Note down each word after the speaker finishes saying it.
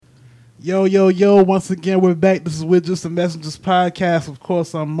Yo, yo, yo, once again, we're back. This is With Just the Messengers podcast. Of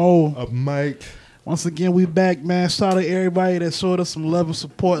course, I'm Mo. Mike. Once again, we back, man. Shout out to everybody that showed us some love and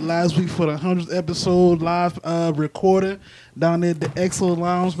support last week for the 100th episode live recording down there at the EXO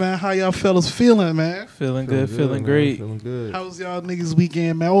Lounge, man. How y'all fellas feeling, man? Feeling good, feeling great. Feeling good. How was y'all niggas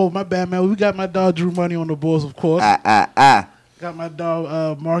weekend, man? Oh, my bad, man. We got my dog Drew Money on the boards, of course. Got my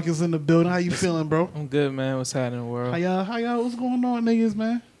dog Marcus in the building. How you feeling, bro? I'm good, man. What's happening in the world? How y'all, what's going on, niggas,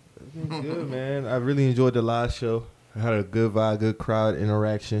 man? Good, man. I really enjoyed the live show. I had a good vibe, good crowd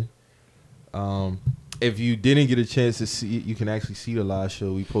interaction. If you didn't get a chance to see it, you can actually see the live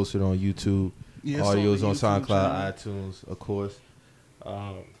show. We posted on YouTube. Yeah, Audios on YouTube SoundCloud, channel. iTunes, of course.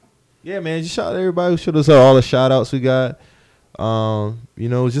 Yeah, man. Just shout out everybody who showed us all the shout outs we got. You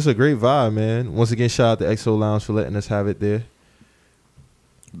know, it was just a great vibe, man. Once again, shout out to EXO Lounge for letting us have it there.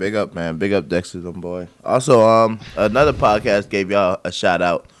 Big up, man. Big up Dexter, them boy. Also, another podcast gave y'all a shout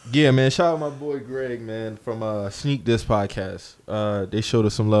out. Yeah, man. Shout out my boy Greg, man, from Sneak This podcast. They showed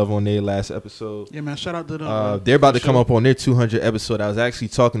us some love on their last episode. Yeah, man. Shout out to them. They're about to come up on their 200 episode. I was actually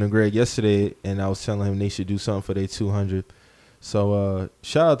talking to Greg yesterday, and I was telling him they should do something for their 200. So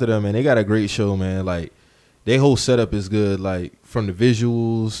shout out to them, man. They got a great show, man. Like, their whole setup is good. Like, from the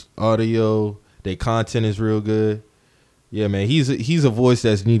visuals, audio, their content is real good. Yeah, man. He's a voice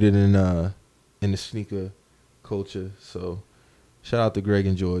that's needed in the sneaker culture. So shout out to Greg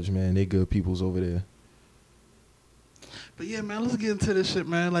and George, man. They good peoples over there. But yeah, man, let's get into this shit,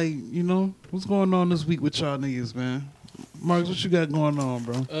 man. Like, you know, what's going on this week with y'all niggas, man? Marcus, what you got going on,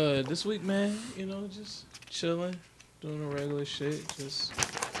 bro? This week, man, you know, just chilling, doing the regular shit, just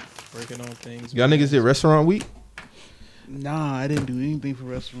working on things. Y'all niggas did restaurant week? Nah, I didn't do anything for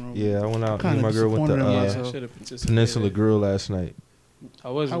restaurant. Yeah, I went out. Me Kinda and my girl went disappointed in Yeah, I myself. should have participated. Peninsula Grill last night.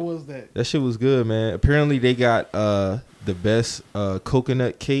 How was it? How was that? That shit was good, man. Apparently they got the best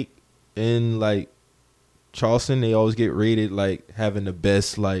coconut cake in like Charleston. They always get rated like having the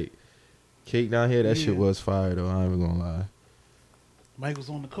best like cake down here. That shit Yeah. was fire though. I ain't even gonna lie. Mike was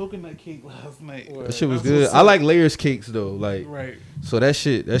on the coconut cake last night. Word. That shit was That's good. what's I up. like layers cakes though. Like Right. so that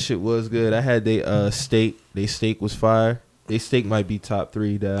shit was good. I had they steak. They steak was fire. They steak might be top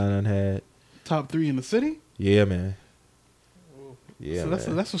 3 that I done had. Top 3 in the city? Yeah, man. Yeah, so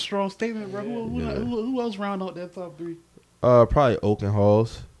man. that's a strong statement, bro. Yeah. Who else round out that top 3? Probably Oak and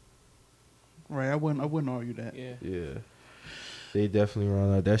Halls. Right, I wouldn't argue that. Yeah. Yeah, they definitely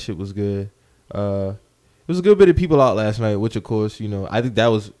run out. That shit was good. It was a good bit of people out last night, which of course, you know, I think that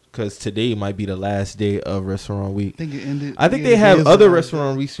was because today might be the last day of restaurant week. I think it ended. I think yeah, they it have is other the last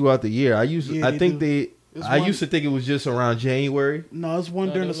restaurant weeks throughout the year. I Yeah, they think do. It's I one- used to think it was just around January. day. No, it's one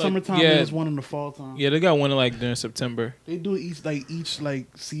No, during the they're like- summertime yeah. and it's one in the fall time. Yeah, they got one like during September. They do it each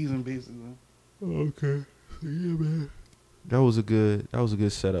season basically. Okay, yeah, man. That was a good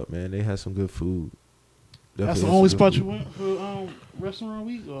setup, man. They had some good food. That's the Definitely only some good spot you food. went for restaurant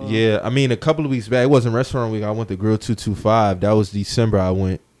week? Or? Yeah, I mean, a couple of weeks back, it wasn't restaurant week. I went to Grill 225. That was December. I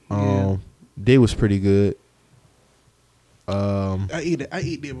went. Yeah. They was pretty good. I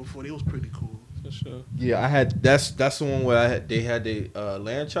ate there before. They was pretty cool. For sure. Yeah, I had. That's the one where they had the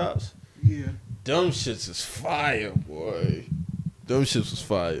lamb chops. Yeah. Them shits is fire, boy. Them shits was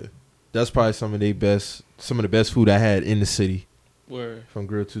fire. That's probably some of the best food I had in the city Word. from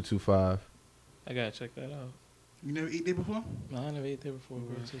Grill 225. I gotta check that out. You never ate there before? No, I never ate there before,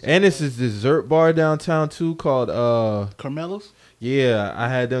 bro. And it's this dessert bar downtown too called Carmelo's? yeah, I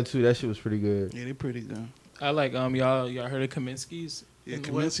had them too. That shit was pretty good. Yeah, they pretty good. I like y'all heard of Kaminsky's? Yeah, in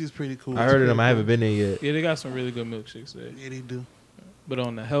the West? Kaminsky's pretty cool. I heard of them. I haven't been there yet. Yeah, they got some really good milkshakes there. Yeah, they do. But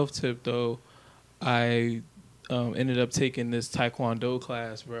on the health tip though, I ended up taking this Taekwondo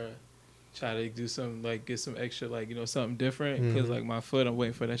class, bro. Try to do some get some extra something different because Mhm. my foot, I'm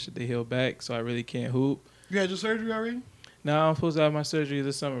waiting for that shit to heal back, so I really can't hoop. You had your surgery already? Now I'm supposed to have my surgery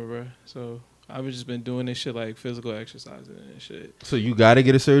this summer, bro. So I've just been doing this shit like physical exercising and shit. So you gotta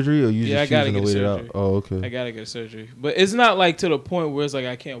get a surgery, or you Yeah, just I gotta choosing to get a wait it out? surgery. Oh, okay. I gotta get a surgery, but it's not like to the point where it's like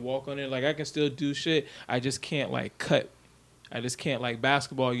I can't walk on it. Like I can still do shit. I just can't like cut. I just can't like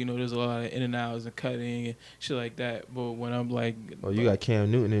basketball. You know, there's a lot of in and outs and cutting and shit like that. But when I'm like, Oh, you got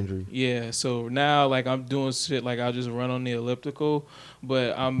Cam Newton injury. yeah. So now like I'm doing shit like I'll just run on the elliptical,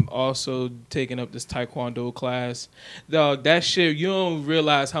 but I'm also taking up this Taekwondo class. Dog, that shit you don't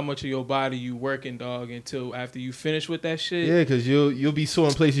realize how much of your body you working, dog, until after you finish with that shit. Yeah, because you'll be sore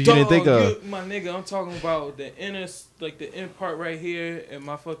in places you didn't think of. My nigga, I'm talking about the inner, like the end part right here and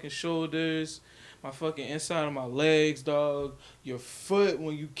my fucking shoulders, my fucking inside of my legs, dog. Your foot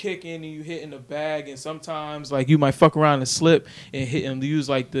when you kicking and you hitting the bag, and sometimes like you might fuck around and slip and hit and use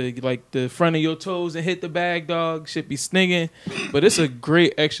like the front of your toes and hit the bag, dog. Shit be stinging, but it's a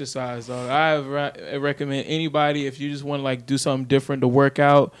great exercise, dog. I recommend anybody if you just want to like do something different to work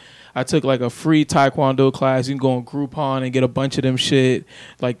out. I took like a free Taekwondo class. You can go on Groupon and get a bunch of them shit,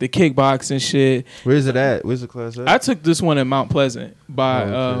 like the kickboxing shit. Where's it at? Where's the class at? I took this one in Mount Pleasant by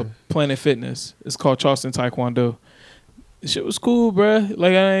okay. Planet Fitness. It's called Charleston Taekwondo. The shit was cool, bruh.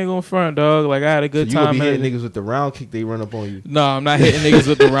 Like, I ain't gonna front, dog. Like, I had a good So time. You gonna be hitting niggas with the round kick, they run up on you. No, I'm not hitting niggas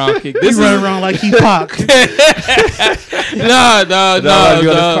with the round kick. He run around like he Pac. No, you on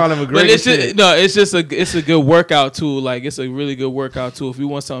this Conor McGregor but it's shit. it's a good workout tool. Like, it's a really good workout tool if you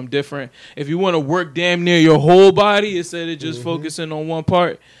want something different. If you want to work damn near your whole body instead of just focusing on one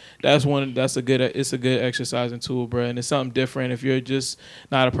part, it's a good exercising tool, bro. And it's something different if you're just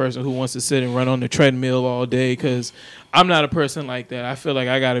not a person who wants to sit and run on the treadmill all day. Because I'm not a person like that. I feel like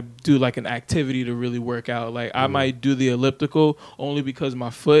I gotta do like an activity to really work out. Like I might do the elliptical only because my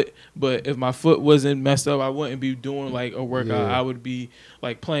foot. But if my foot wasn't messed up, I wouldn't be doing like a workout. Yeah. I would be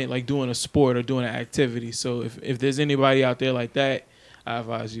like playing, like doing a sport or doing an activity. So if there's anybody out there like that, I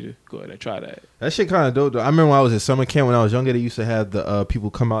advise you to go ahead and try that. That shit kind of dope, though. I remember when I was at summer camp when I was younger, they used to have the people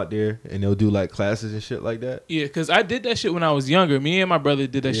come out there and they'll do like classes and shit like that. Yeah, because I did that shit when I was younger. Me and my brother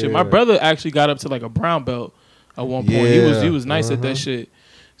did that shit. Yeah. My brother actually got up to like a brown belt at one point. Yeah. He was nice at that shit.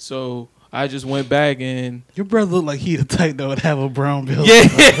 So I just went back and Your brother look like he the type that would have a brown belt.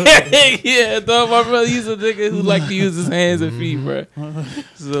 yeah, dog. My brother, he's a nigga who like to use his hands and feet, bro.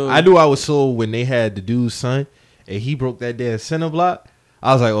 So I knew I was sold when they had the dude's son and he broke that damn center block.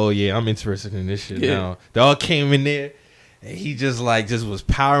 I was like, oh yeah, I'm interested in this shit now. They all came in there and he just was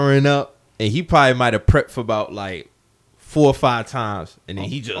powering up and he probably might have prepped for about like 4 or 5 times and then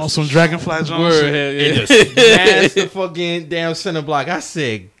he just on some Dragonfly Jones. Word, shit. hell yeah. and just smashed the fucking damn center block. I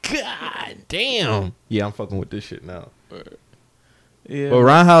said, God damn. Yeah, I'm fucking with this shit now. Yeah. But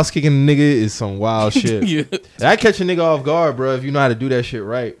roundhouse kicking a nigga is some wild shit. Yeah. That catch a nigga off guard, bro, if you know how to do that shit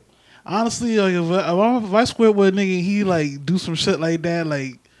right. Honestly, like if I square with a nigga, he like do some shit like that,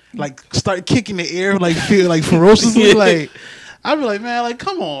 like start kicking the air, like feel like ferociously, Yeah. like I'd be like, man, like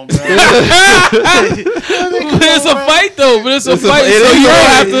come on, bro. It's a fight though, but it's a fight. It So is you a don't fight.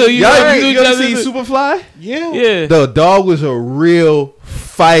 have to. You Y'all, don't you do ever each see other. Superfly? Yeah. Yeah. The dog was a real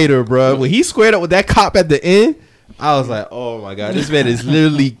fighter, bro. When he squared up with that cop at the end, I was like, oh my God, this man is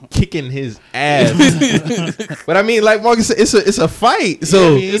literally kicking his ass. But I mean, like Marcus said, it's a fight.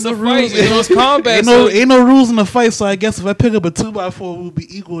 So Yeah, It's a no fight. rules. You know, it's combat. Ain't so no rules in the fight, so I guess if I pick up a 2x4, we'll be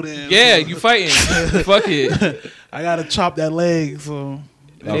equal then. yeah, you fighting. Fuck it. I gotta chop that leg, so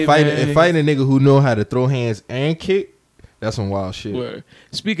Hey, fighting man. a nigga who know how to throw hands and kick, that's some wild shit. Word.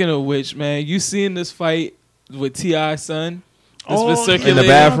 Speaking of which, man, you seen this fight with T.I.'s son? It's Oh, been yeah. circulating. In the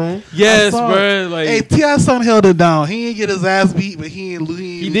bathroom, Yes, I saw bro. Like, hey, T.I.'s son held it down. He didn't get his ass beat, but he ain't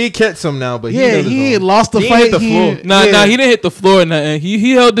he did catch some now, but Yeah, held his he own. ain't lost the He ain't fight. hit the floor. Nah, he didn't hit the floor or nothing.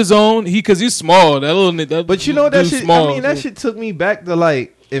 He held his own. Because he's small. That little nigga. But you know that dude's shit. Small, I mean, that so- shit took me back to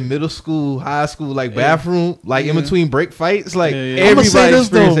like in middle school, high school, like bathroom, like in Yeah. between break fights. Like Yeah, yeah. I'ma everybody say this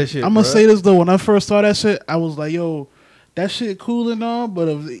experienced though. that shit. I'm gonna bruh. say this though. When I first saw that shit, I was like, "Yo, that shit cool and all." But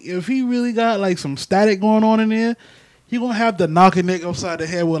if he really got like some static going on in there, he gonna have to knock a nigga upside the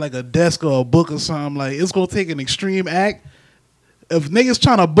head with like a desk or a book or something. Like it's gonna take an extreme act. If niggas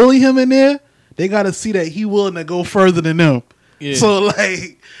trying to bully him in there, they gotta see that he willing to go further than them. Yeah. So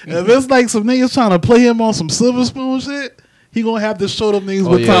like, if it's like some niggas trying to play him on some silver spoon shit, he gonna have to show them niggas Oh,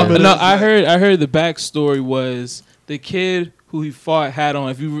 what yeah. time it is. No, I heard the backstory was the kid who he fought had on.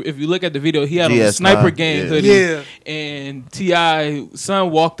 If you look at the video, he had on a GS9, Sniper Gang yeah. hoodie. Yeah. And T.I.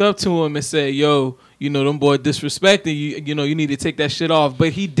 son walked up to him and said, "Yo, you know them boy disrespecting you. You know you need to take that shit off."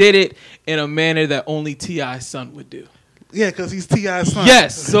 But he did it in a manner that only T.I.'s son would do. Yeah, because he's T.I.'s son.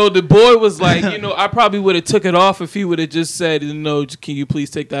 Yes. So the boy was like, you know, I probably would have took it off if he would have just said, you know, can you please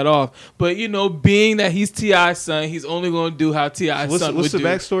take that off? But you know, being that he's T.I.'s son, he's only going to do how T.I.'s son What's the would do.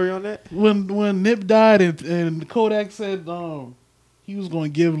 backstory on that? When Nip died and Kodak said he was gonna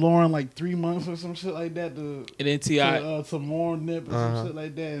give Lauren like 3 months or some shit like that to And then T.I. to mourn Nip or Uh-huh. some shit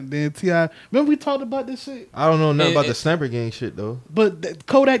like that, and then T.I. Remember we talked about this shit, I don't know nothing Eh, about eh. the Sniper Gang shit though. but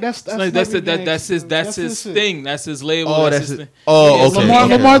Kodak that's That's Sniper Gang. his shit. thing. That's his label. Oh, that's that's his it. thing. Oh, Yeah, okay. Lamar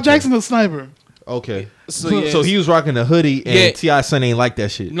okay, Lamar okay. Jackson the sniper. Okay. So he was rocking the hoodie, and Yeah. T.I. son ain't like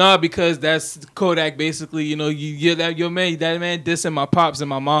that shit. Nah, because that's Kodak. Basically, you know, that man dissing my pops and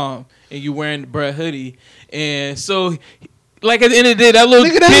my mom, and you wearing the bruh hoodie, and so Like at the end of the day, that little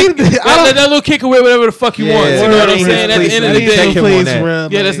Nigga, kid, that that little kid can wear whatever the fuck he Yeah, wants. You know what I'm yeah, saying? At the end of the yeah, day, him on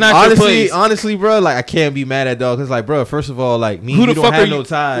that. yeah, that's not your place. Honestly, bro, like I can't be mad at dog because, like, bro, first of all, like me, Who the you don't fuck have are no you?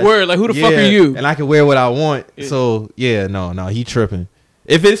 ties. Word, like who the fuck are you? And I can wear what I want. Yeah. So yeah, no, he tripping.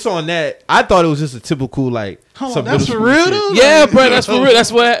 If it's on that, I thought it was just a typical like. Hold some on, that's middle for school real shit. though? Yeah, bro, that's for real.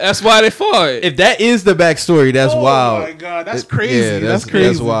 That's why they fought. If that is the backstory, that's wild. Oh my god, that's crazy. Yeah, that's crazy.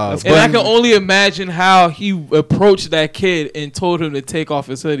 That's wild. That's And I crazy. can only imagine how he approached that kid and told him to take off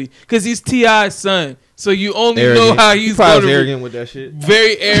his hoodie because he's T.I.'s son. So you only know how he's probably going was to arrogant with that shit.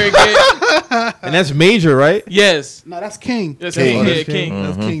 very arrogant. And that's major, right? Yes, No, that's King. that's King. King. Oh, Yeah, that's King.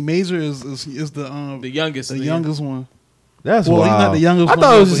 That's King. Major is The youngest. the youngest one. That's Well, he's wild. not the youngest I one,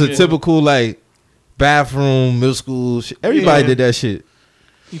 thought it was but just a yeah. typical like bathroom, middle school shit. Everybody Yeah. did that shit.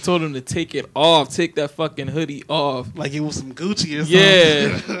 He told him to take it off, take that fucking hoodie off. Like it was some Gucci or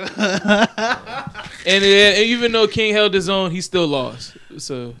something. Yeah. and even though King held his own, he still lost.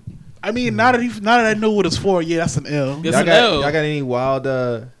 So I mean, now that I know what it's for, yeah, that's an L. That's Y'all an got, L. y'all got any wild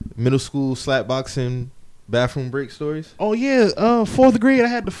middle school slap boxing bathroom break stories? Oh yeah, fourth grade, I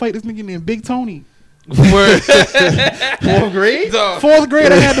had to fight this nigga named Big Tony. word. Fourth grade? Dog. Fourth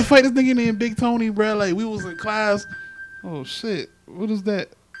grade, I had to fight this nigga named Big Tony, bro. Like we was in class. Oh shit, what is that?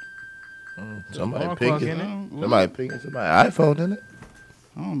 Somebody Alarm picking clock, it. innit? Somebody picking somebody's iPhone, isn't it?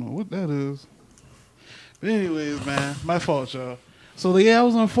 I don't know what that is. But anyways, man, my fault, y'all. So yeah, I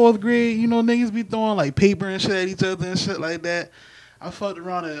was in fourth grade. You know, niggas be throwing like paper and shit at each other and shit like that. I fucked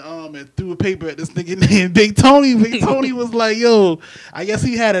around and threw a paper at this nigga named Big Tony. Big Tony was like, "Yo, I guess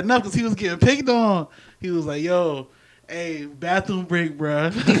he had enough because he was getting picked on." He was like, "Yo, hey, bathroom break,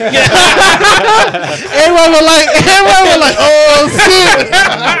 bruh." Everyone was like, "Oh shit!"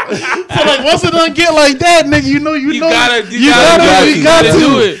 So like, once it don't get like that, nigga, you know, You you gotta got do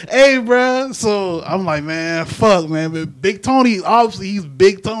to. it. Hey, bruh. So I'm like, man, fuck, man. But Big Tony, obviously, he's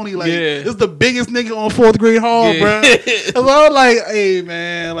Big Tony. Like, Yeah. this is the biggest nigga on fourth grade hall, Yeah. bruh. So I was like, hey,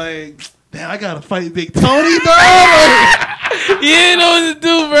 man, like, damn, I gotta fight Big Tony, dog. Like, You didn't know what to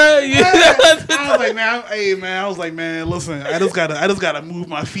do, bro. You didn't know what to do. I was like, man, I was like, man, listen, I just gotta move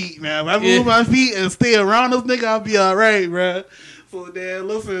my feet, man. If I Yeah. move my feet and stay around this nigga, I'll be all right, bruh. So then,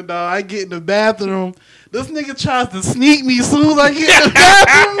 listen, dog, I get in the bathroom. This nigga tries to sneak me as soon as I get in the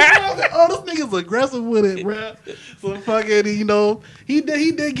bathroom. Bro. I was like, oh, this nigga's aggressive with it, bruh. So fucking, you know, he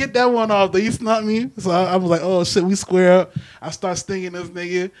did get that one off. Though. He snuck me. So I was like, oh shit, we square up. I start stinging this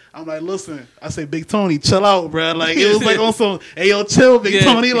nigga. I'm like, listen, I say, Big Tony, chill out, bruh. Like it was like on some, hey yo, chill, Big Yeah.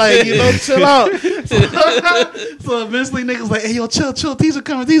 Tony, like you know, chill out. So eventually, niggas like, hey yo, chill, teaser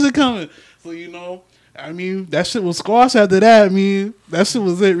coming. So you know. I mean, that shit was squashed after that. I mean, that shit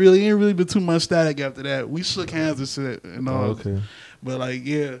was it. Really, ain't really been too much static after that. We shook hands and shit and all. Okay. But like,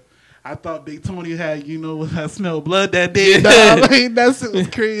 yeah, I thought Big Tony had, you know, I smelled blood that day. Dog. Like, that shit was This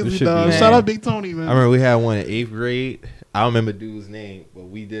crazy, should dog. be- Shout out Big Tony, man. I remember we had one in 8th grade. I don't remember dude's name, but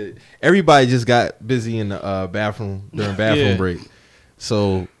we did. Everybody just got busy in the bathroom during bathroom Yeah. break.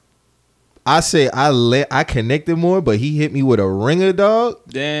 So I say I connected more, but he hit me with a ringer, dog.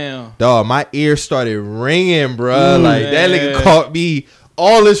 Damn. Dog, my ear started ringing, bruh. Ooh, Like that nigga man. caught me.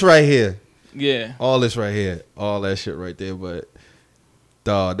 All this right here, Yeah. all this right here, all that shit right there. But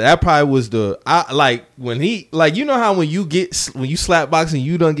dog, that probably was I like when he like you know how when you slap boxing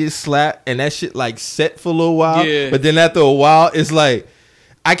you don't get slapped and that shit like set for a little while. Yeah. But then after a while, it's like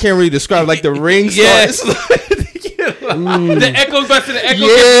I can't really describe like the ring Yeah. starts. The echo goes to the echo.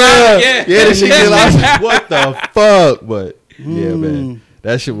 Yeah, Gets yeah, loud. the shit get like, what the fuck? But yeah, man, Mm.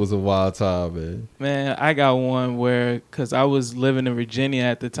 that shit was a wild time, man. Man, I got one where, because I was living in Virginia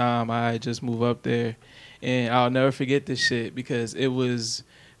at the time, I had just moved up there. And I'll never forget this shit because it was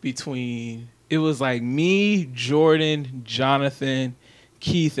like me, Jordan, Jonathan,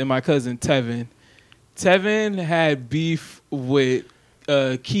 Keith, and my cousin Tevin. Tevin had beef with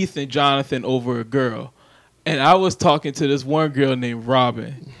Keith and Jonathan over a girl. And I was talking to this one girl named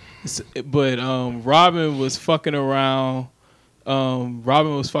Robin. But Robin was fucking around.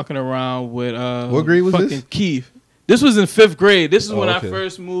 Robin was fucking around with What grade was fucking this? Keith. This was in 5th grade. This is when okay. I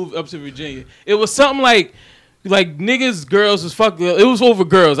first moved up to Virginia. It was something like niggas, girls was fucking. It was over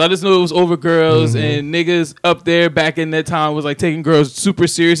girls. I just know it was over girls, and niggas up there back in that time was like taking girls super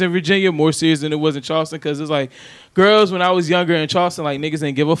serious in Virginia, more serious than it was in Charleston. Because it's like girls when I was younger in Charleston, like niggas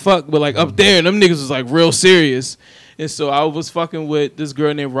didn't give a fuck, but like up there, them niggas was like real serious. And so I was fucking with this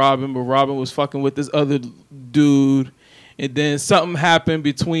girl named Robin, but Robin was fucking with this other dude. And then something happened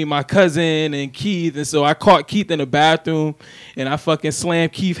between my cousin and Keith, and so I caught Keith in the bathroom, and I fucking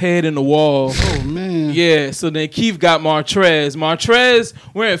slammed Keith's head in the wall. Oh man. Yeah, so then Keith got Martrez. Martrez,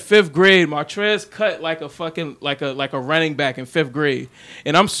 we're in 5th grade. Martrez cut like a fucking like a running back in 5th grade.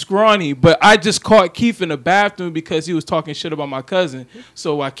 And I'm scrawny, but I just caught Keith in the bathroom because he was talking shit about my cousin.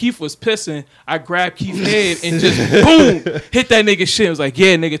 So while Keith was pissing, I grabbed Keith's head and just boom, hit that nigga shit. I was like,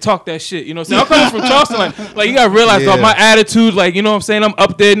 yeah, nigga, talk that shit. You know what I'm saying? I'm coming from Charleston, like you gotta realize dog, my attitude, like, you know what I'm saying? I'm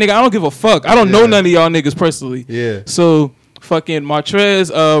up there, nigga. I don't give a fuck. I don't know none of y'all niggas personally. Yeah. So fucking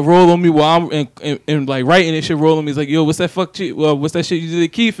Martrez roll on me while I'm in like writing and shit. Roll on me. He's like, yo, what's that what's that shit you did to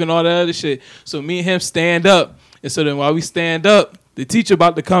Keith and all that other shit. So me and him stand up, and so then while we stand up, the teacher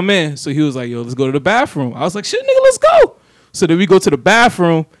about to come in. So he was like, yo, let's go to the bathroom. I was like, shit, nigga, let's go. So then we go to the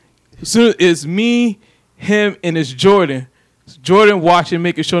bathroom. Soon it's me, him, and it's Jordan. Jordan watching,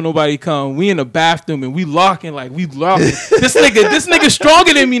 making sure nobody come. We in the bathroom and we locking. This nigga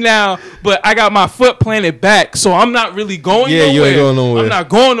stronger than me now, but I got my foot planted back, so I'm not really going nowhere. You ain't going nowhere. I'm not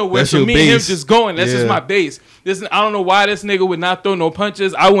going nowhere. That's so your me base. and him just going. That's just my base. I don't know why this nigga would not throw no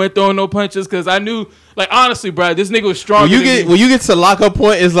punches. I wouldn't throw no punches because I knew, like, honestly, bro, this nigga was stronger than me. When you get to lockup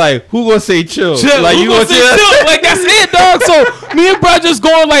point, it's like, who gonna say chill? Like, you gonna say chill? Like, that's it, dog. So me and bro just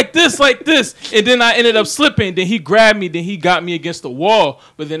going like this, and then I ended up slipping. Then he grabbed me. Then he got me against the wall.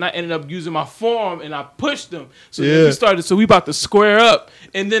 But then I ended up using my forearm and I pushed him. So then we started. So we about to square up.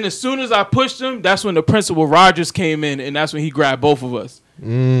 And then as soon as I pushed him, that's when the Principal Rogers came in, and that's when he grabbed both of us.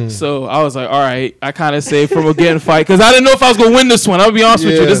 So I was like, all right, I kind of saved from a getting fight because I didn't know if I was gonna win this one. I'll be honest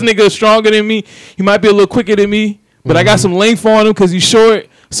with you, this nigga is stronger than me. He might be a little quicker than me, but I got some length on him because he's short.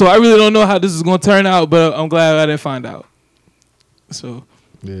 So I really don't know how this is gonna turn out, but I'm glad I didn't find out. So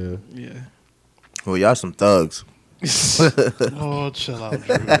yeah. Well, y'all some thugs. Oh, chill out,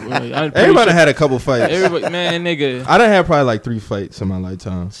 Drew. Everybody had a couple fights. Man, nigga. I done had probably like 3 fights in my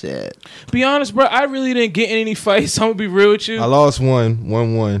lifetime. Shit. Be honest, bro. I really didn't get in any fights. I'm gonna be real with you. I lost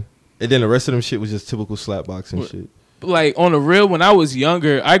 1-1, and then the rest of them shit was just typical slap boxing shit. Like, on the real, when I was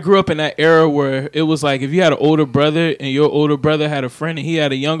younger, I grew up in that era where it was like if you had an older brother and your older brother had a friend and he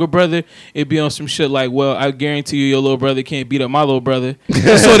had a younger brother, it'd be on some shit like, well, I guarantee you your little brother can't beat up my little brother.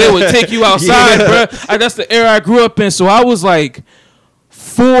 So they would take you outside, bro. That's the era I grew up in. So I was like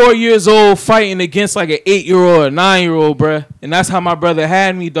 4 years old fighting against like an 8-year-old or 9-year-old, bro. And that's how my brother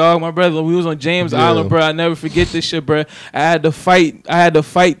had me, dog. My brother, we was on James Island, bro. I never forget this shit, bro. I had to fight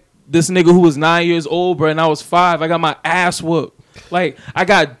this nigga who was 9 years old, bro, and I was 5. I got my ass whooped. Like, I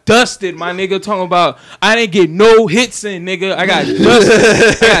got dusted, my nigga, talking about I didn't get no hits in, nigga. I got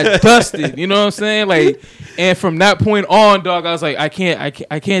dusted. You know what I'm saying? Like, and from that point on, dog, I was like, I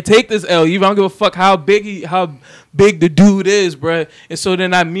can't take this L. Even I don't give a fuck how big the dude is, bro. And so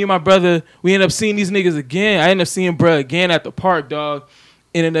then me and my brother, we ended up seeing these niggas again. I ended up seeing bro again at the park, dog.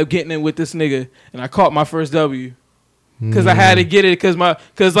 Ended up getting in with this nigga, and I caught my first W. Cause I had to get it, cause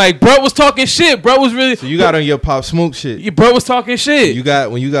like bro was talking shit. Bro was really. So you got on your Pop Smoke shit. Bro was talking shit.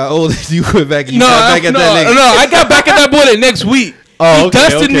 When you got older, you went back and got back at that nigga. No, I got back at that boy the next week. He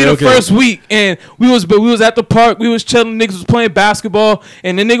dusted me the first week, and we was at the park. We was chilling. Niggas was playing basketball,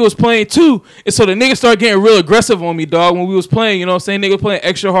 and the nigga was playing too. And so the nigga started getting real aggressive on me, dog. When we was playing, you know what I'm saying? Nigga playing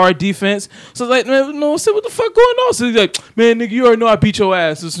extra hard defense. So I was like, man, no, what the fuck going on? So he's like, man, nigga, you already know I beat your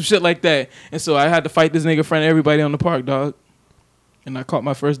ass, or some shit like that. And so I had to fight this nigga in front of everybody on the park, dog. And I caught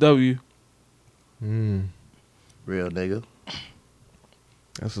my first W. Real nigga.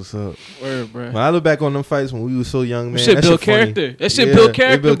 That's what's up. Word, bro. When I look back on them fights when we was so young, man, that shit build character. That shit build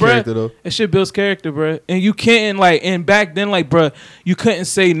character, bro. That shit builds character, bro. And you can't and back then, like, bro, you couldn't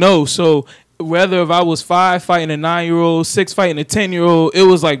say no. So whether if I was 5 fighting a 9-year-old, 6 fighting a 10-year-old, it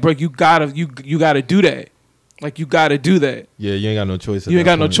was like, bro, you gotta do that. Like, you gotta do that. Yeah, you ain't got no choice. You ain't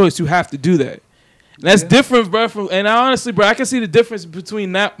got no choice. You have to do that. And that's different, bro. And honestly, bro, I can see the difference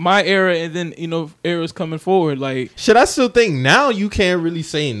between my era and then, you know, eras coming forward. Like, shit, I still think now you can't really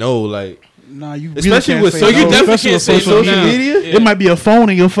say no. Like, nah, you especially really with can't you definitely can't say social media. Yeah. It might be a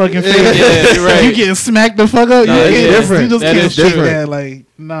phone in your fucking face. Yeah, you're right. You getting smacked the fuck up. Nah, it's different. You just That can't is shake different. that. Like,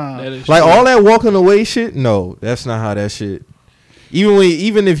 nah. Like all that walking away shit. No, that's not how that shit.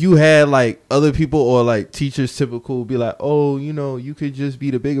 Even if you had like other people or like teachers typical be like, oh, you know, you could just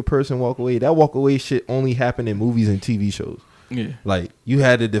be the bigger person, walk away. That walk away shit only happened in movies and TV shows. Yeah. Like you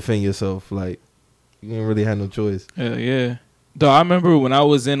had to defend yourself. Like you didn't really have no choice. Yeah. Though I remember when I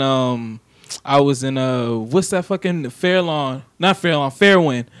was in what's that fucking Fairlawn? Not Fairlawn,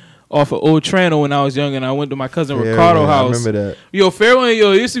 Fairwind. off of Old Trano when I was young, and I went to my cousin Yeah, Ricardo man, house. I remember that. Yo, Fairwind,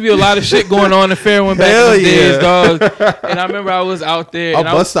 there used to be a lot of shit going on in Fairwind back Hell in the days, yeah. dog. And I remember I was out there. Our And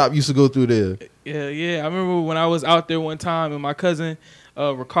bus stop used to go through there. Yeah. I remember when I was out there one time, and my cousin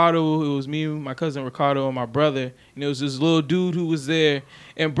Ricardo, it was me, my cousin Ricardo, and my brother, and it was this little dude who was there.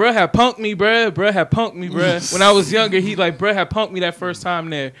 And bruh had punked me, bruh. When I was younger, bruh had punked me that first time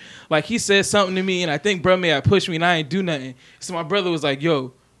there. Like, he said something to me, and I think bruh may have pushed me, and I ain't do nothing. So my brother was like,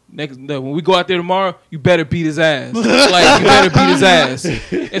 yo, when we go out there tomorrow, you better beat his ass. Like, you better beat his ass.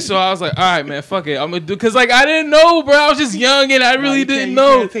 And so I was like, all right, man, fuck it. I'm gonna do, cause like I didn't know, bro. I was just young and I really didn't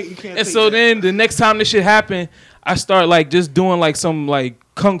know. And so then the next time this shit happened, I start like just doing like some like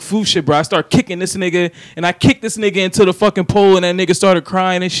kung fu shit, bro. I start kicking this nigga, and I kicked this nigga into the fucking pole, and that nigga started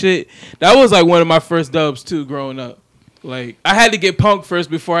crying and shit. That was like one of my first dubs too, growing up. Like, I had to get punked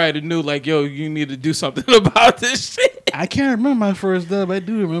first before I had knew, like, yo, you need to do something about this shit. I can't remember my first dub. I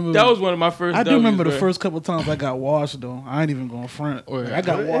do remember. That was one of my first I dubs. do remember the bro. first couple times I got washed, though. I ain't even going front. Or- I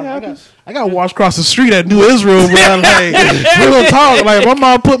got It washed. happens. I got washed across the street at New Israel, bro. Like, real talk. Like, my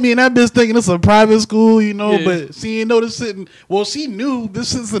mom put me in that bitch thinking it's a private school, you know, Yeah. but she didn't know this sitting. Well, she knew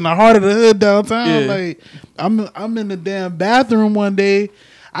this is in the heart of the hood downtown. Yeah. Like, I'm in the damn bathroom one day.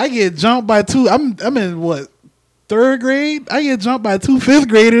 I get jumped by two. I'm in what? Third grade, I get jumped by two fifth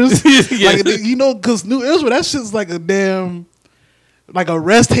graders. Yeah. Like, you know, because New Israel, that shit's like a damn, like a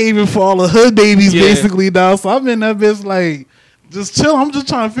rest haven for all the hood babies, Yeah. basically, dog. So I'm in that bitch, like, just chill. I'm just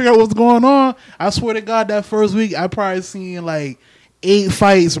trying to figure out what's going on. I swear to God, that first week, I probably seen like 8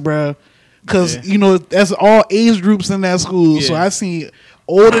 fights, bro. Because, Yeah. you know, that's all age groups in that school. So Yeah. I seen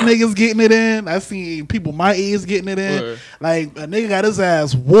older niggas getting it in. I seen people my age getting it in. Word. Like, a nigga got his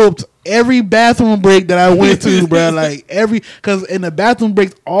ass whooped every bathroom break that I went to, bro. Like, because in the bathroom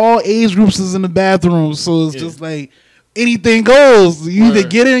breaks, all age groups is in the bathroom. So it's Yeah. just like, anything goes. You either Word.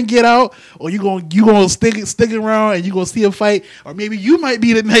 get in, get out, or you gonna stick around and you gonna see a fight, or maybe you might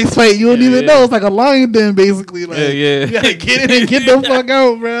be the next fight. You don't Yeah, even yeah. know. It's like a lion den, basically. Like, Yeah. you gotta get in and get the fuck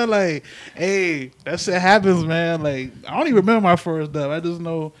out, bro. Like, hey, that shit happens, man. Like, I don't even remember my first dub. I just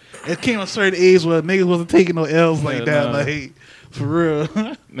know it came a certain age where niggas wasn't taking no L's like Yeah, that. nah. Like, for real.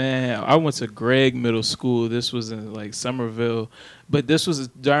 Man, I went to Gregg Middle School. This was in like Somerville, but this was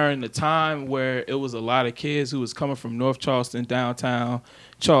during the time where it was a lot of kids who was coming from North Charleston, downtown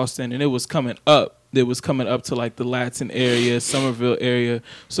Charleston, and it was coming up. It was coming up to like the Latson area, Somerville area.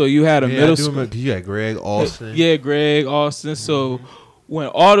 So you had a Yeah, I middle do school. remember, 'cause you had Greg Austin. Yeah, Greg, Austin. So when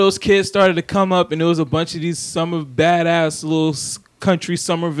all those kids started to come up, and there was a bunch of these summer badass little country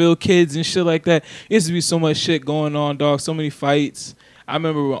Somerville kids and shit like that, it used to be so much shit going on, dog. So many fights. I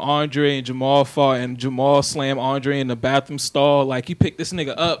remember when Andre and Jamal fought, and Jamal slammed Andre in the bathroom stall. Like, he picked this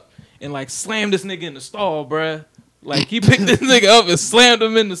nigga up and like slammed this nigga in the stall, bruh. Like, he picked this nigga up and slammed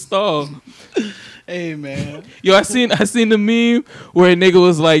him in the stall. Hey, man. Yo, I seen the meme where a nigga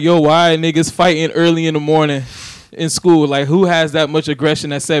was like, yo, why are niggas fighting early in the morning in school? Like, who has that much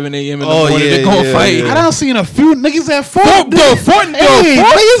aggression at 7 a.m. in the Oh, morning yeah, to go yeah, fight? yeah. I done seen a few niggas at Fort. Fort, Hey,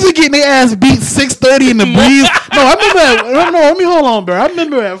 niggas are getting their ass beat 6:30 in the breeze. No, I remember. Let me hold on, bro. I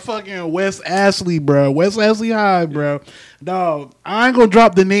remember at fucking West Ashley, bro. West Ashley High, bro. Dog, I ain't gonna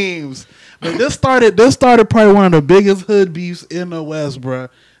drop the names, but this started probably one of the biggest hood beefs in the West, bro.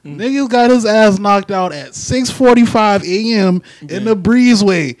 Niggas got his ass knocked out at 6:45 a.m. in the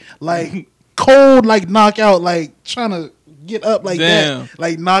breezeway, like cold, like knockout, like trying to get up like Damn. that,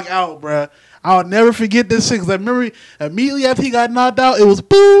 like knock out, bro. I'll never forget this shit, because I remember immediately after he got knocked out, it was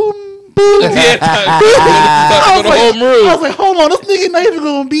boom, boom. Yeah, I for the was whole like, room. I was like, hold on, this nigga not even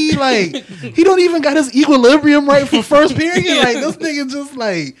gonna be like, he don't even got his equilibrium right for first period. Like, this nigga just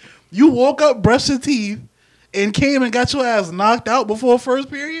like, you woke up, brushed your teeth, and came and got your ass knocked out before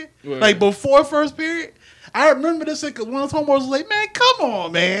first period. Right. Like, before first period. I remember this shit because one of the homeboys was like, man, come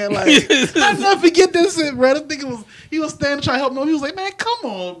on, man. Like, I never forget this shit, bro. This nigga he was standing trying to help me. He was like, man, come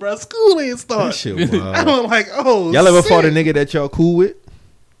on, bro. School ain't That started. shit I wild. was like, oh, Y'all ever fought a shit. nigga that y'all cool with?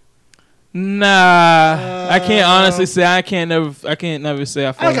 Nah, I can't honestly say. I can't never say I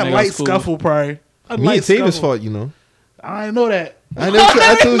I fought like a a nigga light that's cool. scuffle, probably. A Me light and Tavis scuffle. fought, you know. I didn't know that.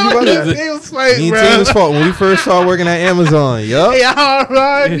 I told you about that. It was like, Me and bro. Tavis fought when we first started working at Amazon. Yup. Hey,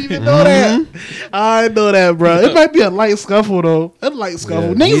 I didn't even know that. I didn't know that, bro. It might be a light scuffle though. A light scuffle.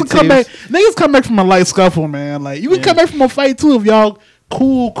 Yeah, me Niggas and come back. Tavis- Niggas come back from a light scuffle, man. Like, you can Yeah. come back from a fight too if y'all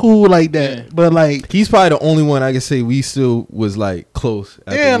cool like that. Yeah. But like, He's probably the only one I can say we still was like close.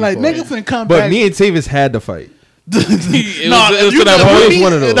 after yeah, we like fought. niggas can come But back. me and Tavis had to fight. was to that point. It was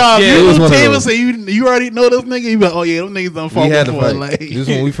one of those. Nah, Yeah, it was one of those. Say you already know this nigga. You be like, oh yeah, them niggas done fought We had to before. fight. Like, This is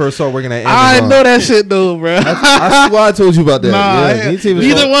when we first started working at I Amazon. know that shit though, bro. I swear I told you about that. Nah, Yeah, me and Tavis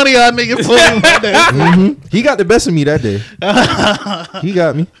neither fought. one of y'all niggas told me about that. He got the best of me that day. He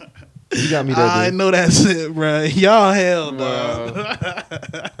got me. He got me that I day. know that shit, bro. Y'all hell, dog.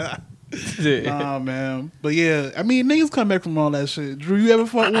 Wow. Nah, man. But yeah, I mean, niggas come back from all that shit. Drew, you ever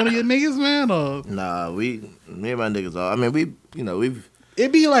fought one of your niggas, man? Or Nah, me and my niggas all. I mean, we've.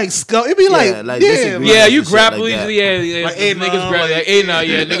 it be like skull. It be like disagree. Yeah, you and shit grapple like each that. yeah. Like, hey, niggas nah, grapple, like-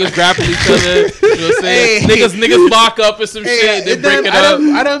 niggas grapple each other. You know what I'm saying? Hey. Niggas lock up and some shit, they break it up.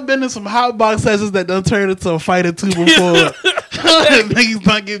 I done been in some hot box sessions that done turned into a fight or two before. Niggas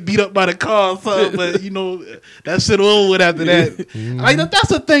not get beat up by the car or something, but you know that shit over with after that. Like that's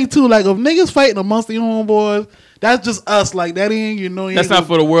the thing too. Like if niggas fighting amongst the homeboys, that's just us. Like that ain't That's not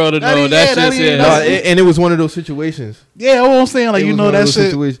for the world to That know. ain't- That's yeah, that just ain't- No, that's- and it was one of those situations. Yeah, what I'm saying, like It you was know one of that those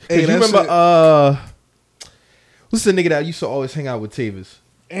shit. situations. 'Cause Hey, you that remember shit- what's the nigga that used to always hang out with Tavis?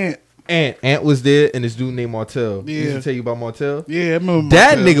 Ant. Ant was there, and this dude named Martel. He used Yeah. to tell you about Martel. Yeah, I remember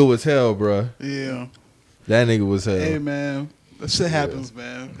That Martel. nigga was hell, bruh. Yeah. That nigga was hell. Hey man, that shit happens,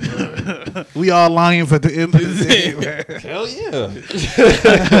 man. We all lions at the end of the day, man. Hell yeah.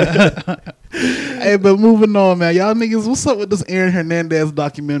 Hey, but moving on, man. Y'all niggas, what's up with this Aaron Hernandez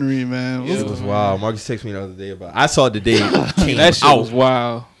documentary, man? It was wild. Marcus texted me the other day about. I saw it the day it came That shit out. was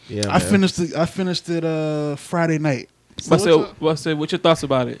wild. Yeah, I man. finished it Friday night. So What's your thoughts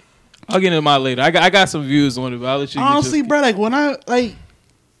about it? I'll get into mine later. I got some views on it, but I'll let you. honestly, bro, like when I like,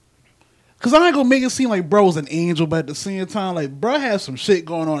 cause I ain't gonna make it seem like bro was an angel, but at the same time, like bro had some shit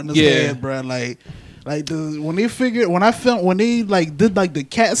going on in his Yeah. head, bro. Like when they like did like the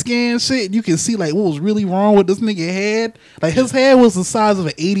CAT scan shit, you can see like what was really wrong with this nigga head. Like his head was the size of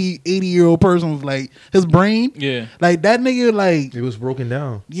an 80-year-old person with like his brain. Yeah. Like that nigga, like It was broken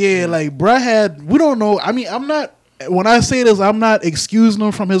down. yeah, like bruh had. We don't know. I mean, I'm not. When I say this, I'm not excusing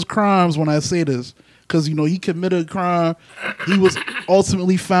him from his crimes. When I say this, because you know he committed a crime, he was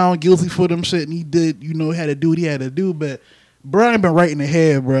ultimately found guilty for them shit, and he did. You know, had to do what he had to do. But bruh ain't been right in the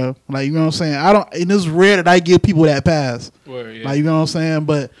head, bruh. Like you know what I'm saying. I don't. And it's rare that I give people that pass. Word, yeah. Like you know what I'm saying.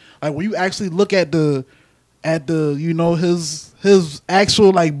 But like when you actually look at the you know his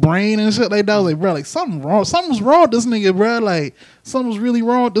actual like brain and shit like that, I was like, bro, like something's wrong with this nigga, bro. Like something's really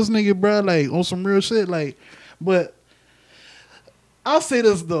wrong with this nigga, bro. Like on some real shit, like. But I'll say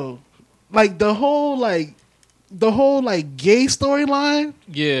this though, like the whole gay storyline,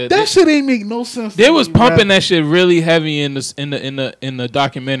 yeah, that shit ain't make no sense. they to was me, pumping bruh. that shit really heavy in the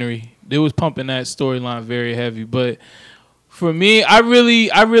documentary. They was pumping that storyline very heavy. But for me, I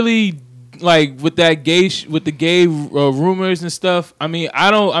really like with that with the gay rumors and stuff. I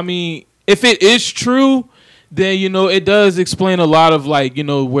mean, if it is true, then you know it does explain a lot of like you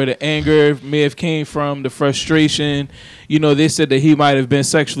know where the anger may have came from, the frustration. You know, they said that he might have been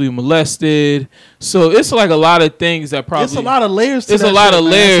sexually molested. So it's like a lot of things that probably It's a lot of layers. To it's that a lot shit, of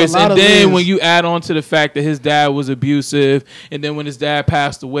man. It's layers, a lot and of then layers. when you add on to the fact that his dad was abusive, and then when his dad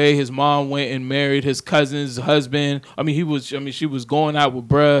passed away, his mom went and married his cousin's husband. She was going out with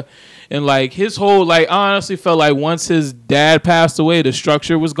bruh, and like his whole like I honestly felt like once his dad passed away, the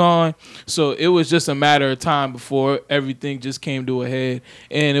structure was gone. So it was just a matter of time before everything just came to a head,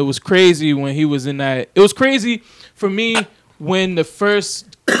 and it was crazy when he was in that. It was crazy for me when the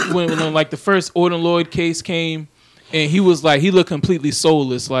first when like the first Orton Lloyd case came, and he was like he looked completely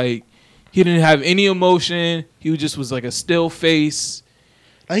soulless, like he didn't have any emotion. He just was like a still face.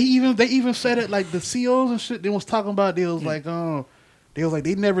 Like they even said it like the COs and shit. They was talking about they was like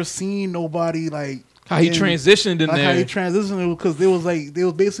they never seen nobody like How he transitioned in like there. how he transitioned because they was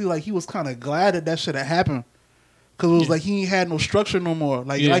basically like he was kind of glad that shit had happened because it was like he ain't had no structure no more.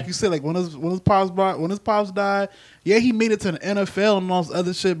 Like Yeah. like you said, like when his pops died, yeah, he made it to the NFL and all this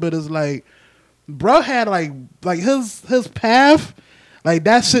other shit, but it's like, bro had like his path. Like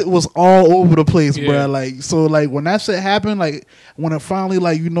that shit was all over the place, Yeah. bro. Like so, like when that shit happened, like when it finally,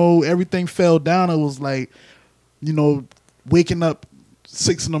 like you know, everything fell down. It was like, you know, waking up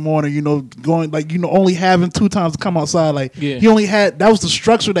 6 a.m, you know, going like you know, only having 2 times to come outside. Like Yeah. he only had that was the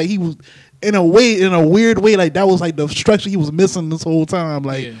structure that he was in a weird way. Like that was like the structure he was missing this whole time.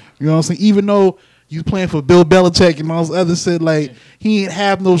 Like Yeah. you know what I'm saying? Even though you playing for Bill Belichick and all this other shit, like he ain't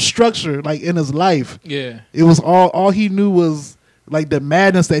have no structure like in his life. Yeah. It was all he knew was like the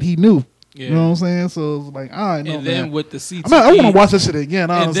madness that he knew. Yeah. You know what I'm saying? So it was like, all right, no, And then man. with the CTE, I want to watch this shit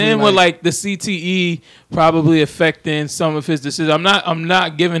again. Honestly, and then with like the CTE probably affecting some of his decisions. I'm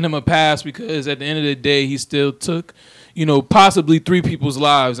not giving him a pass because at the end of the day he still took, possibly 3 people's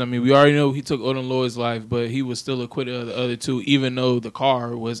lives. I mean, we already know he took Odin Lloyd's life, but he was still acquitted of the other 2, even though the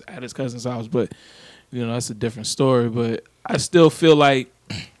car was at his cousin's house. But, that's a different story. But I still feel like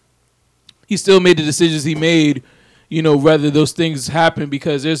he still made the decisions he made, whether those things happen,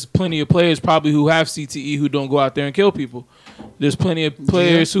 because there's plenty of players probably who have CTE who don't go out there and kill people. There's plenty of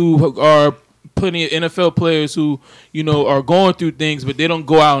players who are plenty of NFL players who, are going through things, but they don't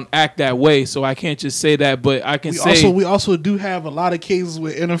go out and act that way. So I can't just say that, but I can we also do have a lot of cases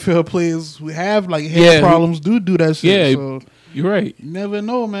where NFL players who have like head problems do that shit. Yeah, so you're right. You never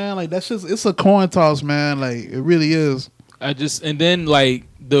know, man. Like that's just it's a coin toss, man. Like it really is. And then like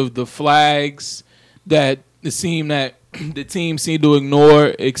the flags that the team seemed to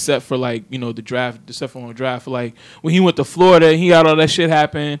ignore, except for like the draft, except for on the draft. Like when he went to Florida, he had all that shit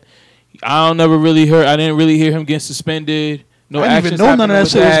happen. I didn't really hear him getting suspended. No, I didn't even know none of that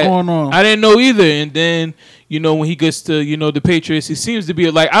shit was going on. I didn't know either. And then when he gets to the Patriots, he seems to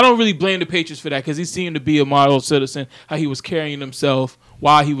be like, I don't really blame the Patriots for that, because he seemed to be a model citizen. How he was carrying himself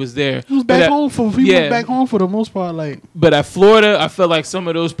while he was there. He was back home for the most part. Like, but at Florida, I felt like some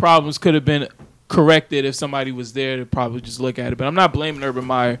of those problems could have been corrected if somebody was there to probably just look at it. But I'm not blaming Urban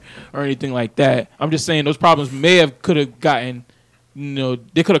Meyer or anything like that. I'm just saying those problems could have gotten.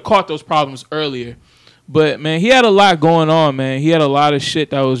 They could have caught those problems earlier. But, man, he had a lot going on, man. He had a lot of shit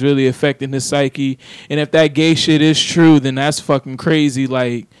that was really affecting his psyche. And if that gay shit is true, then that's fucking crazy.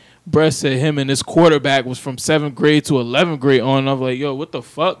 Like, Brett said him and his quarterback was from 7th grade to 11th grade on. I'm like, yo, what the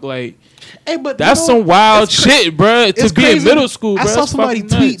fuck? Like, hey, but that's some wild shit, bro. To be in middle school, bro. I saw somebody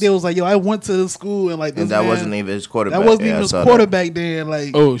tweet. They was like, yo, I went to school and like this. And that wasn't even his quarterback. That wasn't even his quarterback then.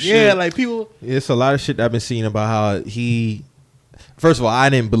 Like, oh, shit. Yeah, like people. It's a lot of shit I've been seeing about how he. First of all, I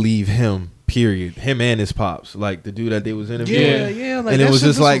didn't believe him. Period. Him and his pops, like the dude that they was interviewing. Yeah. Like, and it was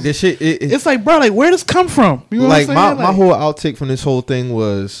just like this shit. It's like, bro, like where does this come from? You know like my whole outtake from this whole thing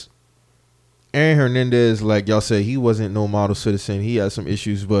was Aaron Hernandez. Like y'all said, he wasn't no model citizen. He had some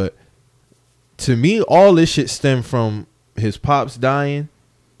issues, but to me, all this shit stemmed from his pops dying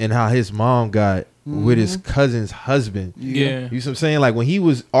and how his mom got with his cousin's husband. Yeah. You know what I'm saying? Like when he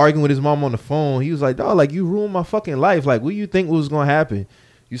was arguing with his mom on the phone, he was like, dog, like you ruined my fucking life. Like what do you think was gonna happen?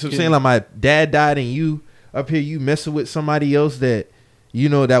 You know what I'm saying? Like my dad died and you up here, you messing with somebody else that,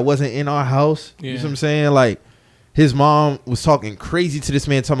 that wasn't in our house. You know what I'm saying? Like his mom was talking crazy to this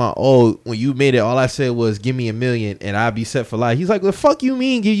man, talking about, oh, when you made it, all I said was give me $1 million and I'll be set for life. He's like, the fuck you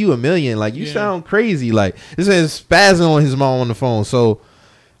mean give you $1 million? Like you sound crazy. Like this man's spazzing on his mom on the phone. So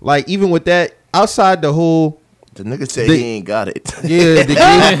like even with that, outside the whole, the nigga said he ain't got it.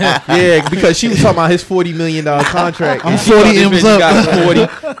 Yeah, because she was talking about his $40 million contract. I'm 40 M's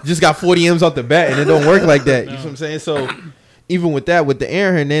up. Just got 40 M's off the bat, and it don't work like that. You know what I'm saying? So even with that, with the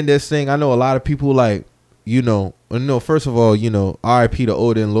Aaron Hernandez thing, I know a lot of people like, first of all, RIP to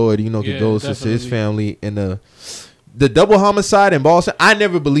Odin Lloyd, condolences to his family, and the double homicide in Boston. I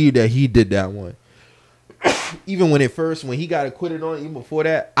never believed that he did that one. Even when he got acquitted on it, even before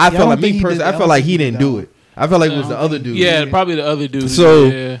that, I felt like I felt like he didn't do it. I felt like it was the other dude. Yeah, probably the other dude.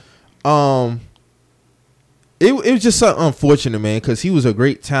 So, it was just something unfortunate, man, because he was a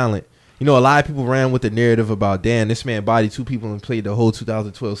great talent. A lot of people ran with the narrative about, damn, this man bodied 2 people and played the whole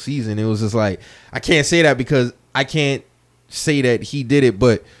 2012 season. It was just like, I can't say that because I can't say that he did it.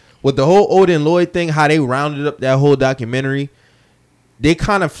 But with the whole Odin Lloyd thing, how they rounded up that whole documentary, they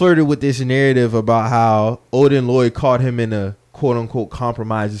kind of flirted with this narrative about how Odin Lloyd caught him in a quote-unquote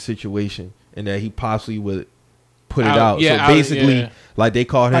compromising situation and that he possibly would put it out. So basically, like they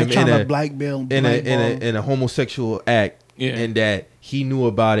caught him in a homosexual act, and that he knew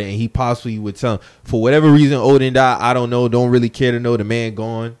about it and he possibly would tell him. For whatever reason, Odin died. I don't know. Don't really care to know. The man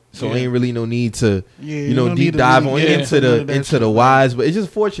gone. So ain't really no need to, deep dive into the whys. But it's just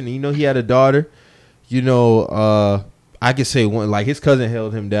fortunate. He had a daughter. I could say one, like his cousin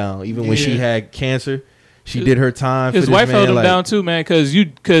held him down even when she had cancer. She did her time. His wife held him down too, man,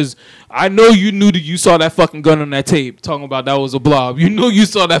 because I know you knew that you saw that fucking gun on that tape. Talking about that was a blob. You knew you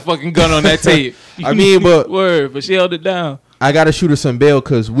saw that fucking gun on that tape. I mean, but she held it down. I gotta shoot her some bail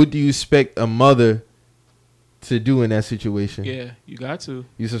because what do you expect a mother to do in that situation? Yeah, you got to. You know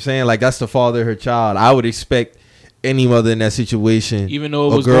what I'm saying? Like that's the father of her child. I would expect any mother in that situation, even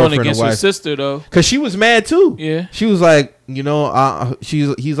though it was going against her sister, though, because she was mad too. Yeah, she was like,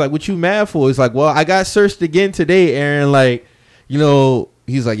 he's like, what you mad for? He's like, well, I got searched again today, Aaron. Like,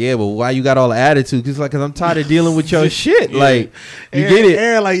 he's like, yeah, but why you got all the attitude? He's like, cause I'm tired of dealing with your shit. Like, you get it?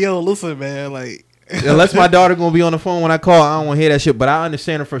 Aaron, like, yo, listen, man, like. Unless my daughter gonna be on the phone when I call, I don't want to hear that shit. But I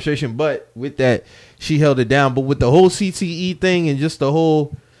understand her frustration. But with that, she held it down. But with the whole CTE thing and just the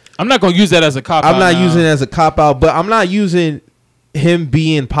whole I'm not gonna use that as a cop. I'm not using it as a cop out, but I'm not using him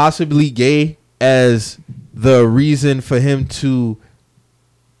being possibly gay as the reason for him to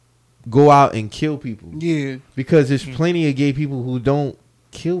go out and kill people. Yeah, Because there's plenty of gay people who don't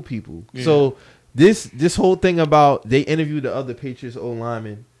kill people. Yeah. So this whole thing about they interviewed the other Patriots O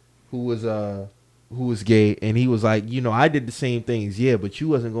lineman who was gay, and he was like, I did the same things, yeah, but you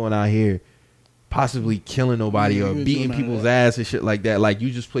wasn't going out here possibly killing nobody Yeah, or he was beating doing people's that. ass and shit like that. Like, you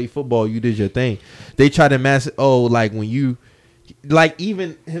just play football, you did your thing. They try to like when you, like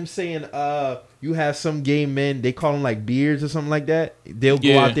even him saying, you have some gay men, they call them like beards or something like that. They'll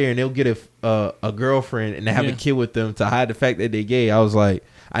go out there and they'll get a girlfriend and they have a kid with them to hide the fact that they gay. I was like,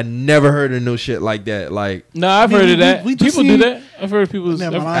 I never heard of no shit like that. Like, No, I've heard of that. we just People do seen- that. I've heard people.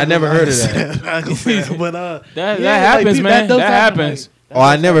 I never heard of that. That yeah, happens, like, man. does That happen, happens. like,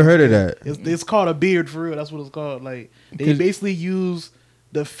 I never heard of that. It's called a beard for real. That's what it's called. Like they 'Cause- basically use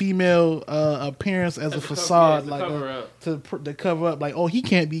the female appearance as a facade, like to cover up. Like, oh, he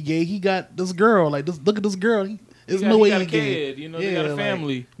can't be gay. He got this girl. Like, look at this girl. There's no way he got he's a gay. kid. They got a like,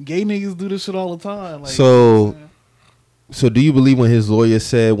 family. gay niggas do this shit all the time. Like, So do you believe when his lawyer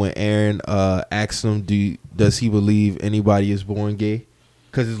said when Aaron asked him, does he believe anybody is born gay?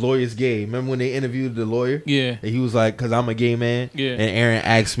 Because his lawyer's gay. Remember when they interviewed the lawyer? Yeah. And he was like, because I'm a gay man. Yeah. And Aaron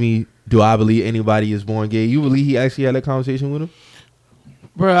asked me, do I believe anybody is born gay? You believe he actually had that conversation with him?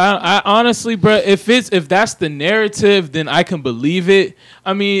 Bro, I honestly, bro, if that's the narrative, then I can believe it.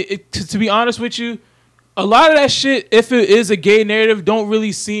 I mean, to be honest with you, a lot of that shit, if it is a gay narrative, don't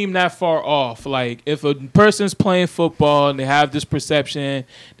really seem that far off. Like, if a person's playing football and they have this perception,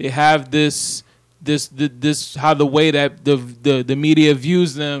 they have this how the way that the media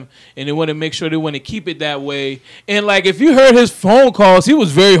views them, and they want to make sure they want to keep it that way. And like, if you heard his phone calls, he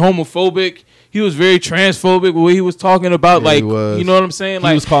was very homophobic. He was very transphobic with what he was talking about. Yeah, like, he was. you know what I'm saying?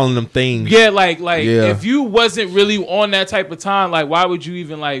 He was calling them things. Yeah, like Yeah. if you wasn't really on that type of time, like, why would you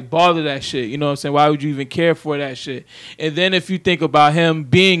even like bother that shit? You know what I'm saying? Why would you even care for that shit? And then if you think about him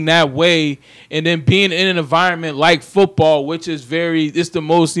being that way and then being in an environment like football, which is it's the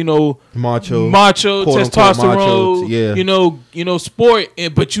most, Macho, quote-unquote testosterone, macho, yeah. sport,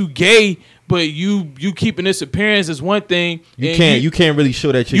 but you gay. But you keeping this appearance is one thing. You can't really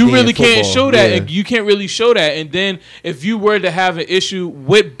show that you gay really in can't football. show that. Yeah. And you can't really show that. And then if you were to have an issue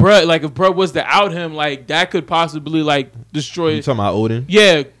with Bruh, like if Bruh was to out him, like that could possibly like destroy. You talking about Odin?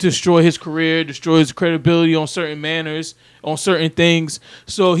 Yeah, destroy his career, destroy his credibility on certain manners, on certain things.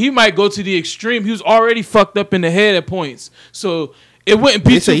 So he might go to the extreme. He was already fucked up in the head at points. So it wouldn't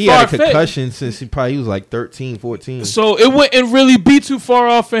be They say too he far had a fetched. concussion since he was like 13, 14. So it wouldn't really be too far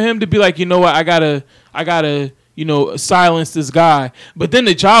off for him to be like, you know what, I gotta, silence this guy. But then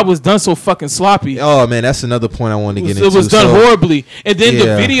the job was done so fucking sloppy. Oh man, that's another point I wanted to get into. It was done So, horribly. And then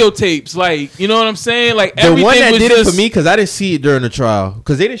Yeah. the videotapes, like, you know what I'm saying? Like The everything one that was did just, it for me, because I didn't see it during the trial,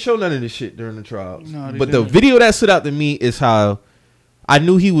 because they didn't show none of this shit during the trial. No, they But the didn't. video that stood out to me is how I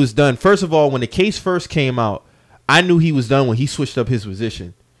knew he was done. First of all, when the case first came out, I knew he was done when he switched up his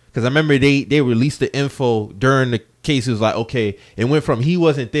position. Because I remember they released the info during the case. It was like, okay, it went from he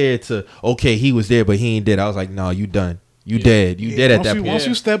wasn't there to, okay, he was there, but he ain't dead. I was like, no, you done. You dead. You dead at that point. Once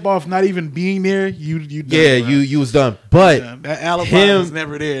you step off, not even being there, you done, Yeah, bro. you was done. But Yeah, that alibi him, was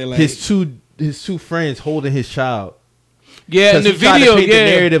never there. Like, his two friends holding his child. yeah, in the He tried to video, paint the yeah.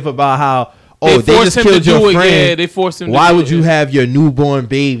 narrative about how, They they forced just him to killed do your it, friend. yeah, they forced him to Why do would it, you yeah. have your newborn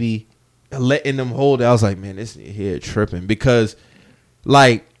baby letting them hold it? I was like, man, this nigga here tripping. Because,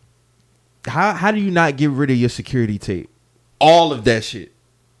 like, how do you not get rid of your security tape? All of that shit.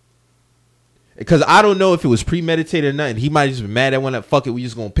 Because I don't know if it was premeditated or nothing. He might have just been mad at one that, fuck it, we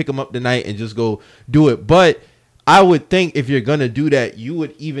just going to pick him up tonight and just go do it. But I would think if you're going to do that, you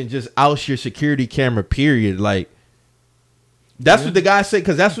would even just oust your security camera, period. Like, that's what the guy said,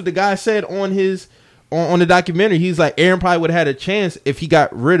 because that's what the guy said on his on the documentary. He's like, Aaron probably would have had a chance if he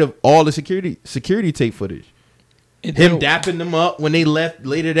got rid of all the security tape footage. And Him then- dapping them up when they left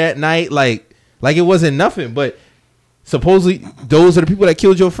later that night, like it wasn't nothing. But supposedly those are the people that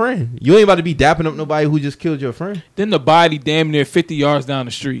killed your friend. You ain't about to be dapping up nobody who just killed your friend. Then the body damn near 50 yards down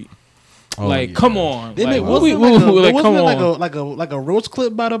the street. Oh, like, yeah. come on. Didn't Like, it, what wasn't we- it like, wasn't come it on. like a roach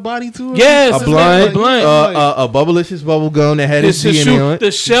clip by the body too? Yes, A it's blunt, like a blunt. a Bubblicious bubble gum that had his It's DNA on it.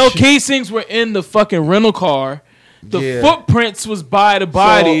 the shell casings were in the fucking rental car. The Yeah. footprints was by the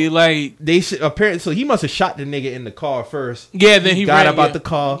body. Like, They should apparently. So he must have shot the nigga in the car first. yeah, then he got ran, about yeah. the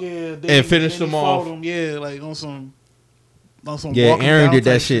car Yeah, and finished then them he off. fought him, yeah, like on some. Yeah, walking Aaron down did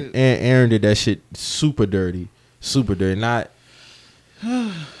that type shit. Aaron did that shit super dirty, super dirty. Not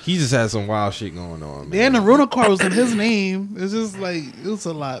He just had some wild shit going on, man. And the rental car was in his name. It's just like it was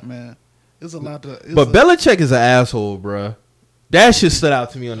a lot, man. It's a lot to. But Belichick is an asshole, bruh. That shit stood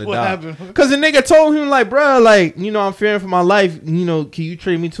out to me on the What doc. happened? Because the nigga told him, like, bruh, like, you know, I'm fearing for my life. You know, can you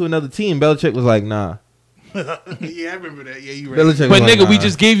trade me to another team? Belichick was like, nah. Yeah, I remember that. Yeah, you right. Belichick But was like, nigga, we nah.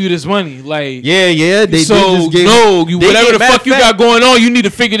 just gave you this money. Like, Yeah. They so just gave, no, you they whatever gave- the matter fuck of you fact, got going on, you need to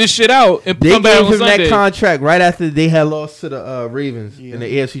figure this shit out and They come back gave on him Sunday. that contract right after they had lost to the Ravens Yeah. in the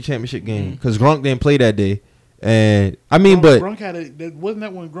AFC Championship game. Because Gronk didn't play that day. And, I mean, but Gronk had wasn't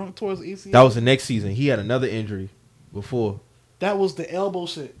that when Gronk tore his ACL? that was the next season. He had another injury before. That was the elbow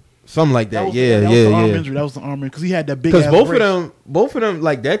shit. Something like that. Was Yeah. that was the arm injury. That was the arm injury because he had that big. Because ass both brace. of them,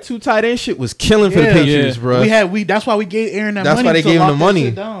 like that 2 tight end shit was killing for the Yeah. Patriots, Yeah. bro. That's why we gave Aaron that That's money. why they to gave him lock the that money.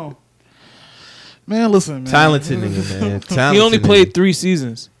 shit down. Man, listen, man. Talented nigga, man. Talented He only nigga. played 3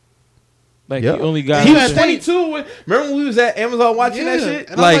 seasons. Like Yep. he only got. He Yeah. was 22. Remember when we was at Amazon watching that Yeah. shit?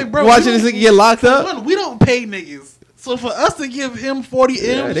 And I'm Like, like, bro, watching we this don't- nigga get locked up. One, we don't pay niggas. So for us to give him 40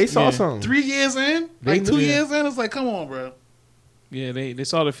 Yeah, M's, they saw Yeah. something. 3 years in, They like 2 knew. years in, it's like, come on, bro. Yeah, they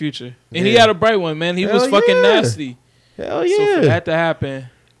saw the future, and he Yeah. had a bright one, man. He was Hell fucking yeah. nasty. Hell So for yeah. that to happen,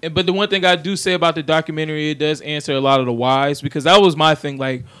 but the one thing I do say about the documentary, it does answer a lot of the whys, because that was my thing.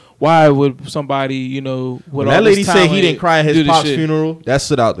 Like, why would somebody, you know, with When all that lady this said talent he didn't cry at do his this pop's shit? funeral, that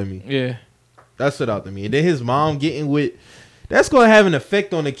stood out to me. Yeah, That stood out to me. And then his mom getting with, that's going to have an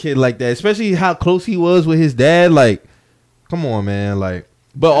effect on a kid like that, especially how close he was with his dad. Like, come on, man. Like,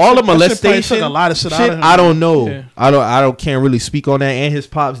 but all the That shit probably molestation, took a lot of shit out of him. I don't know. Yeah. I don't can't really speak on that. And his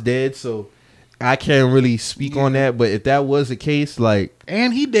pop's dead, so I can't really speak on that. But if that was the case, like,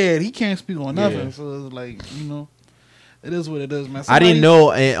 And he dead. He can't speak on nothing. Yeah. So it's like, you know, it is what it is, man. I didn't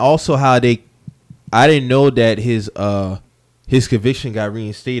know, and also how I didn't know that his conviction got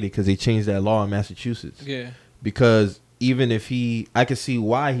reinstated because they changed that law in Massachusetts. yeah. Because even if I could see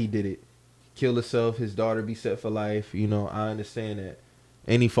why he did it. Kill himself, his daughter be set for life. You know, I understand that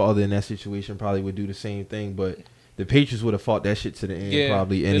any father in that situation probably would do the same thing, but the Patriots would have fought that shit to the end Yeah,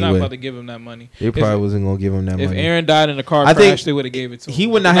 probably they're anyway. not about to give him that money. They probably wasn't going to give him that If money. Aaron died in a car I think crash, they would have gave it to him. He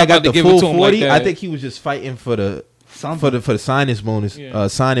would not They're have got about to the give it full to him 40. like I that. think he was just fighting for the something. for the signing bonus Yeah.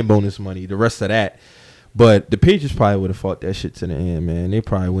 signing bonus money, the rest of that. But the Patriots probably would have fought that shit to the end, man. They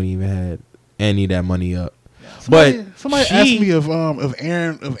probably wouldn't even had any of that money up. Somebody she- asked me if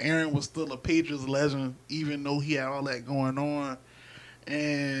Aaron was still a Patriots legend, even though he had all that going on.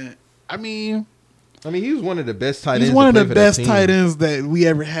 And I mean, he was one of the best tight ends. he's to one of play the for that best team. tight ends that we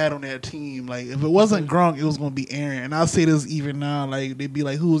ever had on that team. Like, if it wasn't Gronk, it was gonna be Aaron. And I'll say this even now, like they'd be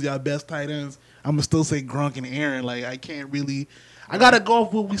like, "Who's y'all best tight ends?" I'm gonna still say Gronk and Aaron. Like, I can't really. I gotta go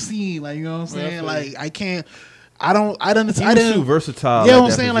off what we seen. Like, you know what I'm Yeah, I saying? feel Like, I can't. I didn't. He I was didn't. too versatile. Yeah, at what I'm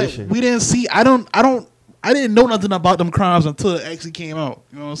that saying, position. like, we didn't see. I didn't know nothing about them crimes until it actually came out.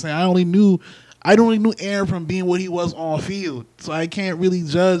 You know what I'm saying? I only knew Aaron from being what he was on field, so I can't really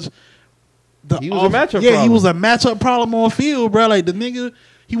judge. He was a matchup Yeah, he problem. was a matchup problem on field, bro. Like the nigga,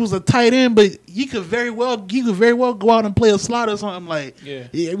 he was a tight end, but he could very well go out and play a slot or something. Like, Yeah.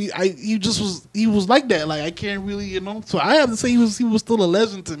 I mean, he was like that. Like, I can't really, you know. So I have to say he was still a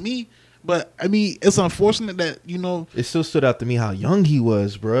legend to me. But I mean, it's unfortunate that, you know. It still stood out to me how young he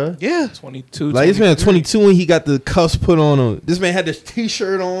was, bruh. Yeah, 22. Like, this man 23. 22 when he got the cuffs put on him. This man had this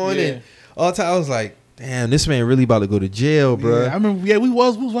T-shirt on Yeah. and all the time I was like, damn, this man really about to go to jail, bruh. yeah. I remember. Yeah, we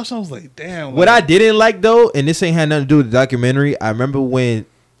was watching. I was like, damn. What like, I didn't like though, and this ain't had nothing to do with the documentary. I remember when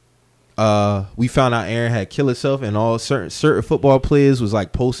we found out Aaron had killed himself, and all certain football players was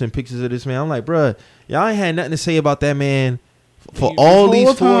like posting pictures of this man. I'm like, bruh, y'all ain't had nothing to say about that man for all whole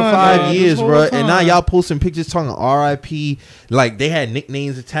these 4 or time, 5 man, years, this whole bruh. And now time. y'all posting pictures talking R.I.P. Like they had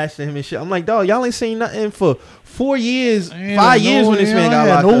nicknames attached to him and shit. I'm like, dog, y'all ain't saying nothing for 4 years, Man, 5 years when this y'all man got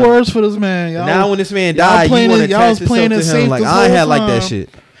had locked no up. words for this man. Y'all, Now when this man y'all died, you playing want it- to y'all attach was yourself playing to it him. safe Like this I ain't whole had like that time. shit.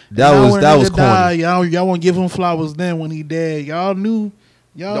 now That was nigga corny. died, y'all want to give him flowers then when he dead. Y'all knew.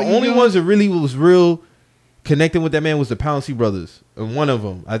 Y'all, The you only know, ones that really was real connecting with that man was the Pouncey brothers, and one of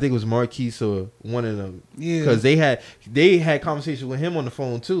them, I think it was Marquise or one of them, Yeah. because they had conversations with him on the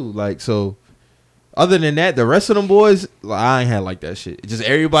phone too. Like, so, other than that, the rest of them boys, like, I ain't had like that shit. Just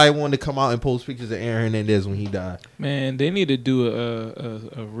everybody wanted to come out and post pictures of Aaron Hernandez when he died. Man, they need to do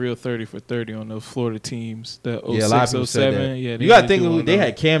a real 30 for 30 on those Florida teams. The 06, Yeah, a lot of people said 07. that. Yeah, they You gotta need to think do of, one they of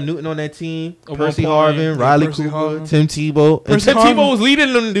had Cam Newton on that team, At Percy one point, Harvin, yeah, Riley Percy Cooper, Harvin. Tim Tebow, and Percy Tim Harvin- Tebow was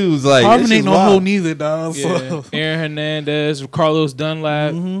leading them dudes. Like, Harvin this ain't is no wild. hoe neither, dog. Yeah, So. Aaron Hernandez, Carlos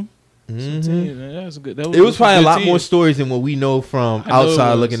Dunlap. Mhm. Mhm. Yeah, that was good. That It was probably a good lot team. more stories than what we know from I know it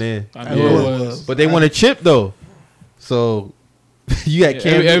outside was. looking in. I I know know it it was. was. But they want a chip though, so you got Yeah,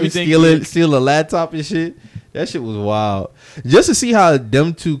 Cam Newton everything- steal a laptop and shit. That shit was wild. Just to see how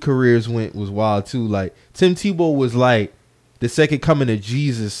them two careers went was wild too. Like Tim Tebow was like the second coming of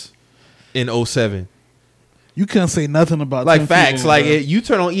Jesus in 07. You couldn't say nothing about Like Tim facts. Tebow, Like bro. you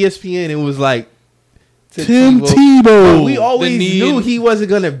turn on ESPN, it was like Tim But Tebow. we always The need- knew he wasn't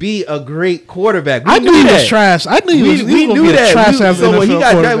gonna be a great quarterback. We I knew he that. was trash. I knew he was, We gonna knew be a that. trash ass So when he NFL got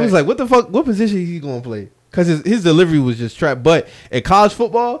drafted, quarterback. we was like, "What the fuck? What position is he gonna play?" Because his delivery was just trash. But in college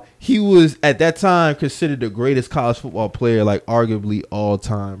football, he was at that time considered the greatest college football player, like arguably all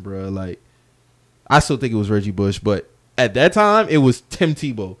time, bro. Like I still think it was Reggie Bush, but at that time it was Tim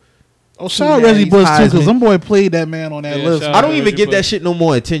Tebow. Oh, shout out Reggie Bush too, because some boy played that man on that Yeah, list. shout I out don't even Reggie give that Bush. shit no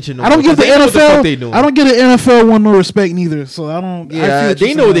more attention. No I don't more, give the 'cause they know what fuck they NFL. doing. I don't give the NFL one no respect neither. So I don't. I Yeah, feel what they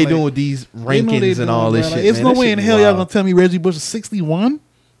you're know what they saying, doing like, with these they know what they rankings and all doing, this bro. shit. Like, it's man. no That way shit in be hell y'all wild. gonna tell me Reggie Bush is 61.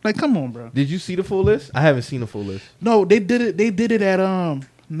 Like, come on, bro. Did you see the full list? I haven't seen the full list. No, they did it. They did it at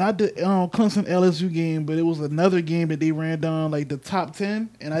not the Clemson LSU game, but it was another game that they ran down like the top 10,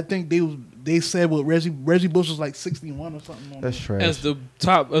 and I think they said what Reggie Bush was like 61 or something. On That's there. trash.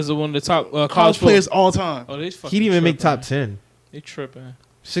 as the one of the top College players all time. Oh, they He didn't even make top 10. They tripping.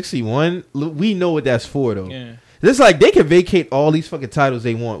 61. We know what that's for though. Yeah. It's like they can vacate all these fucking titles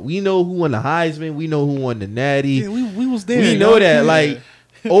they want. We know who won the Heisman. We know who won the Natty. Yeah, we was there. We know that. Yeah. Like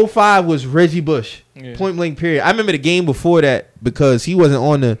 05 was Reggie Bush. Yeah. Point blank period. I remember the game before that because he wasn't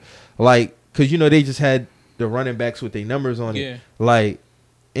on the because they just had the running backs with their numbers on Yeah. it. Like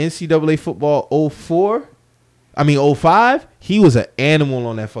NCAA football 05, he was an animal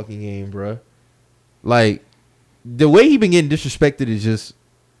on that fucking game, bruh. Like the way he been getting disrespected is just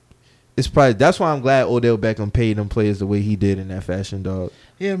it's probably that's why I'm glad Odell Beckham paid them players the way he did in that fashion, dog.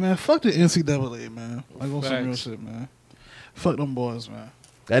 Yeah, man. Fuck the NCAA, man. Like on some real Facts. shit, man. Fuck them boys, man.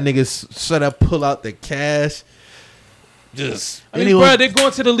 That nigga set up, pull out the cash. Just I mean, Anyone- bro, they're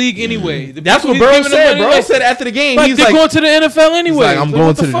going to the league anyway. The that's people what he's Burrow giving them said. money, Burrow like, said after the game, like, he's they're like, going to the NFL anyway. he's like, I'm Like, going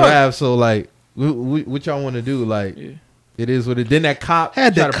what to the fuck? draft. So like, what y'all want to do? Like, Yeah. it is what it. Then that cop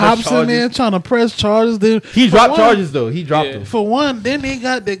Had tried the to press cops in there charges. trying to press charges. Then He for dropped one- charges though. He dropped Yeah. them. For one, then they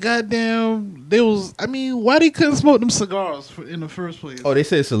got the goddamn. They was. I mean, why they couldn't smoke them cigars in the first place? Oh, they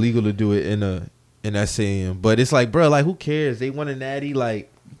said it's illegal to do it in that stadium, but it's like, bro, like who cares? They won a natty. Like,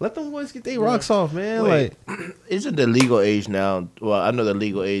 let them boys get their rocks off, man. Wait. Like, Isn't the legal age now? Well, I know the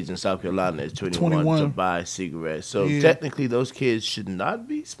legal age in South Carolina is 21, 21. to buy cigarettes. So Yeah. technically, those kids should not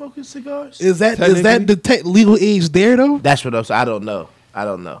be smoking cigars. Is that Technically- the legal age there though? That's what I'm saying. I don't know.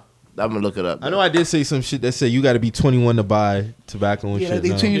 I'm gonna look it up. I know I did say some shit that said you got to be 21 to buy tobacco and Yeah, shit. they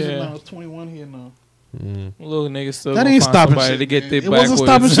now. changed it Yeah. now. It's 21 here now. Little niggas still That gonna ain't find stopping somebody shit, to get man. their It wasn't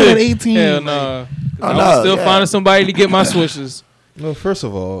backwards. stopping shit at 18, Hell like- no. Oh, I no, was still yeah. finding somebody to get my switches. Well, first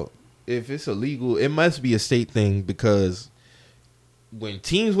of all, if it's illegal, it must be a state thing because when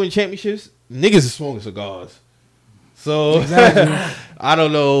teams win championships, niggas is smoking cigars. So I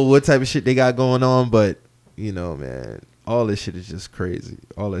don't know what type of shit they got going on, but man, all this shit is just crazy.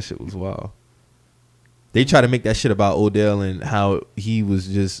 All that shit was wild. They try to make that shit about Odell and how he was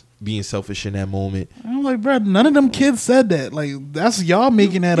just being selfish in that moment. I'm like, bro, none of them kids said that. Like, that's y'all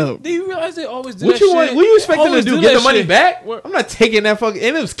making that up. Do you realize they always do What that you shit? want? What you expecting to Always do? do Get that the money shit. back? What- I'm not taking that fucking.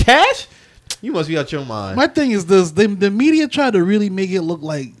 And it was cash. You must be out your mind. My thing is this: the media tried to really make it look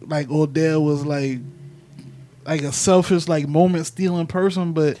like Odell was like a selfish, like moment stealing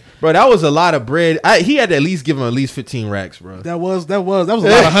person, but Bro, that was a lot of bread. He had to at least give him at least 15 racks, bro. that was a lot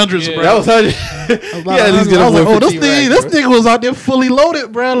of hundreds, Yeah. bro. That was 100. That was a lot He had of at least hundreds. give I him was like, oh, 15 this racks, nigga was out there fully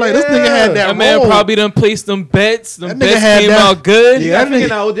loaded, bro. Like this nigga Yeah. had that. That man roll. probably done placed them bets. Them That nigga bets had came that- out good. Yeah, I that think nigga-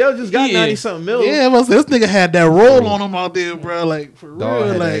 now Odell just got Yeah. 90 something mil. Yeah, this nigga had that roll on him out there, bro. Like for Dog real,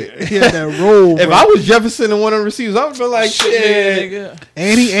 had like that. he had that roll. If bro. I was Jefferson and one of the receivers, I would feel like shit. nigga.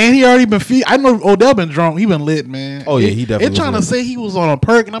 And he already been I know Odell been drunk. He been lit, man. Oh, yeah, he definitely They trying to was lit. say he was on a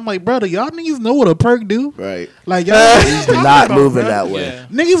perk, and I'm like, brother, y'all niggas know what a perk do. Right. Like y'all He's not moving that way. Yeah.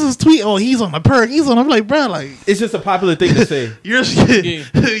 Niggas is tweet. Oh, he's on a perk. He's on. I'm like, bro, like It's just a popular thing to say. you're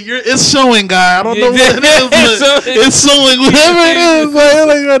it's showing, guy. I don't Yeah, know what it is. But it's showing whatever it is.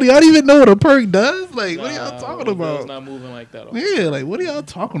 Like, y'all even know what a perk does. Like, what are y'all talking Odell's about? not moving like that. Yeah, like what are y'all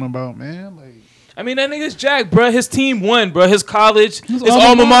talking about, man? Like. I mean, that nigga's Jack, bro. His team won, bro. His college, His his alma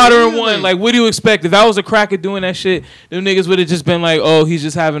alma mater, mater yeah, won. like- Like, what do you expect? If I was a cracker doing that shit, them niggas would have just been like, oh, he's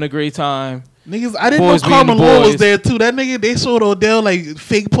just having a great time. Niggas, I didn't Boys know being the Carmelo was boys. there too. That nigga, they showed Odell like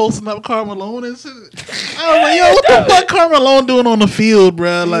fake posting up Carmelo and shit. I was like, yo, what the fuck Carmelo doing on the field,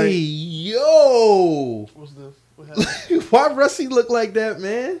 bro? Like, Hey, yo. what's this? What happened? Why Rusty look like that,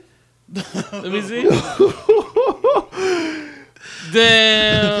 man? Let me see.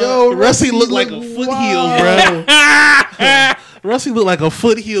 Damn. Yo, Rusty looked like a look foot wild. heel, bro. Rusty looked like a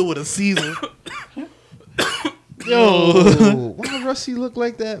foot heel with a Caesar. Yo, why Rusty look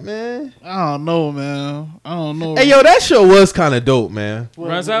like that, man? I don't know, man. I don't know. Hey, yo, that show was kind of dope, man. What,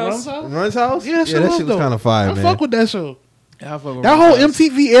 Run's House? Run's House? Yeah, that shit was dope. kind of fire, I man. fuck with that show. Yeah, I fuck with That Run's whole House.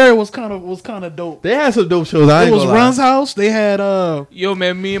 MTV era was kind of dope. They had some dope shows. I It ain't was gonna lie. Run's House. They had Yo,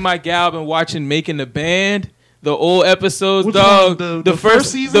 man, me and my gal been watching Making the Band. The old episodes, Which dog. one? The The first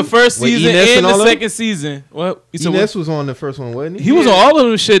first season? the first With season Ines and and all the them? second season. What? You said Ines what? was on the first one, wasn't he? He was on all of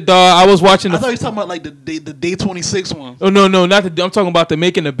them shit, dog. I was watching I the. thought you were talking about like the day 26 one. Oh no, not the. I'm talking about the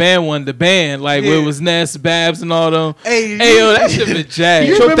Making the Band one. The band, like where it was Ness, Babs, and all them. Hey, Yo, that shit been jacked.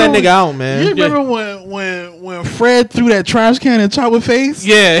 You Choke that remember nigga out, man. You remember when Fred threw that trash can and chopped with face?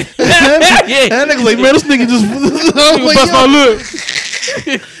 Yeah, That nigga like, man, this nigga just I was like, bust my yo, lip.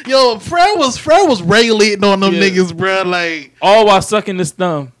 yo, Fred was regulating on them Yeah. niggas, bro. Like, All while sucking his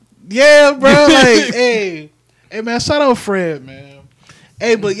thumb. yeah, bro. Like, hey, man, shout out Fred, man.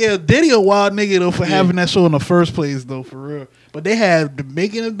 Hey, but yeah, Diddy a wild nigga though for having that show in the first place though, for real. But they had the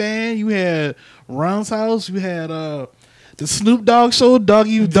Making a Band, you had Run's House, you had the Snoop Dogg show,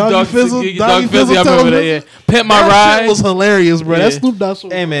 Doggy Fizzle, Doggy Fizzle, I remember that. Yeah, Pimp My That Ride shit was hilarious, bro. That Yeah. Snoop Dogg show.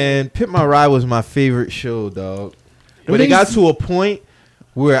 Hey, man, Pimp My Ride was my favorite show, dog. But Them it got niggas- to a point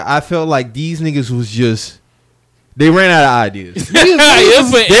where I felt like these niggas was just... They ran out of ideas. Yeah,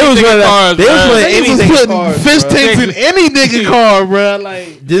 it's putting They was anything in running- cars, they was bruh. putting Niggas was anything in putting cars, fish bro. tanks in any nigga car, bro.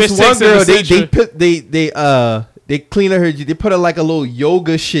 Like, This Fish one tanks in girl, the they Sentra. put they cleaned her. They put her like a little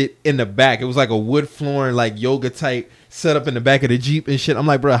yoga shit in the back. It was like a wood flooring, like yoga type set up in the back of the Jeep and shit. I'm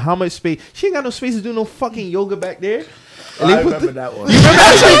like, bro, how much space? She ain't got no space to do no fucking yoga back there. And they I put remember that one.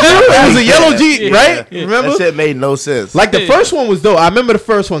 it was a yellow Jeep, Yeah. right? Yeah. Remember? That shit made no sense. Like the Yeah. first one was dope. I remember the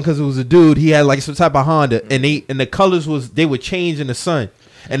first one because it was a dude. He had like some type of Honda, and the colors they would change in the sun,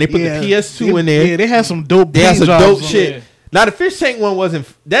 and they put yeah, the PS2 in there. Yeah, they had some dope. They had some paint dope jobs on shit. Yeah. Now the fish tank one wasn't.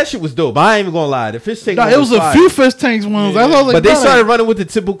 That shit was dope. I ain't even gonna lie. The fish tank. No, one it was a fire. few fish tanks ones. Yeah. I was like, But they bro, started running with the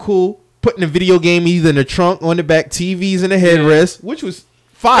typical putting the video game either in the trunk or in the back, TVs in the headrest, which was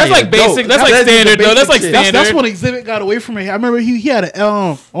fire. That's like basic. dope. That's like just the standard, though. basic That's like shit. standard. That's when Exhibit got away from it. I remember he had an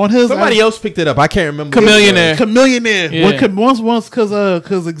on his Somebody else picked it up. I can't remember. Chameleonaire. Chameleonaire. Yeah. Once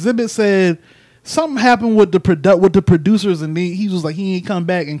because Exhibit said something happened with the producers and he was like he ain't come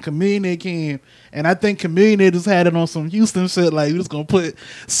back and Chameleonaire came and I think Chameleonaire just had it on some Houston shit like we just gonna put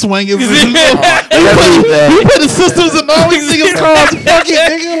swingers and we put the systems in all these niggas cars. Fuck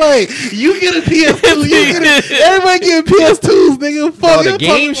it, nigga. Like you get a PS2, everybody get a PS2s, nigga. Fuck Oh, the it,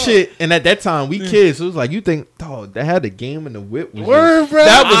 game fuck it. shit, and at that time we kids, so it was like you think, dog, that had the game and the whip. Was Word, bro.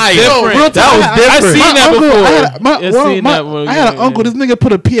 That was Yo, different. real That was talk, different. I seen that before. I had an uncle. This nigga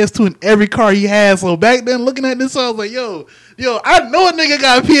put a PS2 in every car he had. So back then, looking at this, I was like, yo, I know a nigga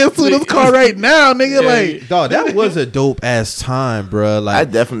got a PS2 in this car right now, nigga. Yeah. Like, dog, that was a dope ass time, bro. I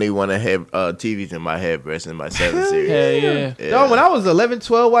Like, definitely want to have TVs in my headrest in my 7 Series. Hell yeah. dog, when I was 11,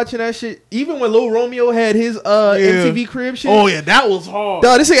 12 watching that shit, even when Lil Romeo had his MTV crib shit, oh yeah, that was hard.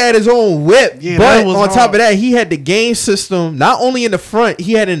 dog, this nigga had his own whip. Yeah, but that was on top hard. of that, he had the game system not only in the front,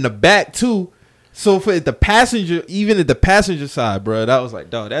 he had it in the back too. So for the passenger, even at the passenger side, bro, that was like,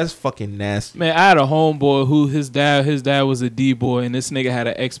 dog, that's fucking nasty. Man, I had a homeboy who his dad was a D boy, and this nigga had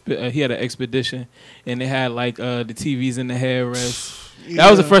an expedition, and they had like the TVs in the headrest.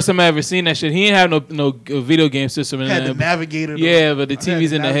 That was the first time I ever seen that shit. He ain't have no video game system in Had there. the navigator. though. Yeah, but the I had TVs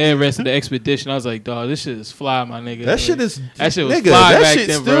in the navigator. headrest of the expedition. I was like, dog, this shit is fly, my nigga. That shit is That shit was nigga, fly that back shit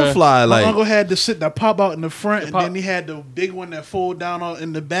then, still bruh. fly. My Like, uncle had the shit that pop out in the front, and pop- then he had the big one that fold down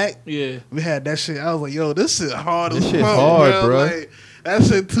in the back. Yeah. We had that shit. I was like, yo, this shit hard This as shit fuck, hard, bro. bro. Like, that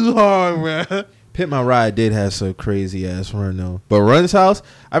shit too hard, bro. Pit My Ride did have some crazy ass run though. But Run's House,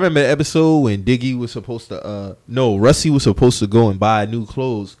 I remember the episode when Diggy was supposed to Rusty was supposed to go and buy new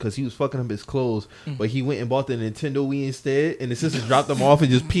clothes because he was fucking up his clothes, but he went and bought the Nintendo Wii instead, and the sister dropped them off and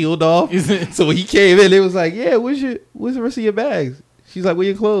just peeled off. So when he came in, they was like, "Yeah, where's the rest of your bags?" She's like, "Where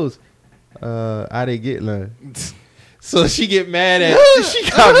your clothes?" I didn't get none. So she got mad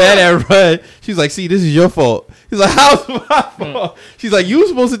at Run. She's like, "See, this is your fault." He's like, "How's my fault?" She's like, "You were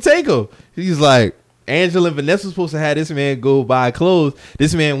supposed to take them." He's like, "Angela and Vanessa was supposed to have this man go buy clothes.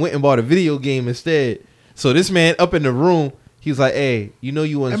 This man went and bought a video game instead." So this man up in the room, he was like, "Hey, you know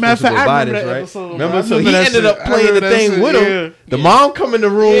you weren't As a matter supposed of to go fact, I buy remember this, that right?" episode, Remember? bro. I So he remember that ended shit. up I playing the remember that thing shit, with him. yeah. The mom come in the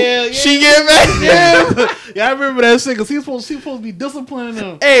room. Yeah. She get mad. Yeah, I remember that shit because he was supposed to be disciplining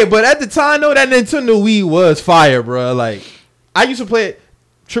them. Hey, but at the time though, that Nintendo Wii was fire, bro. Like, I used to play it.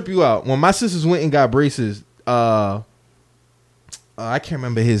 Trip you out when my sisters went and got braces. I can't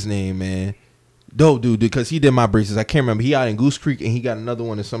remember his name, man. Dope dude, because he did my braces. I can't remember. He out in Goose Creek and he got another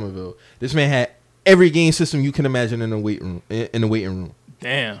one in Somerville. This man had every game system you can imagine in the weight room. In the waiting room.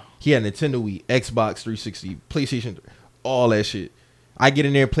 Damn. He had Nintendo Wii, Xbox 360, PlayStation, all that shit. I get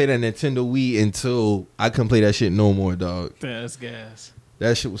in there and play that Nintendo Wii until I couldn't play that shit no more, dog. Damn, that's gas.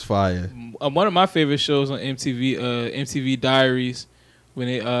 That shit was fire. One of my favorite shows on MTV, MTV Diaries, when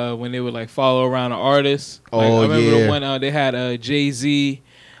they would like follow around an artist. Like, Oh, I remember yeah. the one they had Jay-Z.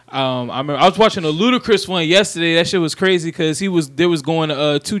 I remember I was watching a Ludacris one yesterday. That shit was crazy because they was going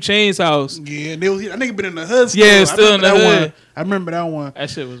to 2 Chainz house. Yeah, and that nigga been in the hood. Yeah, still in the hood. I remember that one. That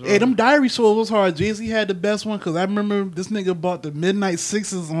shit was. Hey, them diary shows was hard. Jay-Z had the best one because I remember this nigga bought the Midnight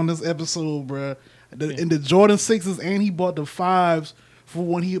Sixes on this episode, bruh. In the Jordan 6s, and he bought the 5s for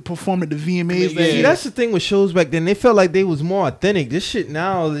when he performed at the VMAs. Yeah. See, that's the thing with shows back then. They felt like they was more authentic. This shit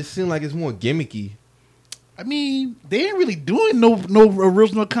now, it seems like it's more gimmicky. I mean, they ain't really doing no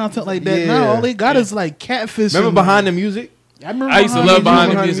original content like that Yeah. now. All they got is like catfish. Remember and- Behind the Music? I used to love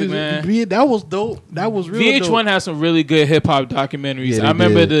Behind the Music, man. Yeah, that was dope. That was real VH1 dope. has some really good hip hop documentaries. Yeah, they I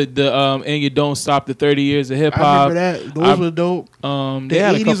remember did. the And You Don't Stop the 30 Years of Hip I Hop. remember that. Those were dope. The The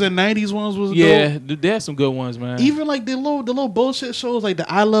 80s and 90s ones was yeah, dope. they had some good ones, man. Even like the little bullshit shows like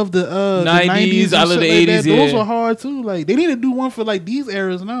the I Love the 90s, and I Love shit the like that. 80s, Those yeah. were hard too. Like they need to do one for like these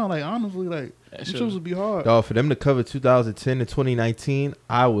eras now. Like honestly, like That these shit shows would be hard. Dog, for them to cover 2010 to 2019,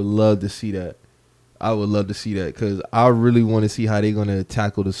 I would love to see that. I would love to see that because I really want to see how they're going to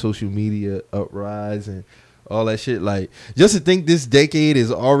tackle the social media uprise and all that shit. Like, just to think this decade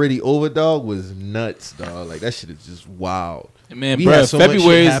is already over, dog, was nuts, dog. Like, that shit is just wild. Man, We bro, had so much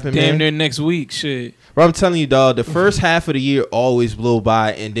February shit is happen, damn man. near next week. Shit. Bro, I'm telling you, dog, the first half of the year always blow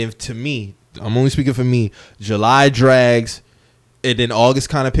by. And then to me, I'm only speaking for me, July drags, and then August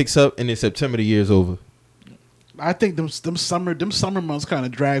kind of picks up, and then September the year's over. I think them summer months kind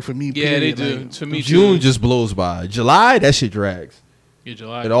of drag for me. Yeah, they period. do. Like, To me, June too. just blows by. July, that shit drags. Yeah,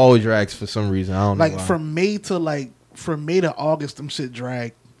 July. It always drags for some reason. I don't know like why. from May to August, them shit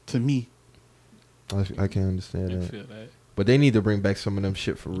drag to me. I can't understand I that. feel that. But they need to bring back some of them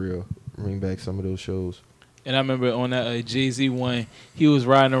shit for real. Bring back some of those shows. And I remember on that Jay-Z one, he was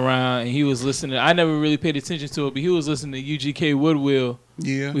riding around and he was listening. I never really paid attention to it, but he was listening to UGK Woodwill.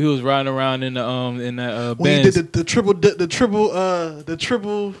 Yeah. He was riding around in that When he Benz. did the triple,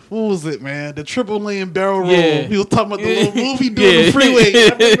 what was it, man? The triple lane barrel roll. Yeah. He was talking about the little movie doing Yeah. the freeway. I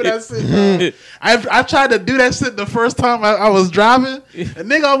remember that shit. I tried to do that shit the first time I was driving. A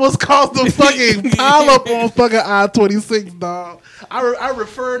nigga almost caused the fucking pile up on fucking I-26, dog. I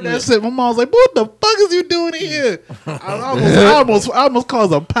referred that shit. My mom was like, "What the fuck is you doing here?" I almost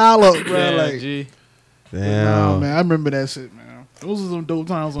caused a pile up, bro. Yeah, like, G. Damn. nah, man, I remember that shit, man. Those are some dope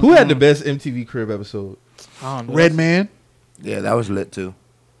times. Who had the best MTV Crib episode? I don't know. Red Man? Yeah, that was lit too.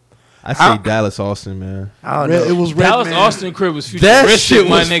 I say Dallas Austin, man. I don't Red, know. it was Red Dallas Man. Austin crib was That futuristic, shit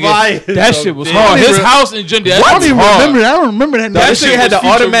my was nigga. fire. That shit was Damn. hard. His What? house in Jim. I don't even remember that. I don't remember that. That shit shit had was the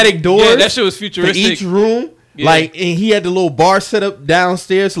automatic doors. Yeah, that shit was for futuristic. each room. Yeah. Like, and he had the little bar set up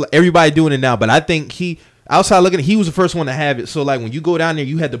downstairs. So like, everybody doing it now. But I think outside looking, he was the first one to have it. So like when you go down there,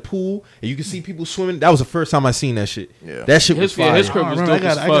 you had the pool and you can see people swimming. That was the first time I seen that shit. Yeah. That shit was fire. His crib was I dope gotta-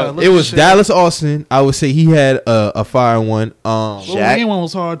 as I gotta fuck. look It was shit. Dallas Austin. I would say he had a fire one. Lil Shaq. Wayne one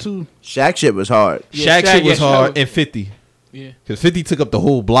was hard too. Shaq shit was hard. Yeah, Shaq shit was Shaq hard, was- and 50. Yeah. Because 50 took up the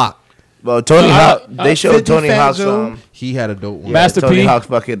whole block. Well, Tony Hawk, I- they showed 50 Tony Fat Hawk's Joe. He had a dope one. Master Tony P. Hawk's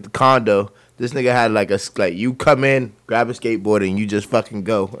fucking condo. This nigga had like you come in, grab a skateboard, and you just fucking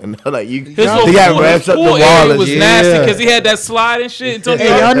go, and like you, His they little got pool, ramps his up the pool wall. area And was shit. nasty because he had that slide and shit. And Tony Hey,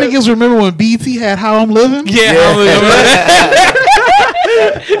 Hawk- y'all niggas remember when BT had How I'm Living? Yeah, Yeah. I remember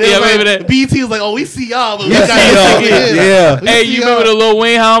It was Yeah, I remember like, that. BT was like, "Oh, we see y'all, but we We got see y'all. Yeah. We Hey, see you y'all." remember the Lil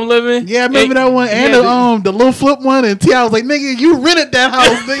Wayne How I'm Living? Yeah, I remember Hey, that one, and yeah, the little flip one, and T.I. was like, "Nigga, you rented that house,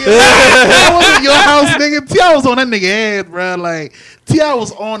 nigga. That wasn't your house, nigga." T.I. was on that nigga head, bro. Like T.I.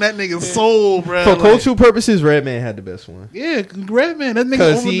 was on that nigga's soul, bro. For Like, cultural purposes, Redman had the best one. yeah, Red Man, that nigga.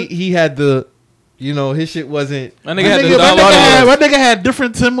 Because over he had the, his shit wasn't. My my nigga had the nigga, dollar my box. nigga had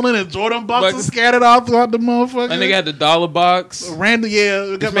different Timberland and Jordan boxes Like- scattered all throughout the motherfucker. My nigga had the dollar box. random,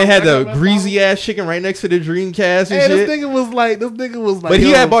 yeah. This man had the greasy ass chicken right next to the Dreamcast and Hey, shit. this nigga was like, But he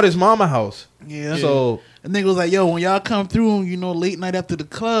yo. had bought his mama house. Yeah. So The nigga was like, "Yo, when y'all come through, late night after the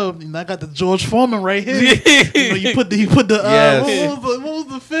club, I got the George Foreman right here. You put the Yes. what was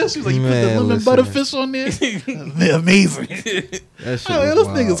the fish? He was like, you Man, put the lemon listen. butter fish on there. They're amazing. that shit Oh, was this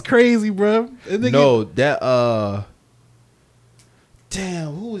wild. nigga's crazy, bro. That nigga, No, that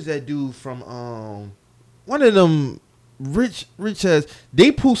damn, who was that dude from one of them rich ass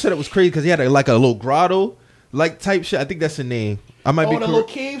they pool setup was crazy because he had a little grotto like type shit. I think that's the name. I might be the little correct.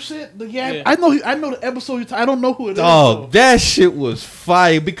 cave shit. Yeah. I know the episode. I don't know who it is. Oh, though. that shit was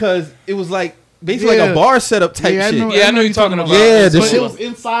fire because it was like basically like a bar setup type shit. Yeah, I know you're talking about. Yeah, the But shit it was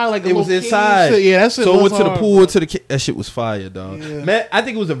inside, like It was inside. Yeah, that shit. So it was went to the hard, pool, bro. to the that shit was fire, dog. Yeah. Man, I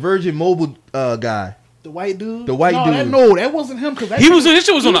think it was a Virgin Mobile guy. The white dude. The white dude. That wasn't him because He was. This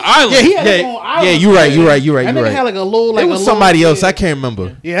shit was on the island. Yeah, he had his Yeah, own island. yeah, you're right. That nigga had like a little, like It was a somebody little, else. yeah. I can't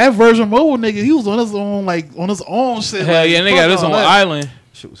remember. Yeah, that Virgin Mobile nigga, he was on his own, like on his own shit. Hell like, yeah, they got fuck his all own that. island.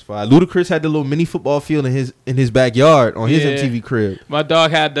 Shit was fire. Ludacris had the little mini football field in his backyard on his Yeah. MTV crib. My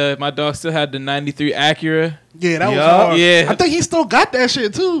dog still had the '93 Acura. Yeah, that was Yeah. hard. Yeah. I think he still got that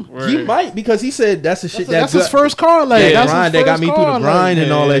shit too. He might because he said that's the shit That's his first car. Like that that's grind his that got first me through car, the grind like,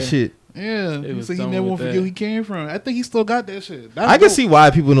 and all that yeah. shit. Yeah, It he was said he done never with won't forget that. where he came from. I think he still got that shit. That's I can dope. see why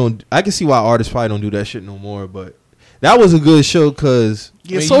people don't. I can see why artists probably don't do that shit no more. But that was a good show because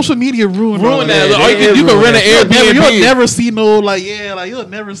Yeah, When social media ruined all that. Yeah, Or you they can ruined rent that. an You'll Airbnb. never see no you'll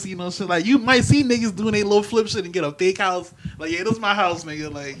never see no shit. Like you might see niggas doing a little flip shit and get a fake house. Like this is my house,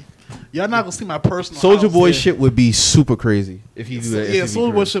 nigga. Like y'all not gonna see my personal. Soldier house. Boy Yeah. shit would be super crazy if he do that. Yeah, MTV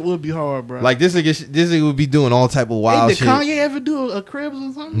Soldier Boy crib. shit would be hard, bro. Like this nigga would be doing all type of hey, wild did shit. Kanye ever do a cribs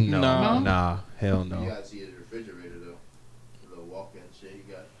or something? No, nah, hell no. You gotta see his refrigerator though. The walk-in shit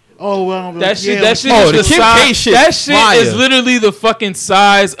he got. Oh well, That shit. yeah, That shit Oh, is the the Kim size. K shit, That shit fire. is literally the fucking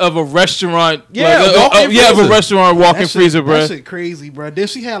size of a restaurant. Yeah, like, walk-in yeah, of a freezer. restaurant that walk-in shit- freezer, bro. That shit crazy, bro. Then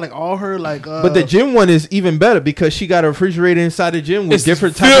she had like all her like. But the gym one is even better because she got a refrigerator inside the gym with It's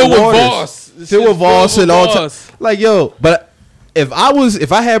different type filled of with waters. Voss. This Filled shit's with Voss filled and with all. Voss. Like yo, but if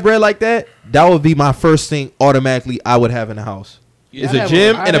I had bread like that, that would be my first thing automatically I would have in the house. Yeah, Is I a have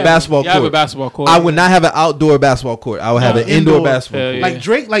gym a- I and a have- basketball Yeah, I have a court. basketball court. I would not have an outdoor basketball court. I would have No, an indoor indoor. basketball Hell court.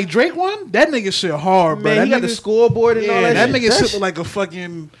 yeah. like Drake one. That nigga shit hard, bro. Man, that he got nigga, the scoreboard and all yeah, that. that shit. nigga shit shit. look like a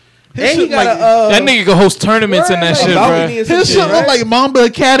fucking. His And he shit got like, That nigga can host tournaments in that Right, shit, balcony bro. and some his shit shit, look right? like Mamba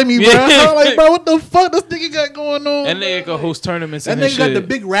Academy, bro. Yeah. I'm like, bro, what the fuck this nigga got going on? That nigga bro? can host tournaments That in that nigga got shit. the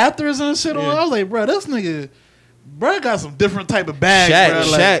big Raptors and shit on. Yeah. I was like, bro, this nigga, bro, got some different type of bags,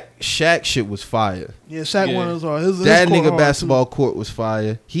 bro. Like, Shaq shit was fire. yeah, Shaq Yeah. one was hard. His That court nigga hard, basketball court was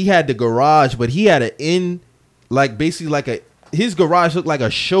fire. He had the garage, but he had his garage looked like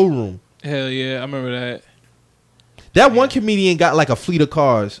a showroom. Hell yeah, I remember that. That one comedian got like a fleet of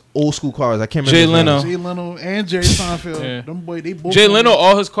cars, old school cars. I can't remember. Jay his name. Leno. Jay Leno and Jerry Seinfeld. Yeah. Them boy, they both. Jay Leno,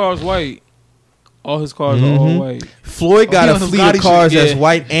 all his cars white. All his cars are all Mhm. white. Floyd got he a on his fleet Gotti of cars shit, that's yeah.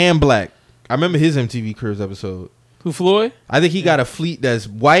 white and black. I remember his MTV Cribs episode. Who, Floyd? I think he got a fleet that's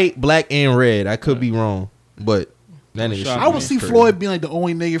white, black, and red. I could be wrong, but that nigga. Shock shit I would was see crazy. Floyd being like the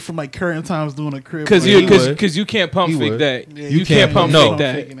only nigga from like current times doing a crib. Because like, he would. you can't pump He fake would. that. Yeah, you can't pump no. fake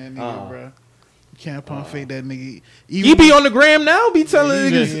that. faking that nigga, bro. You can't pump fake that nigga. He be on the gram now, be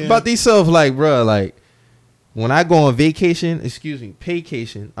telling Yeah, niggas yeah. about themselves like, bruh, like when I go on paycation,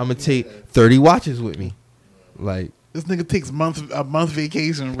 I'm gonna take 30 watches with me. Like This nigga takes a month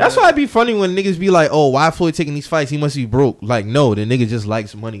vacation. Bro. that's why it'd be funny when niggas be like, oh, why Floyd taking these fights? He must be broke. Like, no, the nigga just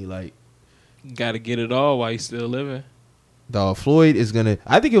likes money. Like, Got to get it all while he's still living. dog, Floyd is gonna.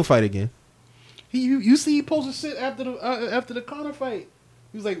 I think he'll fight again. You see he posted shit after the Conor fight.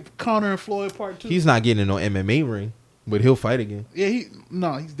 He was like Conor and Floyd part 2. He's not getting in no MMA ring, but he'll fight again. Yeah, he's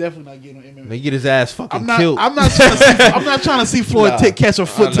definitely not getting on MMA. They get his ass fucking I'm not. killed. I'm not trying to see Floyd Nah. catch a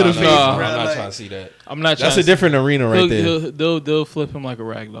foot to the face. no, bro. I'm not Like, trying to see that. I'm not. That's trying a different arena right there. They'll flip him like a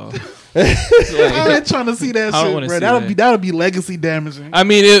rag doll. I ain't trying to see that I don't shit, wanna bro. see That'll be legacy damaging. I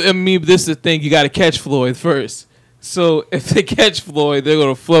mean, this is the thing. You got to catch Floyd first. So if they catch Floyd, they're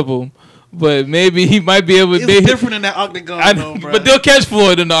gonna flip him. But maybe he might be able to. It's different in that octagon, though, bro. But they'll catch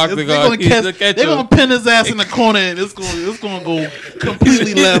Floyd in the They're octagon. they're gonna pin his ass in the corner, and it's gonna go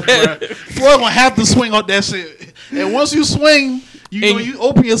completely left, bro. Floyd gonna have to swing out that shit, and once you swing, you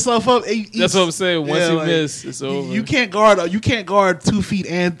open yourself up. That's what I'm saying. Once you like, miss, it's over. You can't guard 2 feet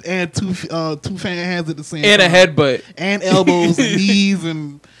and two fan hands at the same and a time. headbutt. And elbows and knees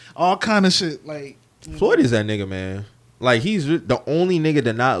and all kind of shit. Like Floyd is that nigga, man. Like, he's the only nigga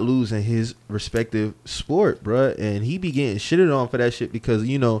to not lose in his respective sport, bruh. And he be getting shitted on for that shit because,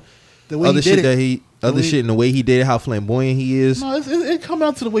 you know, the way other he shit did that it. shit and the way he did it, how flamboyant he is. No, it come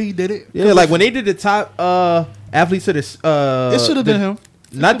out to the way he did it. Yeah, like when they did the top athletes of this, It should have been him.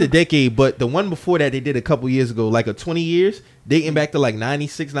 Not the decade, but the one before that they did a couple years ago, like a 20 years, dating back to like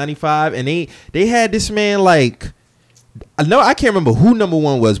 96, 95. And they had this man like, I can't remember who number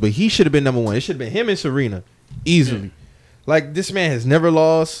one was, but he should have been number one. It should have been him and Serena, easily. Like, this man has never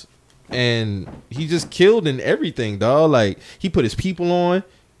lost, and he just killed in everything, dog. Like, he put his people on.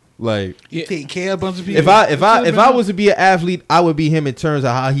 Like, He take care of a bunch of people. if I was to be an athlete, I would be him in terms of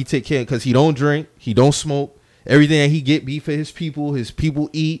how he take care, because he don't drink, he don't smoke, everything that he get be for his people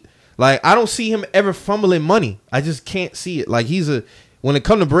eat. Like, I don't see him ever fumbling money. I just can't see it. Like, when it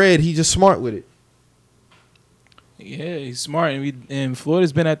come to bread, he's just smart with it. Yeah, he's smart, and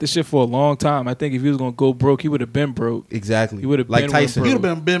Florida's been at this shit for a long time. I think if he was gonna go broke, he would have been broke. Exactly. He would have like been Tyson. He would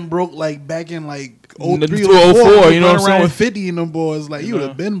have been broke like back in like 03 02, or 04. you know what I'm around saying? with 50 in them boys. Like, he You would know.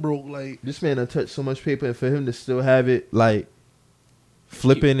 have been broke. Like, This man done touched so much paper, and for him to still have it, like,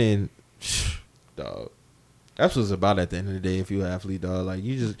 flipping and, dog. That's what's about at the end of the day if you're an athlete, dog. Like,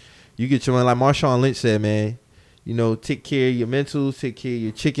 you get your money. Like Marshawn Lynch said, man, you know, take care of your mentals, take care of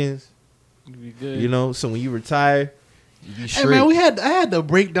your chickens, You'd be good. you know, so when you retire, you be hey straight. man, I had to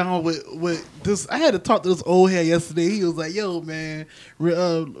break down with this. I had to talk to this old head yesterday. He was like, "Yo, man,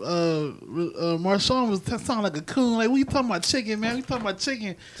 Marshawn was sounding like a coon. Like, we talking about chicken, man? We talking about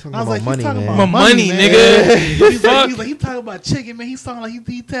chicken." Talking And I was about like, money, "He's talking man. about My money, man." nigga. He's like, he talking about chicken, man. He sounded like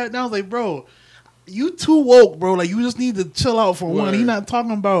he tapped. And I was like, "Bro, you too woke, bro. Like, you just need to chill out for one. Word. He not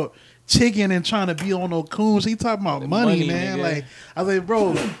talking about chicken and trying to be on no coons. He talking about money, man. nigga. Like, I was like,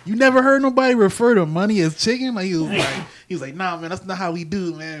 bro, you never heard nobody refer to money as chicken? Like, he was like, nah, man, that's not how we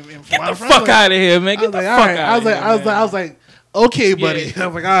do, man. And Get the I fuck was out of here, man. I Get was the like, fuck all right. out of here. I was like, okay, buddy. Yeah. I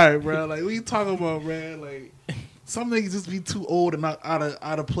was like, all right, bro. Like, what you talking about, man? Like, some niggas just be too old and not out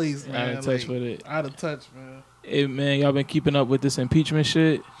of place, man. Out of touch Like, with it. Out of touch, man. Hey, man, y'all been keeping up with this impeachment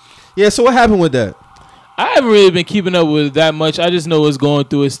shit? Yeah, so what happened with that? I haven't really been keeping up with it that much. I just know it's going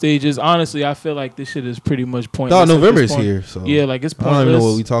through its stages. Honestly, I feel like this shit is pretty much pointless. Dog, at November this is point. here, so Yeah, like it's I don't pointless. even know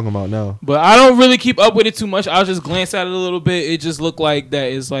what we talking about now. But I don't really keep up with it too much. I'll just glance at it a little bit. It just looked like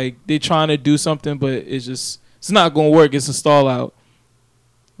that it's like they're trying to do something, but it's not gonna work. It's a stall out.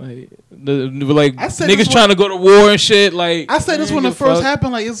 Like I said this niggas trying to go to war and shit. Like I said this man, when it give a first fuck.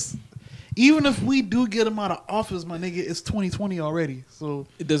 happened. Like, it's even if we do get him out of office, my nigga, it's 2020 already. So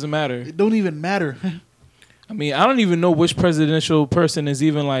It doesn't matter. it don't even matter. I mean, I don't even know which presidential person is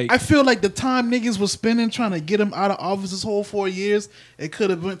even like. I feel like the time niggas was spending trying to get him out of office this whole 4 years, it could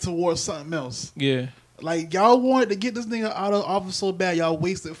have went towards something else. Yeah. Like, y'all wanted to get this nigga out of office so bad, y'all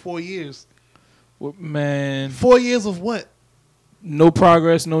wasted 4 years. Well, man, 4 years of what? no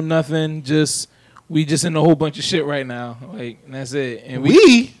progress, no nothing. We just in a whole bunch of shit right now. Like, and that's it. And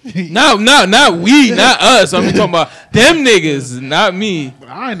We? not we, not us. I'm talking about them niggas, not me.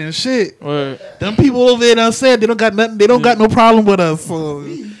 I ain't in shit. Or Them people over there done said they don't got nothing. They don't got no problem with us. So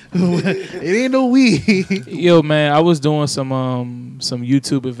it ain't no we. yo, man, I was doing some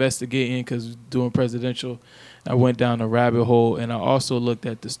YouTube investigating because doing presidential. I went down a rabbit hole, and I also looked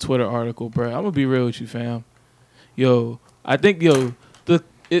at this Twitter article, bro. I'm gonna be real with you, fam. Yo, I think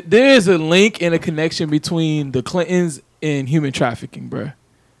there is a link and a connection between the Clintons and human trafficking, bro.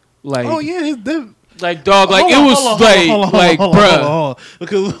 Like, Oh yeah, it's them. like dog, like Hold it on, was hold on, like, hold on, like, hold on, bruh. hold on.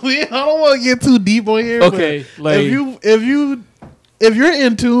 Because I don't want to get too deep on here. but Okay, like- if you're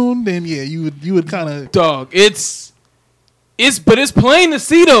in tune, then yeah, you would kind of. Dog, it's plain to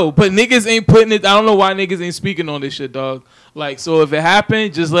see though. But niggas ain't putting it. I don't know why niggas ain't speaking on this shit, dog. Like, so if it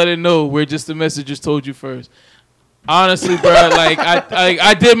happened, just let it know. We're just the messengers told you first. Honestly, bro, like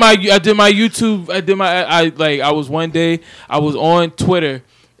I did my YouTube. I was one day I was on Twitter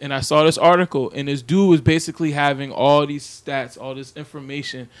and I saw this article and this dude was basically having all these stats, all this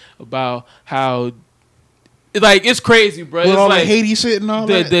information about how. Like, it's crazy, bro. With It's all like the Haiti shit and all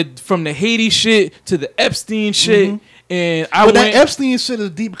that. from the Haiti shit to the Epstein shit, and But that Epstein shit is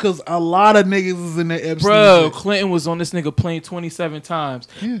deep because a lot of niggas is in that Epstein bro, shit. Clinton was on this nigga plane 27 times.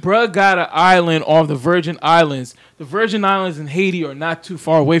 Yeah. Bro got an island off the Virgin Islands. The Virgin Islands and Haiti are not too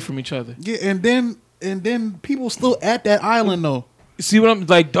far away from each other. Yeah, and then people still at that island though. You see what I'm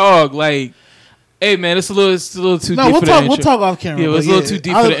like, dog? Like, hey man, it's a little too No, deep we'll for talk. the We'll intro. talk off camera. Yeah, it was but a little too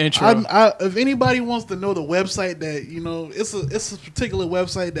deep for the intro. If anybody wants to know the website that it's a particular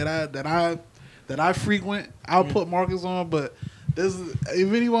website that I frequent. I'll put markers on, but this is,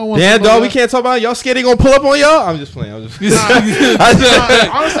 if anyone wants. Damn, to know dog, we that- can't talk about it. Y'all scared they gonna pull up on y'all? I'm just playing. Honestly,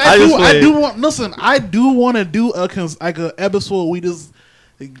 I do want. Listen, I do want to do a episode where we just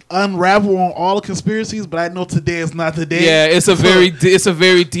unravel on all the conspiracies, but I know today is not the day. Yeah, it's a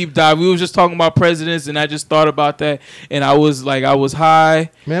very deep dive. We was just talking about presidents, and I just thought about that, and I was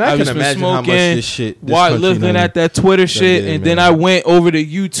high. Man, I can just been imagine how much this shit. This While country looking done- at that Twitter shit, did, and then man. I went over to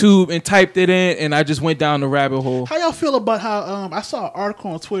YouTube and typed it in, and I just went down the rabbit hole. How y'all feel about how I saw an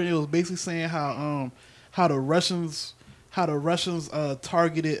article on Twitter? And it was basically saying how the Russians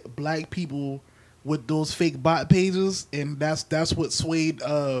targeted black people with those fake bot pages, and that's what swayed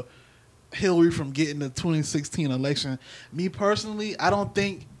Hillary from getting the 2016 election. Me personally, I don't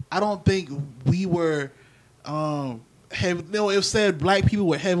think we were. It said black people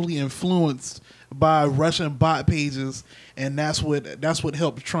were heavily influenced by Russian bot pages, and that's what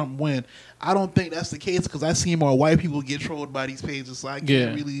helped Trump win. I don't think that's the case because I see more white people get trolled by these pages, so I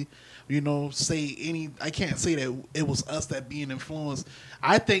can't really say any. I can't say that it was us that being influenced.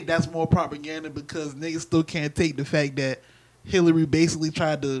 I think that's more propaganda because niggas still can't take the fact that Hillary basically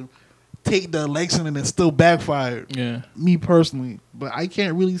tried to take the election and it still backfired. Yeah. Me personally, but I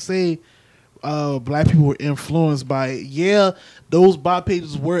can't really say black people were influenced by it. Yeah, those bot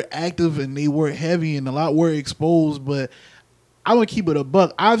pages were active and they were heavy and a lot were exposed, but I'm gonna keep it a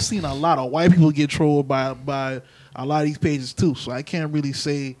buck. I've seen a lot of white people get trolled by a lot of these pages too, so I can't really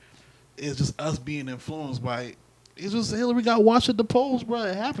say it's just us being influenced by it. It's just Hillary got watched at the polls, bro.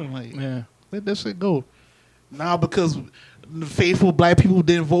 It happened. Like, Yeah. let that shit go. Now because the faithful black people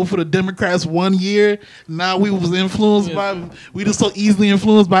didn't vote for the Democrats 1 year, now we was influenced we just so easily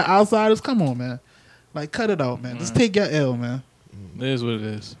influenced by outsiders. Come on, man. Like, cut it out, man. Just take your L, man. It is what it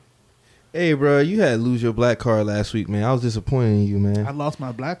is. Hey, bro, you had to lose your black card last week, man. I was disappointed in you, man. I lost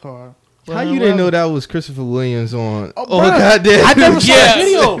my black card. How you didn't know that was Christopher Williams on? Oh, Oh, bruh. goddamn! I never saw Yeah. the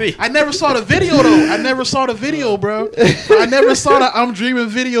video. I never saw the video though. I never saw the video, bro. I never saw the I'm Dreaming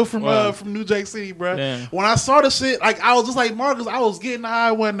video from Wow. from New Jack City, bro. Damn. When I saw the shit, like I was just like Marcus. I was getting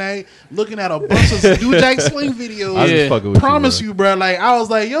high one night, looking at a bunch of New Jack Swing videos. I was Yeah. just fucking with Promise you, you, bro. Like I was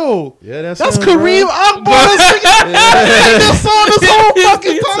like, yo, Yeah, that's that's him, Kareem bro. Akbar singing this song this whole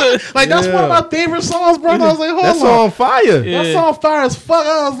fucking time. Like that's one of Yeah. my favorite songs, bro. And I was like, hold That's on. on fire. Yeah. That song fire as fuck.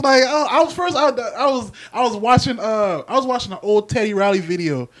 I was like, I was watching an old Teddy Riley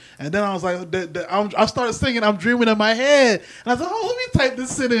video, and then I was like, I started singing "I'm Dreaming" in my head, and I was like, oh, let me type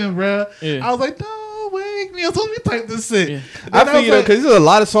this shit in, bro. Yeah. I was like, don't wake me up, so let me type this shit. Yeah. And I then feel was like, because there's a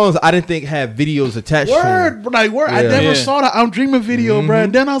lot of songs I didn't think had videos attached to them. word, like word. I Yeah. never Yeah. saw the "I'm Dreaming" video, bro.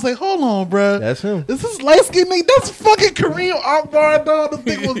 And then I was like, hold on, bro. That's him. This is light skinned nigga. That's fucking Kareem Akbar, dog.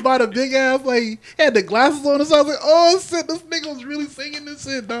 This nigga was by the big ass, like, he had the glasses on. So I was like, oh shit, this nigga was really singing this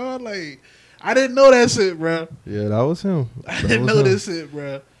shit, dog. Like, I didn't know that shit, bro. Yeah, that was him. I That didn't was know him. this shit,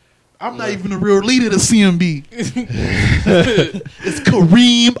 bro. I'm not even the real leader of CMB. It's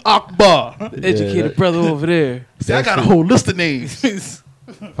Kareem Akbar. Educated brother over there. See, I got a whole list of names. If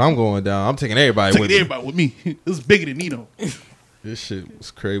I'm going down, I'm taking everybody Taking with me. everybody with me. This is bigger than Nino. This shit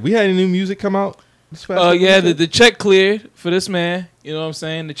was crazy. We had any new music come out? This past Oh couple yeah, weeks? the check cleared for this man. You know what I'm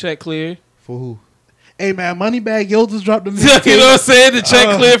saying? The check cleared. For who? Hey man, Moneybag Yo just dropped the You know what I'm saying? The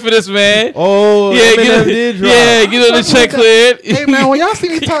check cleared for this man. Oh, Yeah, Eminem did drop. yeah, get on the check cleared. Hey man, when y'all see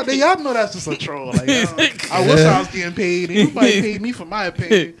me talk, y'all know that's just a troll. Like, I wish I was getting paid. Anybody paid me for my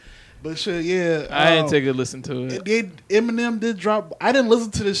opinion. But shit, yeah. I didn't take a listen to it. Eminem did drop. I didn't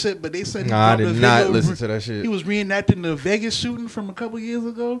listen to this shit, but they said he Nah, I dropped a did not video. listen to that shit. He was reenacting the Vegas shooting from a couple years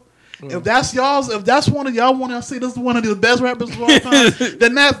ago. If that's one of y'all want to say this is one of the best rappers of all time,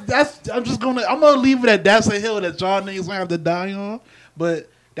 then that's I'm gonna leave it at that's a hill that y'all niggas gonna have to die on. But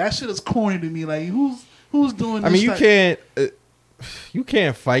that shit is corny to me. Like who's doing this? I mean, type- you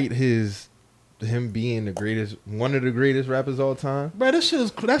can't fight him being the greatest, one of the greatest rappers of all time. Bro, that shit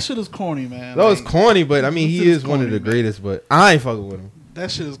is corny, man. That was Like, corny, but I mean, this he shit is is one of corny, the man. greatest. But I ain't fucking with him.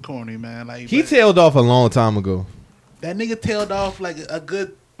 that shit is corny, man. Like He but tailed off a long time ago. that nigga tailed off like a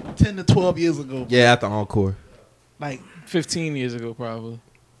good 10 to 12 years ago. Yeah, after Encore. Like 15 years ago, probably.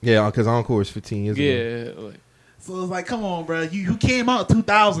 Yeah, because Encore was 15 years ago. Yeah. Like, so it's like, come on, bro. You came out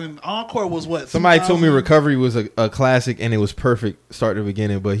 2000. Encore was what? Somebody told me 2000? Recovery was a classic and it was perfect start to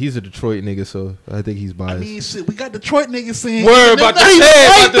beginning, but he's a Detroit nigga, so I think he's I biased. mean, shit, we got Detroit niggas saying. Word, about to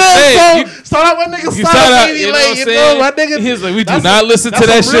say. So out my nigga you Side shout out, Baby, you know like, what I'm you saying? know, my nigga. He's like, we do that's not listen to that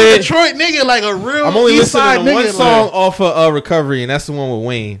that's a real shit. Detroit nigga, like a real I'm only East Side listening to one nigga, song like, off of Recovery, and that's the one with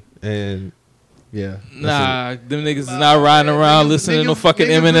Wayne. And yeah, that's Nah, them niggas is not riding around listening to no fucking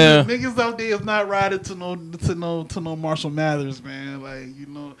Eminem. Niggas out there is not riding to no Marshall Mathers, man. Like, you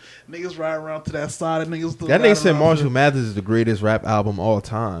know, niggas ride around to that side. Niggas still That ride nigga said around Marshall to- Mathers is the greatest rap album all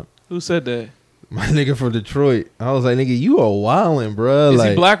time. Who said that? My nigga from Detroit. I was like, nigga, you are wildin', bruh. Is like,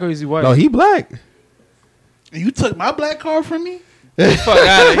 he black or is he white? No, he black. And you took my black card from me? Fuck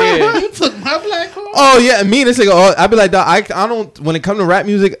out of here. You took my black card? Oh yeah, me and this nigga. I be like, dog, I don't. When it come to rap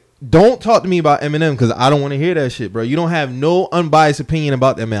music, don't talk to me about Eminem because I don't want to hear that shit, bro. You don't have no unbiased opinion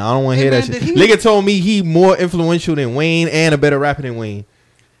about that man. I don't want to Hey, hear man, that did shit. he- Nigga told me he more influential than Wayne and a better rapper than Wayne.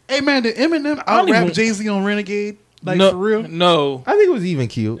 Hey, man, did Eminem I don't out-rap even- Jay-Z on Renegade? Like, no, for real? No. I think it was even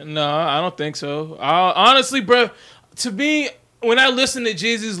cute. No, I don't think so. Honestly, bro, to me, when I listen to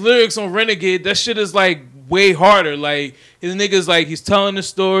Jay-Z's lyrics on Renegade, that shit is like way harder. Like his niggas, like he's telling the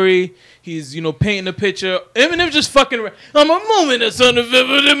story. He's painting a picture. Eminem just fucking. I'm a moment of son of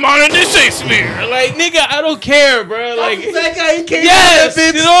vivid modern day Shakespeare. Like nigga, I don't care, bro. Like that guy, he came yes,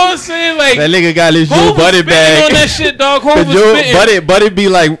 you know what I'm saying? Like that nigga got his Joe Hov was Buddy spitting bag. on that shit, dog. Hov was Joe spitting. Buddy be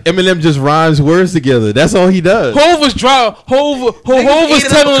like Eminem just rhymes words together. That's all he does. Hov was Hov was ate it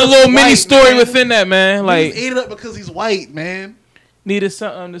up telling a because little he's mini white, story man. within that, man. He Like ate it up because he's white, man. needed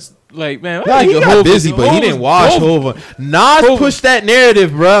something to like, man. Nah, he nigga got Hov busy, was- but he Hov didn't was- wash Hov- over. Nas Hov- pushed that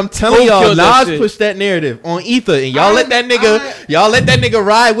narrative, bro. I'm telling Hov y'all, killed that Nas shit. pushed that narrative on Ether, and y'all let that nigga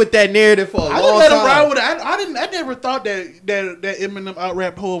ride with that narrative for a I long didn't let him time. ride with it. I never thought that Eminem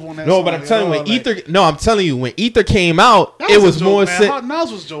out-rapped Hov on that No, song but I'm at telling you, all. when Like, I'm telling you, when Ether came out, that it a was joke, more. man. Nas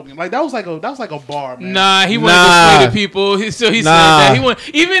was joking. Like that was like a bar, man. Nah, he wanted Nah. to sway the people. He said that. He want,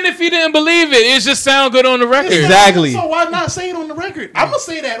 even if he didn't believe it, it just sound good on the record. Exactly. So why not say it on the record? I'm gonna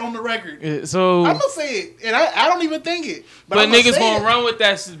say that on the record. So, I'm gonna say it, and I don't even think it. but I'ma niggas say gonna it. run with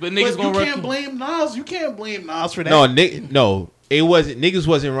that. But niggas But gonna you run. can't blame Nas. You can't blame Nas for that. No, it wasn't. Niggas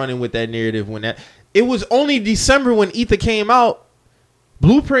wasn't running with that narrative when that. It was only December when Ether came out.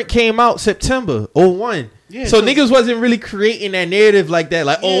 Blueprint came out September 01. Yeah, so 'cause- niggas wasn't really creating that narrative like that.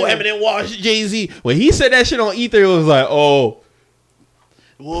 Like, oh, Yeah. Eminem washed Jay-Z. When he said that shit on Ether, it was like, oh.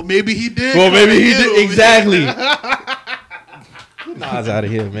 Well, maybe he did. Well, maybe he Kinda did. do. Exactly. Get Nas out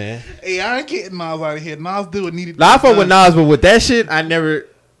of here, man. Hey, I ain't getting Nas out of here. Nas do what needed. Now, I fuck with Nas, but with that shit, I never.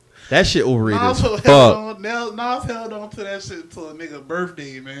 That shit overrated. Nas as held fuck. on. Nas held on to that shit till a nigga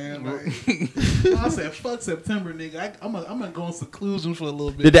birthday, man. Like, I said, "Fuck September, nigga. I'm gonna go in seclusion for a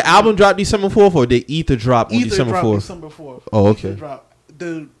little bit." Did the album drop December 4th or did Ether drop on Ether December dropped 4th? December 4th. Oh, Ether okay. dropped.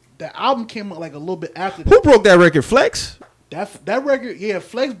 The album came out like a little bit after. Who broke that record? Flex? That record, yeah,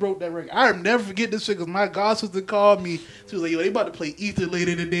 Flex broke that record. I never forget this shit because my god sister called me. She was like, "Yo, they about to play Ether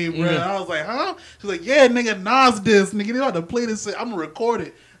later today, bro." Yeah. And I was like, "Huh?" She was like, "Yeah, nigga, Nas this, nigga. They about to play this shit. I'm gonna record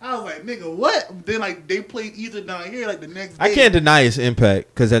it." I was like, "Nigga, what?" Then like they played Ether down here like the next day. I can't deny its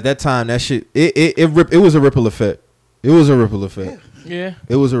impact because at that time that shit it was a ripple effect. It was a ripple effect. Yeah.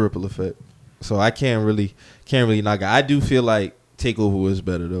 It was a ripple effect. So I can't really knock it. I do feel like Takeover was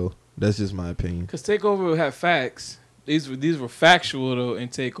better though. That's just my opinion. Cause Takeover had facts. These were factual though in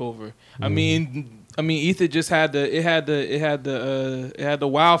Takeover. I mean, Ether just had the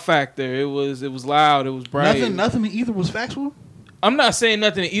wow factor. It was loud. It was bright. Nothing in Ether was factual. I'm not saying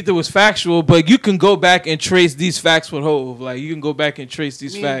nothing in Ether was factual, but you can go back and trace these facts with Hov. Like you can go back and trace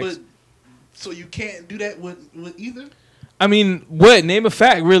these facts. But, so you can't do that with Ether. I mean, what? Name a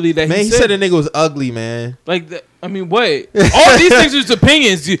fact really that Man, he he said. said the nigga was ugly, man. Like, I mean, what? All these things are just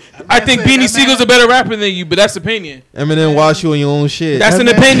opinions. I think said- Beanie that Siegel's man- a better rapper than you, but that's opinion. Eminem wash you on your own shit. That's an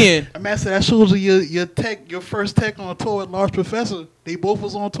man- opinion. I mean, I said that shows you your first tech on tour with Large Professor. They both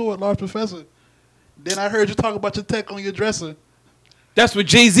was on tour with Large Professor. Then I heard you talk about your tech on your dresser. That's what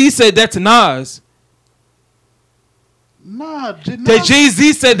Jay-Z said that to Nas. Nah, That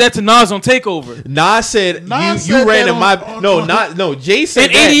Jay-Z said that to Nas on Takeover. Nas said Nas you said ran that in my on- no Jay said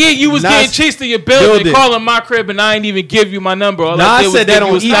In '88, you was Nas- getting chased in your building, building. calling my crib, and I ain't even give you my number. All Nas I did was said that give you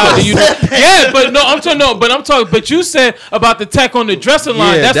on a style Ether. that you yeah, but no, I'm talking. But you said about the tech on the dressing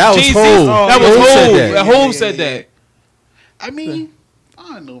line. Yeah, That's that was Jay-Z. Hov. That was Hov said Hov. that. Hov Yeah, said yeah, that. I mean, I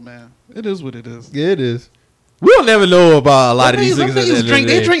don't know, man. It is what it is. Yeah, it is. We'll never know about a lot of these Them niggas. at the end niggas of the drink.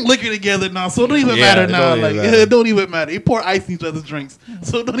 They day. drink liquor together now, so it don't even Yeah, matter it now. don't even Like matter. it don't even matter. They pour ice in each other's drinks,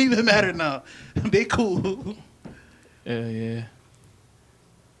 so it don't even matter now. They cool. Yeah.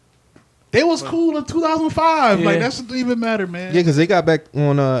 They was cool in 2005. Yeah. Like that shouldn't even matter, man. Yeah, because they got back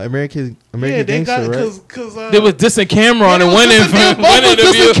on American they Gangster, got right? because They was dissing Cameron and one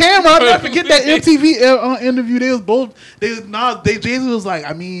interview. Camera. I'll never forget that MTV interview. They was both. Jay-Z was like,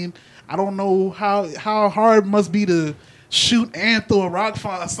 I mean, I don't know how hard it must be to shoot and throw a rock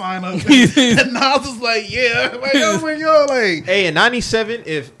sign up. And Nas was like, yeah, like yo, like. Hey, in '97,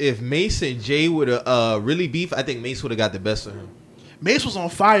 if Mace and Jay would have really beef, I think Mace would have got the best of him. Mace was on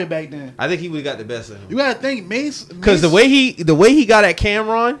fire back then. I think he would have got the best of him. You gotta think Mace, Because the way he got at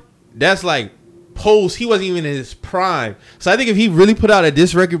Cameron, that's like post. He wasn't even in his prime. So I think if he really put out a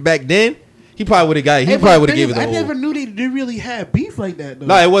diss record back then, he probably would have got. He Hey, but probably the would have thing gave it is, the I whole. never knew they really had beef like that though.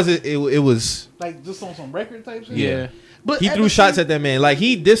 No, it wasn't. It was. like just on some record type shit. Yeah. But He threw shots at that man. Like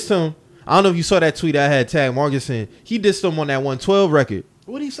he dissed him. I don't know if you saw that tweet I had tagged Morganson. He dissed him on that 112 record.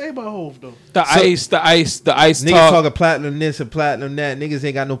 What did he say about Hov though? The ice Niggas talk. talking platinum this and platinum that. Niggas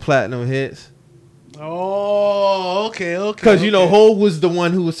ain't got no platinum hits. Oh, okay. Because, you know, Hov was the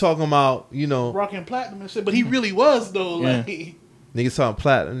one who was talking about, you know. Rockin' platinum and shit, but he really was though. Yeah. Like, Niggas talking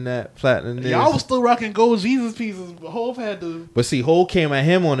platinum that, platinum this. Y'all was still rocking gold Jesus pieces. But Hov had to. But see, Hov came at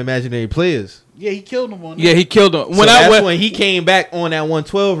him on Imaginary Players. Yeah, he killed him on that. Yeah, he killed him. So that's when he came back on that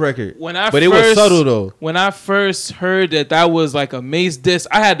 112 record. But it was subtle though. When I first heard that was like a Mace diss,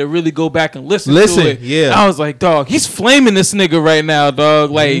 I had to really go back and listen to it. Yeah. I was like, dog, he's flaming this nigga right now,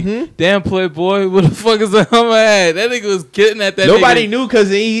 dog. Like, damn Playboy, what the fuck is that on my head? That nigga was getting at that. Nobody knew because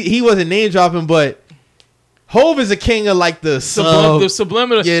he wasn't name dropping, but Hov is a king of like the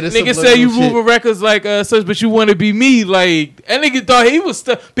subliminal. Yeah, the nigga subliminal say you shit. moving records like such, but you want to be me. Like that nigga thought he was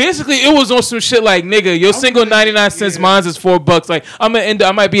basically it was on some shit like nigga, your single 99 cents, mine's is $4. Like I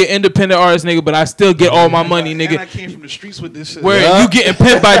might be an independent artist, nigga, but I still get all my money, nigga. And I came from the streets with this shit. Where you getting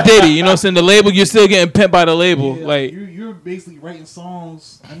pimped by Diddy, you know what I'm saying? The label, you're still getting pimped by the label. Yeah, like you're basically writing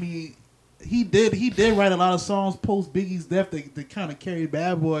songs. I mean, he did write a lot of songs post Biggie's death that kind of carried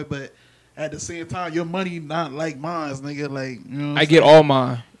Bad Boy, but at the same time, your money not like mine, nigga. Like, you know I get all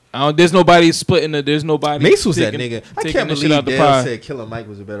mine. There's nobody splitting it. There's nobody. Mace was taking, that nigga. I taking can't the believe shit out the Dale pie. said Killer Mike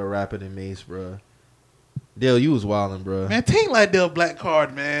was a better rapper than Mace, bro. Dale, you was wildin', bro. Man, take like Dale Black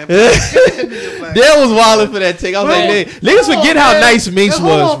Card, man. Dale was wildin' for that take. I was like, niggas forget how nice Mace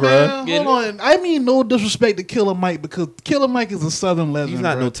was, bro. Hold on. I mean, no disrespect to Killer Mike because Killer Mike is a Southern legend. He's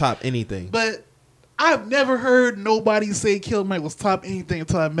not bro. no top anything. But I've never heard nobody say Killer Mike was top anything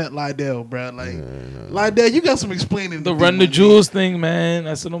until I met Lydell, bro. Like, Lydell, you got some explaining. The to Run do, the Jewels thing, man.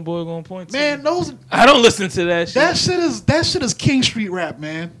 That's what them boy gonna point to. Man, those I don't listen to that shit. that shit is King Street rap,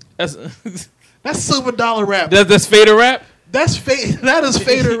 man. That's That's Silver Dollar rap. that's Fader rap. That is Fader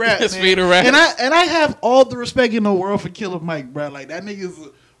rap. That's man. Fader rap. And I have all the respect in the world for Killer Mike, bro. Like that nigga's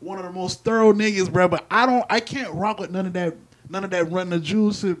one of the most thorough niggas, bro. But I can't rock with none of that Run the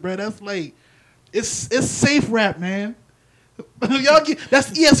Jewels shit, bro. That's like it's safe rap, man. Y'all that's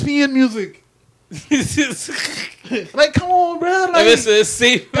ESPN music. Like, come on, bro. Like, it's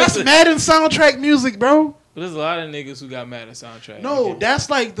safe. that's Madden soundtrack music, bro. But there's a lot of niggas who got mad at soundtrack. No, that's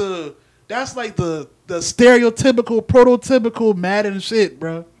like the stereotypical, prototypical Madden shit,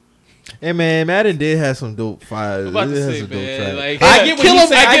 bro. Hey man, Madden did have some dope fires. I'm about to It has say, some dope man, tracks. like, I get what you're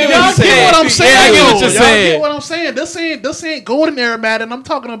saying. I get Y'all get what I'm saying. Yeah, I get what you're Y'all saying. get what I'm saying. This ain't golden era Madden. I'm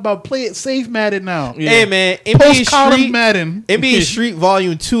talking about play it safe Madden now. Yeah. Hey man, Post NBA college Street, Madden. NBA Street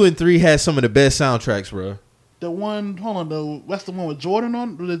Volume 2 and 3 has some of the best soundtracks, bro. The one, hold on, what's the one with Jordan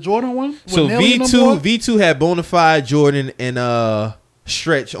on? The Jordan one? With So Nelly and them boys? V2 had Bonafide, Jordan, and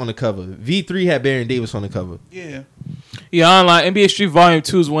Stretch on the cover. V3 had Baron Davis on the cover. Yeah. Yeah, online NBA Street Volume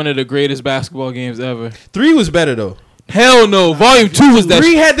 2 is one of the greatest basketball games ever. 3 was better though. Hell no, Volume 2 was that.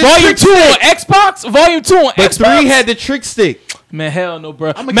 3 had the Volume trick 2 on Xbox. Volume 2 on But Xbox. 3 had the trick stick. Man, hell no,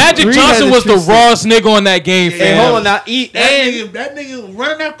 bro. I'ma Magic keep- Johnson Three was had the the trick rawest nigga on that game, Yeah. Hey, fam. hold on now. That nigga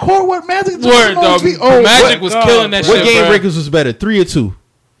running that court with Magic Word, Johnson on dog. tweet. Oh, Magic my was God, killing that bro. What shit, game bro. breakers was better, 3 or 2?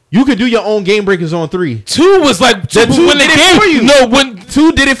 You could do your own game breakers on 3. 2 was like The two when the did it game for you. No, when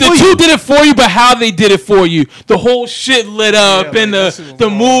 2 did it for the you. 2 did it for you, but how they did it for you, the whole shit lit up Yeah, and like, that shit was the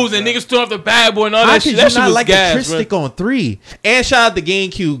wild, moves and bro. niggas throwing off the bad boy and all How that could shit. you That shit not was like the trick gas, bro. stick on 3? And shout out to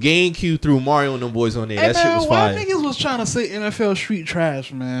GameCube. GameCube threw Mario and them boys on there. Hey, That shit man, was why fire. niggas was trying to say NFL Street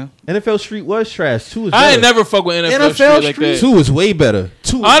trash, man? NFL Street was trash. 2 was I better. ain't never fuck with NFL, NFL Street like Street? that. 2 was way better.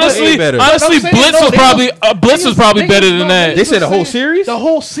 2 was way Honestly, better. I'm Blitz saying, no, was they probably was- Blitz was probably niggas- better no, than that. They said the was whole saying series? The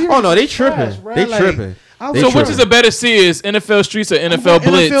whole series. Oh no, they was tripping. trash, bro. They Like, tripping. I was They So like, which tripping. is a better series, NFL Streets or I'm NFL going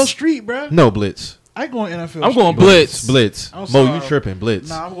Blitz? NFL Street, bro. No Blitz. I going NFL. I'm going Street. Blitz. Blitz. I'm Mo, sorry. you tripping? Blitz.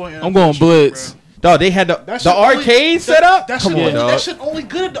 Nah, I'm going. NFL I'm going Street, Blitz. bro. Dog, they had That the shit only- arcade set up. That Come shit on, only- dog. That shit only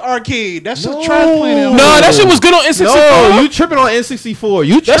good at the arcade. That shit No. trash playing at home. No, that shit was good on N64. No, you tripping on N64.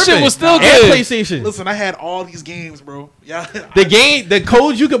 You tripping. That shit was still And good. PlayStation. Listen, I had all these games, bro. Yeah, The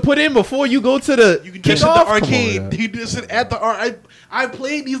codes you could put in before you go to the you can do this kickoff? at the Come on, arcade. dog. You do this shit at the arcade. I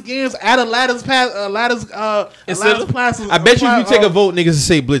played these games at a lattice pass, lattice plaza. I bet you if you take a vote, niggas would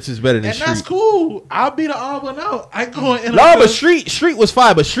say Blitz is better than and Street. that's cool. I'll be the odd one out. I go in. No, but Street was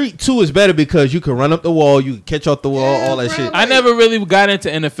fine, but Street 2 is better because you can run up the wall, you can catch off the wall, Yeah, all that bro. shit. I never really got into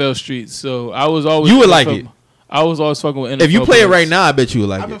NFL Streets, so I was always You would NFL like it. I was always fucking with NFL. If you play it players. right now, I bet you would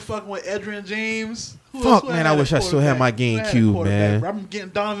like I've been it. fucking with Edrin James. Who Fuck, else? Who man, had I a wish I still had my quarterback? Who had a GameCube, quarterback, man. bro? I'm getting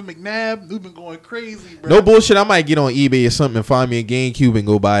Donovan McNabb. We've been going crazy, bro. No bullshit, I might get on eBay or something and find me a GameCube and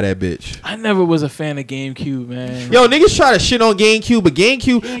go buy that bitch. I never was a fan of GameCube, man. Yo, niggas try to shit on GameCube, but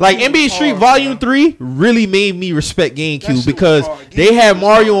GameCube, like GameCube NBA was Street hard, Volume bro. 3 really made me respect That GameCube shit was because hard. they GameCube had was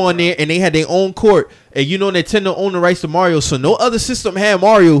Mario hard, on there and they had their own court. And you know Nintendo owned the rights to Mario, so no other system had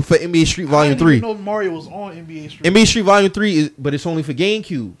Mario for NBA Street Volume I 3. didn't even know Mario was on NBA Street. NBA Street Volume 3 is, but it's only for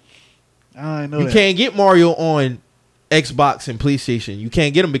GameCube. I didn't know You that. can't get Mario on Xbox and PlayStation. You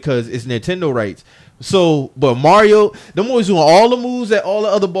can't get them because it's Nintendo rights. So, but Mario, them boys doing all the moves that all the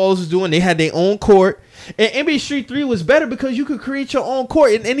other balls was doing. They had their own court. And NBA Street 3 was better because you could create your own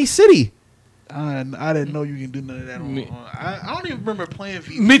court in any city. I didn't know you can do none of that. I don't even remember playing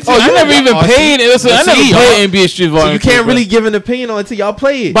FIFA. Me too. Oh, I you never even got paid. I never played NBA Street Volume. So you can't really give an opinion on it until y'all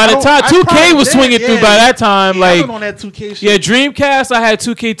play it. By the time 2K was swinging through, by that time, I like went on that 2K shit. yeah, Dreamcast. I had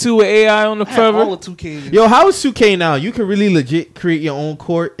 2K2 with AI on the I had cover. all of 2K. Yo, how is 2K now? You can really legit create your own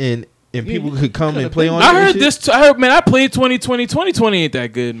court and people could come and play on it. I and heard shit? this. I heard, man. I played 2020. 2020 ain't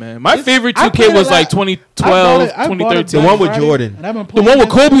that good, man. My favorite I 2K played was a like lot. 2012, I bought it 2013. The one with Friday, Jordan. and I've been The playing one with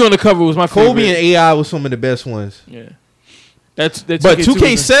that Kobe on the cover was my favorite. Kobe and AI was some of the best ones. Yeah, that's But 2K2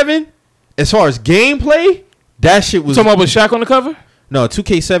 2K7, as far as gameplay, that shit was. Talking about with Shaq on the cover. No,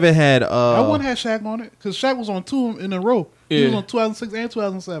 2K7 had. That one had Shaq on it because Shaq was on 2 in a row. He was Yeah. on 2006 and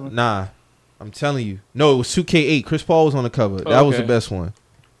 2007. Nah, I'm telling you. No, it was 2K8. Chris Paul was on the cover. That was the Okay. best one.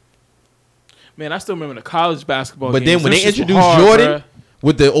 Man, I still remember the college basketball. But games. then when Them they shits were introduced hard, Jordan bruh.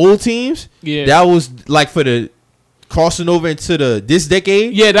 with the old teams, Yeah. that was like for the crossing over into this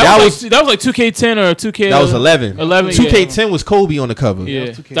decade. Yeah, that was like 2K10 or 2K. that was 11. 11, 2K10 was Kobe on the cover. Yeah, That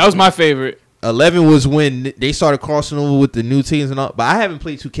was 2K. that was my favorite. 11 was when they started crossing over with the new teams and all. But I haven't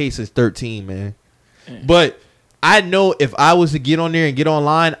played 2K since 13, man. But I know if I was to get on there and get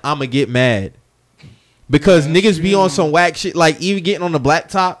online, I'm going to get mad. Because niggas be on some whack shit. Like even getting on the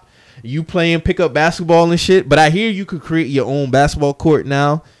blacktop, you playing pickup basketball and shit. But I hear you could create your own basketball court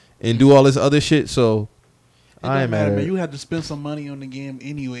now and do all this other shit. So I ain't mad at man. it. You had to spend some money on the game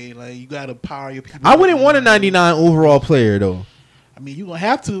anyway. Like you got to power your people. I wouldn't want a 99 overall player, though. I mean, you gonna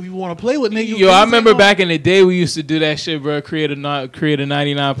have to if you want to play with niggas. Yo, I remember back in the day we used to do that shit, bro. Create a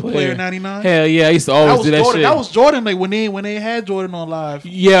 99 player. Player 99. Hell yeah, I used to That always was do that Jordan. shit. That was Jordan. Like when they had Jordan on live.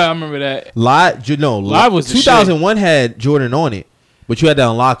 Yeah, I remember that. Live was the 2001 had Jordan on it, but you had to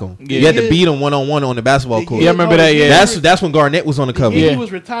unlock him. Yeah. You had to Yeah. beat him one-on-one on the basketball court. Yeah, I remember that, yeah. That's when Garnett was on the cover. Yeah, Yeah. he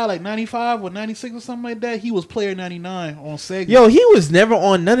was retired like 95 or 96 or something like that. He was player 99 on Sega. Yo, he was never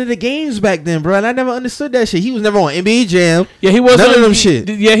on none of the games back then, bro. And I never understood that shit. He was never on NBA Jam. Yeah, he was None on, of them shit.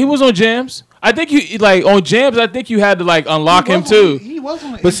 Yeah, he was on Jams. I think you like on Jams. I think you had to like unlock him too. He was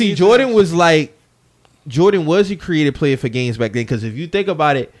on. But see, Jordan was a creative player for games back then. Because if you think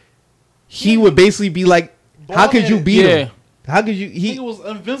about it, he would basically be like, how could you beat Yeah. him? How could you? He was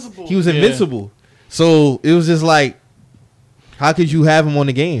invincible. He was Yeah. invincible. So it was just like, how could you have him on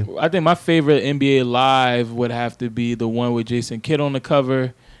the game? I think my favorite NBA Live would have to be the one with Jason Kidd on the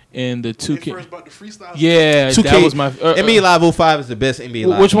cover and the 2K. First about the freestyle. Yeah, 2K, that was my NBA Live 05 is the best NBA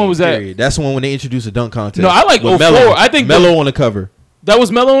Live. Which one game, was that? period. That's the one when they introduced a dunk contest. No, I like With 04. Melo. I think Melo on the cover. that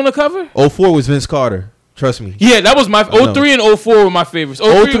was Melo on the cover. 04 was Vince Carter. Trust me. Yeah, that was my know. 03 and 04 were my favorites.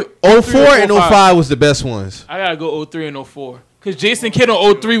 04 and 05 was the best ones. I gotta go 03 and 04 because Jason Kidd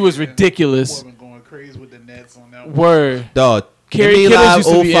on 03 was ridiculous. Been going crazy with the Nets on that one. Word. Dog. Kerry NBA Kittles Live used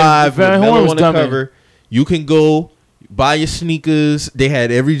to be in- 05 Van with Horn Melo was on the dumb, cover. You can go buy your sneakers. They had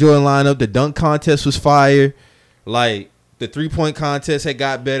every Jordan lineup. The dunk contest was fire. Like the 3-point contest had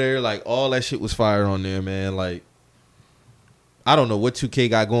got better. Like all that shit was fire on there, man. Like I don't know what 2K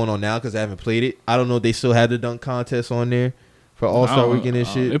got going on now because I haven't played it. I don't know if they still have the dunk contest on there for All-Star Weekend and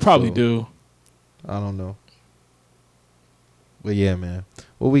shit. They probably So, do. I don't know. But yeah, man.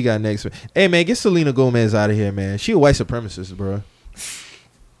 What we got next? Hey, man, get Selena Gomez out of here, man. She a white supremacist, bro.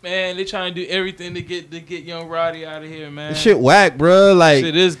 Man, they trying to do everything to get young Roddy out of here, man. This shit whack, bro. Like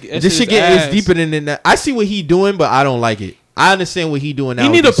this shit ass. is deeper than that. I see what he doing, but I don't like it. I understand what he doing now. He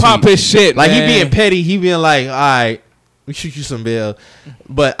with need to the pop suit. his shit. Like man. he being petty. He being like, all right, we shoot you some bail.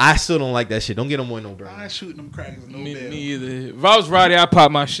 But I still don't like that shit. Don't get him with no I bro. ain't shooting them crackers. No Me bail. either. If I was Roddy, I'd pop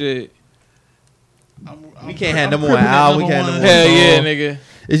my shit. We can't have number one album. We can't have number one Hell yeah, song. nigga.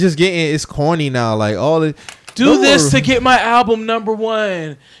 It's just it's corny now. Like all the Do this to get my album number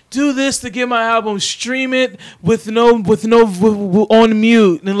one. Do this to get my album. Stream it with no on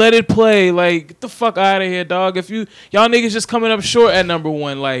mute and let it play. Like get the fuck out of here, dog. If y'all niggas just coming up short at number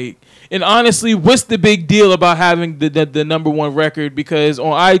one, like. And honestly, what's the big deal about having the number one record? Because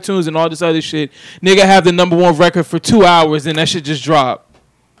on iTunes and all this other shit, nigga have the number one record for 2 hours and that shit just drop.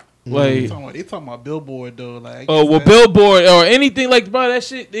 Like, They talking about Billboard though. Like, oh well, Billboard or anything like, bro, that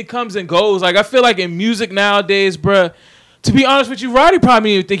shit it comes and goes. Like I feel like in music nowadays, bro. To be honest with you, Roddy probably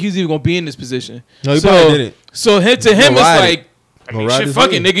didn't even think he was even gonna be in this position. No, he probably didn't. So to him, it's like. I mean, shit,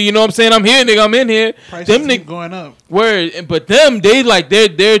 fuck it, nigga. You know what I'm saying? I'm here, nigga. I'm in here. prices Them keep niggas going up. word, but them they like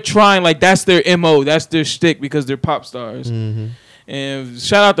they're trying like that's their MO, that's their shtick because they're pop stars. Mm-hmm. And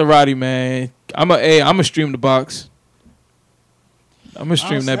shout out to Roddy, man. I'ma stream the box. I'ma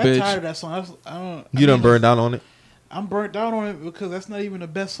stream that I'm bitch. tired of that song. I You done burned out on it. I'm burnt out on it because that's not even the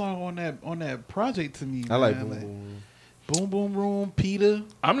best song on that project to me. I like man. Boom Boom. Boom Boom Room, Peter.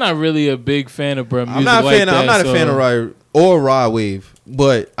 I'm not really a big fan of bruh music. I'm not a like fan. that, I'm not so. a fan of Rod or Rod Wave,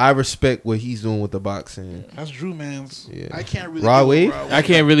 but I respect what he's doing with the boxing. That's Drew Man's. Yeah. I can't really. Rod get with Wave? Rod I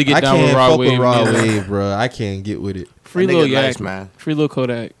can't really get I down can't with Rod fuck Wave. with Rod neither. Wave, bro. I can't get with it. Free That Lil nigga Yak, nice, man. Free Lil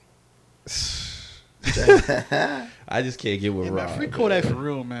Kodak. I just can't get with Yeah, man, Rod. free Kodak for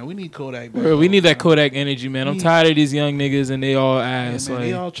real, man. We need Kodak. back Bro, we all need the that time. Kodak energy, man. I'm tired of these young niggas and they all Yeah, ass. man, like,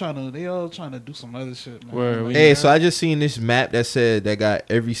 they all trying to do some other shit, man. Word, we- Hey, so I just seen this map that said that got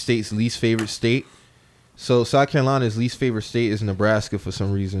every state's least favorite state. So South Carolina's least favorite state is Nebraska for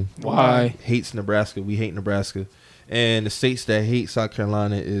some reason. why? Hates Nebraska. We hate Nebraska. And the states that hate South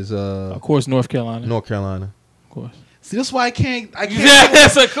Carolina is Of course, North Carolina. North Carolina. Of course. See, that's why I can't.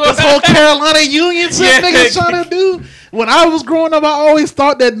 Yes, of course. This whole Carolina Union shit Yeah. niggas trying to do. When I was growing up, I always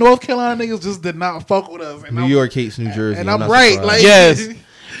thought that North Carolina niggas just did not fuck with us. And New I'm- York hates New Jersey. and I'm not right. surprised. Like, Yes.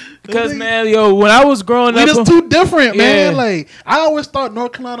 Because, man, yo, when I was growing we up. just too different, man. Yeah. Like, I always thought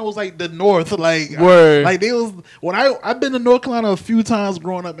North Carolina was like the North. Like, Word. like they was when I've been to North Carolina a few times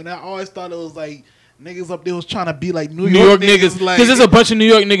growing up, and I always thought it was like niggas up there was trying to be like New York niggas. Like, Because there's a bunch of New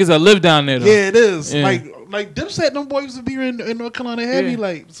York niggas that live down there, though. yeah, it is. Yeah. Like Dipset, them boys used to be in North Carolina heavy. Yeah.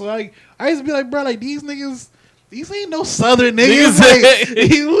 Like, so like I used to be like, bro, like these niggas. These ain't no Southern niggas. Niggas-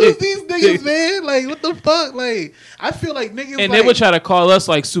 Like, who's these niggas, man? Like, what the fuck? Like, I feel like niggas. And like, they would try to call us,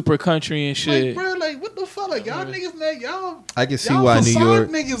 like, super country and like, shit. bro, like, what the fuck? Like, y'all niggas, man, y'all. I can see y'all why New facade York.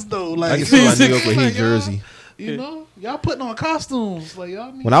 niggas though. Like, I can see why New York would like, hate Jersey. You know, y'all putting on costumes. Like,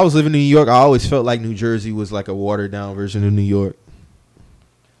 y'all. When I was living in New York, I always felt like New Jersey was like a watered down version of New York.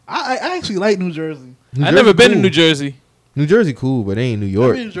 I actually like New Jersey. New I've never Jersey been to cool. New Jersey. New Jersey cool, but it ain't New I've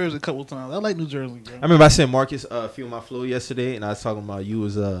York. been to New Jersey a couple times. I like New Jersey, bro. I remember I sent Marcus Feel My Flow yesterday, and I was talking about you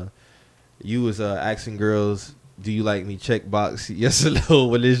was asking girls, do you like me? Check box yes or no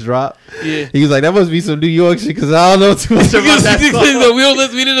when this drop. Yeah. He was like, that must be some New York shit because I don't know too much about that song. we don't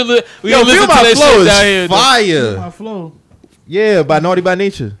listen, we didn't li- we Yo, don't Feel listen to My that Flow shit down here. is though. fire. My flow. Yeah, by Naughty by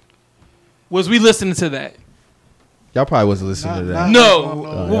Nature. Was we listening to that? Y'all probably wasn't listening to that. No. no, y'all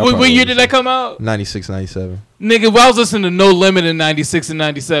What probably year wasn't. did that come out? 96, 97. Nigga, I was listening to No Limit in 96 and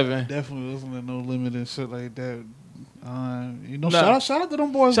 97. Definitely listen to No Limit and shit like that. You know, Nah. shout out to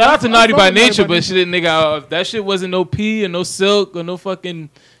them boys. Shout out to I Naughty fuck by with Naughty Nature, but shit, nigga, that shit wasn't no P or no Silk or no fucking,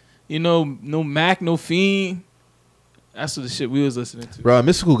 no Mac, no Fiend. That's what the shit we was listening to. Bro,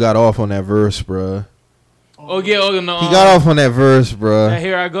 Mystical got off on that verse, bro. Oh, yeah, no. He got off on that verse, bro. Now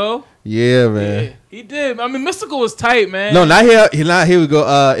Here I Go. Yeah, man. Yeah, he did. I mean, Mystical was tight, man. No, not here. Not here we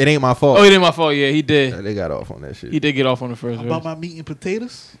go. It ain't my fault. Oh, it ain't my fault. Yeah, he did. They got off on that shit. He did get off on the first About verse. my meat and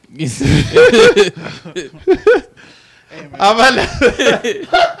potatoes. Hey, man.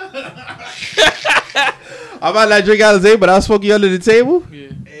 I might not drink Alizé, but I'll smoke you under the table. Yeah.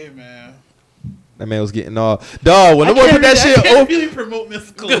 Hey, man. That man was getting all dog when the boy put that shit I can't over. really promote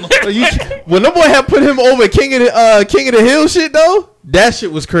Mystical. When the boy had put him over King of the Hill shit though, that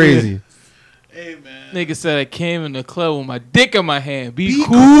shit was crazy. Hey, man. Nigga said I came in the club with my dick in my hand. Be Be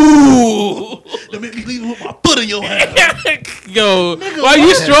cool. Don't make me leave with my foot in your hand. Yo, Nigga, why you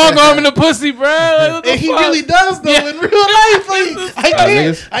what? strong arming the pussy, bro? Like, what the And he fuck? really does though Yeah. in real life. Like,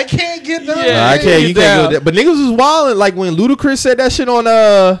 niggas- I can't get down. Yeah. Nah, I can't. You get can't down. go there. But niggas was wilding like when Ludacris said that shit on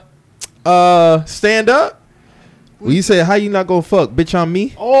Stand Up. When you said how you not gonna fuck, bitch, on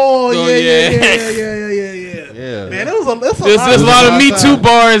me. Oh, Oh, yeah. Yeah. Man, it was a There's a lot of Me Too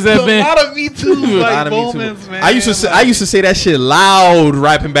bars that There's a been. lot of Me Too A lot like of Me Too. moments, man. I used to say that shit loud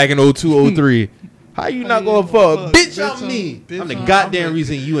rapping back in 02, 03. How you not gonna fuck? Bitch, Bitch on me. bitch I'm the on- goddamn I'm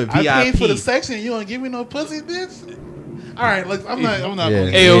reason you in I paid for the VIP. section. You don't give me no pussy, bitch. All right, look, I'm not. Yeah. Gonna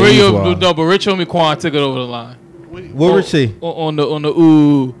Hey, Yeah, yo, he was Rio, wild. no, but Rich Homie Quan took it over the line. What would she? On the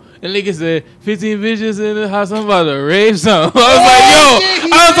ooh. And nigga said 15 bitches in the house. I'm about to rape some.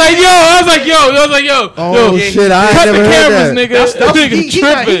 I was like, yo. Oh, Yo, shit, I ain't cut the never heard cameras, that. nigga. That nigga he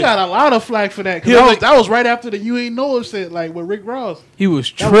tripping. got a lot of flack for that. 'cause He was that, like- that was right after the You Ain't Know shit, like with Rick Ross. He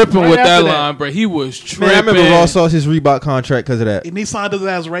was That was tripping right with that after that. line, bro. He was Man, tripping. I remember Ross lost his Reebok contract because of that. And he signed his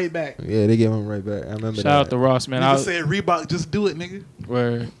ass right back. Yeah, they gave him right back. I remember Shout that. out to Ross, man. Nigga said Reebok, just do it, nigga.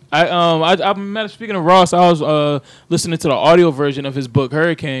 Speaking of Ross, I was listening to the audio version of his book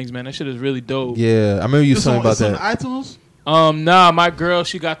Hurricanes, man. That shit is really dope. Yeah, I remember you It's saying on, about it's on that. iTunes. Nah, my girl,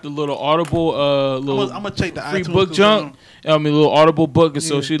 she got the little Audible, I'm gonna check the free iTunes book 'cause, junk. I mean, little Audible book, and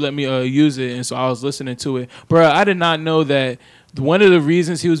so Yeah. she let me use it, and so I was listening to it. Bruh, I did not know that one of the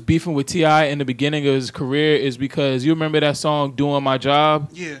reasons he was beefing with T.I. in the beginning of his career is because you remember that song "Doing My Job."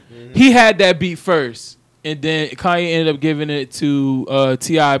 Yeah. He had that beat first. And then Kanye ended up giving it to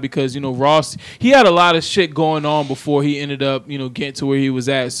T.I. because, Ross, he had a lot of shit going on before he ended up, getting to where he was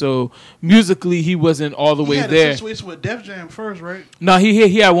at. So musically, he wasn't all the way He had there. a situation with Def Jam first, right? No,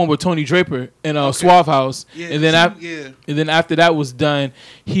 he had one with Tony Draper in Suave House. Yeah, and then after that was done,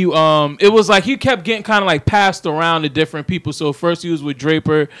 he it was like he kept getting kind of like passed around to different people. So first he was with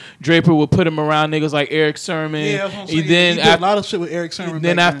Draper. Draper would put him around niggas like Eric Sermon. Yeah, that's what I'm saying. And then he did a lot of shit with Eric Sermon.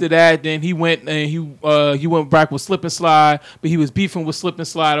 then after that, then he went and he went back with Slip and Slide, but he was beefing with Slip and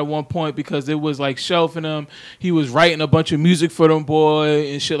Slide at one point because it was like shelving him. He was writing a bunch of music for them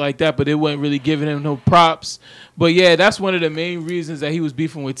boy and shit like that, but it wasn't really giving him no props. But yeah, that's one of the main reasons that he was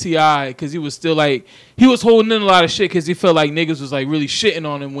beefing with T.I. because he was still like he was holding in a lot of shit because he felt like niggas was like really shitting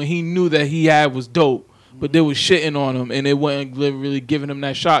on him when he knew that he had was dope, but they was shitting on him and it wasn't really giving him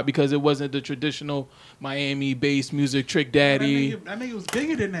that shot because it wasn't the traditional Miami-based music, Trick Daddy. That nigga was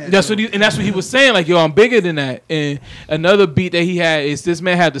bigger than that. That's what he was saying. Like, yo, I'm bigger than that. And another beat that he had is this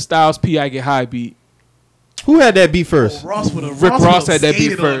man had the Styles P I Get High beat. Who had that beat first? Rick Ross had that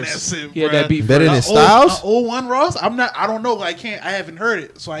beat first. He had that beat Better first. than Styles? 01 Ross? I don't know. I haven't heard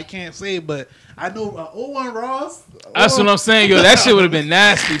it, so I can't say it, but I know 01 Ross. That's what I'm saying, yo. That shit would have been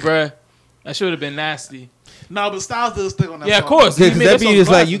nasty, bruh. That shit would have been nasty. No, but Styles does stick on that Yeah, song. of course. Because that beat is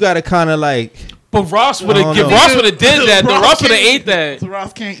like, you got to kind of like... But Ross would I don't have know. Ross would have did that. Though. Ross would have ate that. So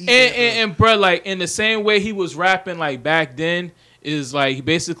Ross can't eat And bro, like in the same way he was rapping like back then is like he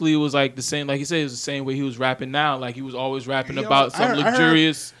basically was like the same. Like he said, it was the same way he was rapping now. Like he was always rapping about something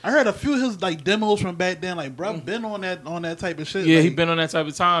luxurious. I heard a few of his like demos from back then. Like bro, been on that type of shit. Yeah, like, he been on that type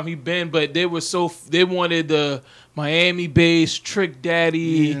of time. But they wanted the Miami-based Trick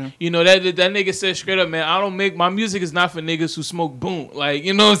Daddy. Yeah. That nigga said straight up, man, I don't make my music is not for niggas who smoke boom. Like,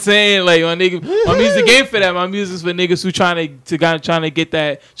 you know what I'm saying? Like my music ain't for that. My music's for niggas who trying to get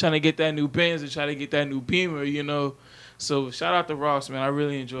that new Benz and trying to get that new Beamer, So shout out to Ross, man. I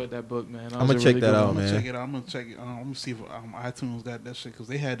really enjoyed that book, man. I'm gonna check that out, man. I'm gonna check it. I'm gonna see if iTunes got that shit because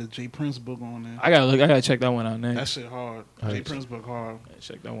they had the Jay Prince book on there. I gotta check that one out next. That shit hard. Jay Prince book hard.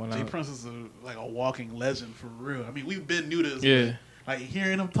 Check that one out. Jay Prince is like a walking legend for real. I mean, we've been new to this. Yeah. Like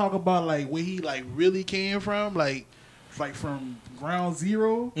hearing him talk about like where he like really came from, like from ground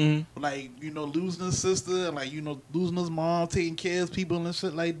zero, like losing his sister and like losing his mom, taking care of people and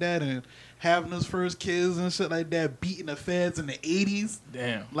shit like that, and having his first kids and shit like that, beating the feds in the 80s.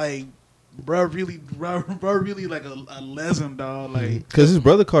 Damn. Like, bro, really like a legend, dog. Like, because his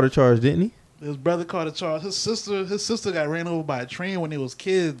brother caught a charge, didn't he? His brother caught a charge. His sister got ran over by a train when they was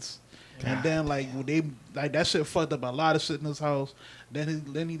kids. God. And then like when they like that shit fucked up a lot of shit in his house.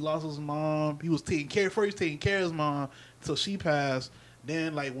 Then he lost his mom. He was taking care of his mom until she passed.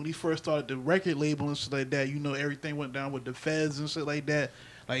 Then like when he first started the record label and shit like that, everything went down with the feds and shit like that.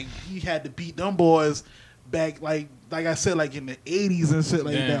 Like he had to beat them boys back like I said, like in the 80s and shit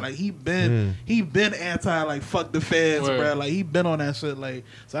like that. Like he been anti like fuck the feds, bro. Like he been on that shit. Like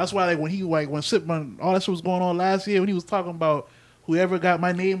so that's why like when shit all that shit was going on last year when he was talking about whoever got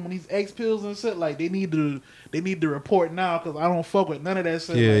my name on these X pills and shit, like they need to report now because I don't fuck with none of that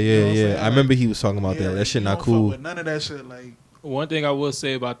shit. Yeah. I remember he was talking about that. That shit not cool. Fuck with none of that shit. Like one thing I will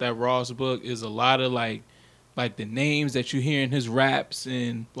say about that Ross book is a lot of like the names that you hear in his raps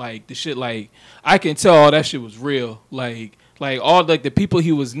and like the shit, like I can tell all that shit was real. Like all like the people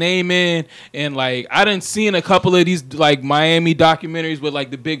he was naming and like I done seen a couple of these like Miami documentaries with like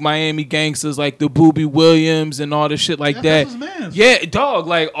the big Miami gangsters like the Boobie Williams and all the shit like that. That's his man. Yeah, dog.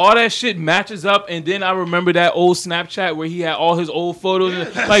 Like all that shit matches up. And then I remember that old Snapchat where he had all his old photos.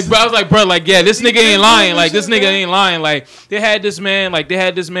 Yeah, like bro, I was like, bro, like yeah, this nigga ain't lying. Like this nigga ain't lying. Like they had this man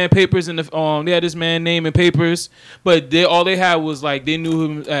papers in the they had this man name and papers, but all they had was like they knew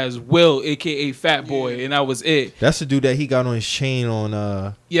him as Will, aka Fat Boy, and that was it. That's the dude that he got on his chain on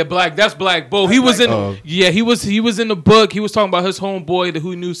that's Black Bo. He was in he was in the book. He was talking about his homeboy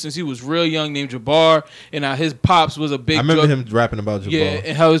who knew since he was real young named Jabbar, and how his pops was a big I remember him rapping about Jabbar. Yeah,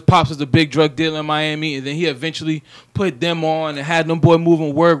 and how his pops was a big drug dealer in Miami, and then he eventually put them on and had them boy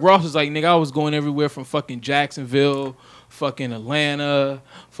moving work. Ross was like, nigga, I was going everywhere from fucking Jacksonville, fucking Atlanta,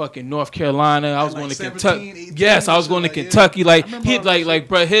 fucking North Carolina. I was like going to 17, Kentucky. 18, Yes, I was going to Kentucky. Like he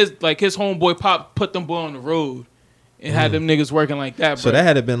bro, his homeboy pop put them boy on the road and had them niggas working like that, bro. So that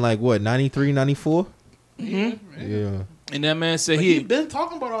had to been like what, 93, 94? Mm-hmm. Yeah. And that man said he been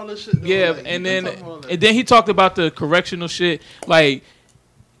talking about all this shit. Though. Yeah, like, and then he talked about the correctional shit. Like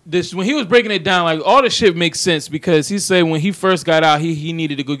this when he was breaking it down, like all the shit makes sense because he said when he first got out, he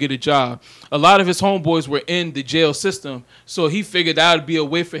needed to go get a job. A lot of his homeboys were in the jail system, so he figured that would be a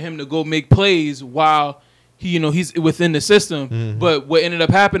way for him to go make plays while he's within the system. Mm-hmm. But what ended up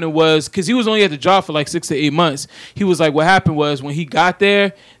happening was, because he was only at the job for like 6 to 8 months, he was like, what happened was when he got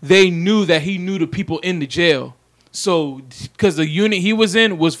there, they knew that he knew the people in the jail. So, because the unit he was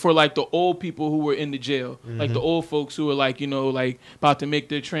in was for like the old people who were in the jail, like the old folks who were like, like about to make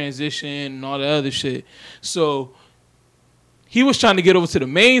their transition and all the other shit. So he was trying to get over to the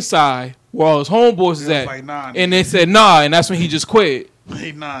main side where all his homeboys is at, like, nah, and they said nah, and that's when he just quit.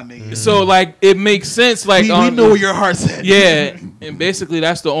 Hey, nah, nigga. So like it makes sense. Like we know where your heart's at. yeah, and basically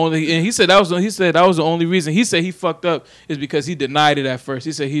that's the only. And he said that was the only reason. He said he fucked up is because he denied it at first.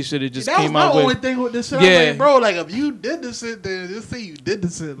 He said he should have just that came was out my only with. thing with this shit. Yeah. I'm like, bro, like if you did this shit, then just say you did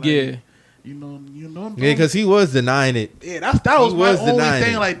this shit. Like, Yeah. You know. Yeah, because he was denying it. Yeah, that was my only denying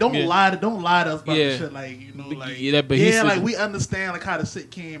thing. it. Like, don't lie to us about Yeah. this shit. Like, like Yeah, but he said- like we understand like how the shit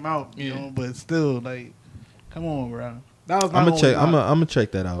came out, you know, but still, like, come on, bro. That was my I'm gonna only check. knock. I'm gonna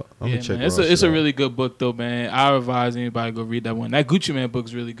check that out. I'm Yeah, gonna check. man. It's a really good book though, man. I advise anybody to go read that one. That Gucci Man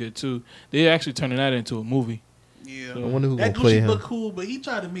book's really good too. They're actually turning that into a movie. Yeah, I wonder who that gonna play Gucci him. look cool, but he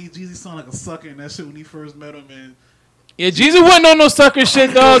tried to make Jeezy sound like a sucker in that shit when he first met him. And Yeah, Jeezy wasn't on no sucker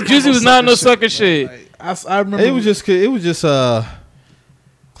shit, dog. Jeezy was not on no sucker shit. Like, I remember It was just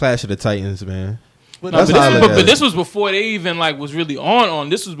Clash of the Titans, man. But No, That's but, how I this, look but, at but it. this was before they even like was really on.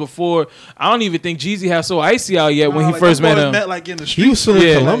 This was before. I don't even think Jeezy had So Icy out yet when he like, first them met boys him. Met, like in the street. He was still in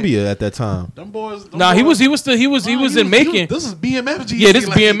Yeah. Columbia at that time. Them boys. Them Nah, boys, he was in Macon. This is BMF Jeezy. Yeah, this is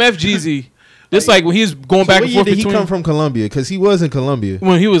like, BMF Jeezy. This like when he was going So back what and year forth did he between come from Columbia? Because he was in Columbia.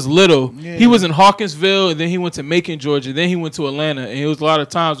 when he was little. Yeah. He was in Hawkinsville, and then he went to Macon, Georgia. Then he went to Atlanta, and it was a lot of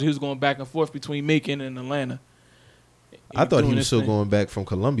times where he was going back and forth between Macon and Atlanta. I thought he doing was this still thing. going back from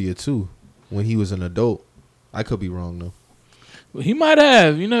Columbia too, when he was an adult. I could be wrong though. Well, he might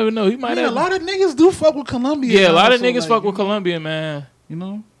have. You never know. He might Yeah, have. a lot of niggas do fuck with Columbia. Yeah, a lot now, of so, niggas like, fuck with you know, Columbia, man. You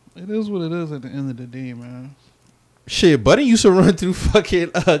know, it is what it is at the end of the day, man. Shit, Budden used to run through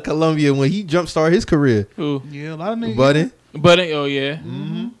fucking Columbia when he jump started his career. Who? Yeah, a lot of niggas. Budden. But oh yeah.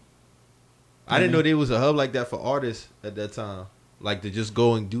 Mm-hmm. I didn't know there was a hub like that for artists at that time, like to just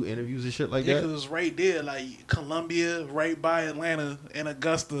go and do interviews and shit like Yeah, that. because it's right there, like Columbia, right by Atlanta and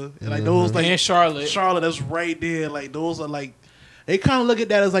Augusta, and like those, like And Charlotte. Charlotte, that's right there. Like those are like they kind of look at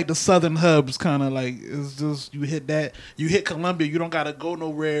that as like the southern hubs, kind of like it's just you hit that, you hit Columbia, you don't gotta go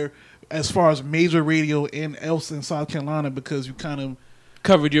nowhere as far as major radio else in South Carolina because you kind of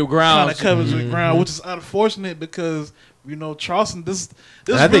Covered your ground. covers the ground, which is unfortunate because you know Charleston. This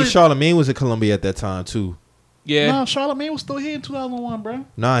And I really, think Charlamagne was in Columbia at that time too. Yeah. No, Charlamagne was still here in 2001, bro.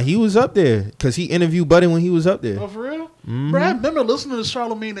 Nah, he was up there because he interviewed Budden when he was up there. Oh, for real? Bro, I remember listening to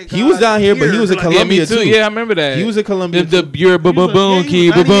Charlamagne. That He was guy down here, but he was in like, Yeah, Columbia me too. too. Yeah, I remember that. He was in Columbia. the too. your baboon key,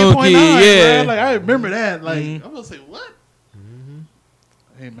 baboon key. Yeah. Like I remember that. Like Mhm. I'm gonna say what?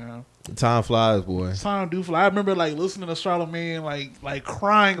 Hey man, Time flies, boy. time do fly. I remember like listening to Charlamagne, like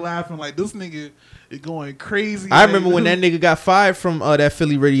crying, laughing, like this nigga is going crazy. I like, remember when that nigga got fired from that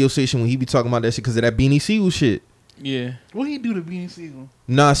Philly radio station when he be talking about that shit because of that Beanie Siegel shit. Yeah. What he do to Beanie Siegel?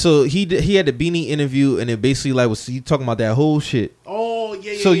 Nah, so he had the Beanie interview and it basically like was he talking about that whole shit. Oh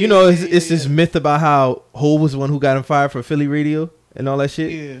yeah. So you know it's this myth about how Ho was the one who got him fired for Philly radio and all that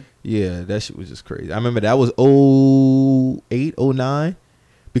shit. Yeah. Yeah, that shit was just crazy. I remember that was 08, 09.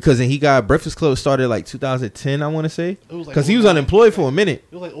 Because then he got Breakfast Club started like 2010, I want to say. It was like Because he was 09. unemployed for a minute.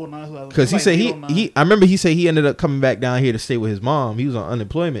 It was like 09. Because he said I remember he said he ended up coming back down here to stay with his mom. He was on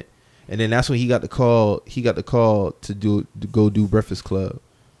unemployment, and then that's when he got the call. He got the call to go do Breakfast Club.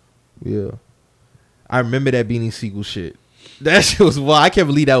 Yeah, I remember that Beanie Siegel shit. That shit was wild. I can't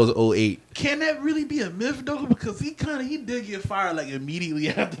believe that was 08. Can that really be a myth though? Because he did get fired like immediately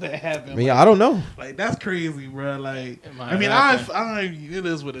after that happened. I mean, I don't know. Like that's crazy, bro. Like It might I mean, happen. it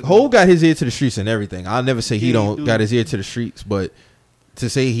is what it is. Ho got his ear to the streets and everything. I'll never say he Yeah, he don't do. got his ear to the streets, but to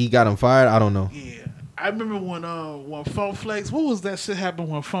say he got him fired, I don't know. Yeah, I remember when Fun Flex. What was that shit happened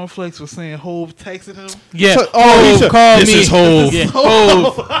when Fun Flex was saying Hove texted him? Yeah. So- Hov, he said, call "This me. is Hov." Yeah.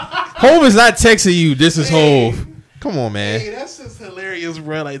 Hov. Hov is not texting you. This is Hov. Come on, man. Hey, that's just hilarious,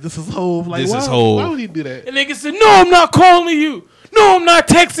 bro. Like this is Hove. Like This why, is Hov. Why would he do that? And nigga said, "No, I'm not calling you. No, I'm not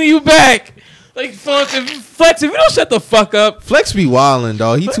texting you back." Like Flex, if you don't shut the fuck up. Flex be wildin',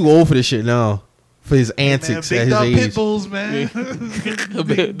 dog. He too old for this shit now. For his antics Man, at big his dog age. pit bulls, man.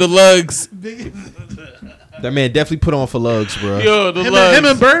 The lugs. Big- That man definitely put on for lugs, bro. Yo, the him, lugs.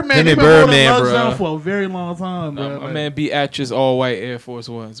 and Birdman. Him they and been holding Birdman, lugs bro. down for a very long time, bro. My Like, man be actress all white Air Force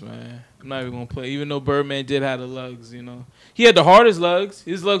Ones, man. I'm not even gonna play. Even though Birdman did have the lugs, you know, he had the hardest lugs.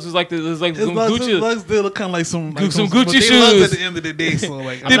 His lugs was like his some lugs, Gucci. his lugs did look kind of like some Some but Gucci they shoes. lugs at the end of the day. So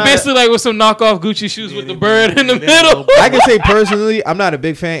like, They basically like with some knockoff Gucci shoes with the bird in the they middle. I can say personally, I'm not a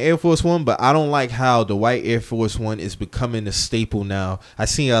big fan of Air Force One, but I don't like how the white Air Force One is becoming a staple now. I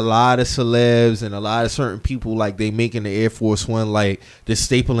see a lot of celebs and a lot of certain people like they making the Air Force One like the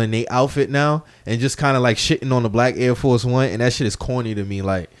staple in their outfit now, and just kind of like shitting on the black Air Force One, and that shit is corny to me.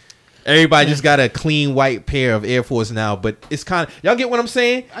 Like everybody just got a clean white pair of Air Force now, but it's kind of, y'all get what I'm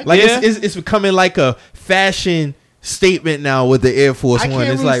saying? Like it's becoming like a fashion statement now with the Air Force One.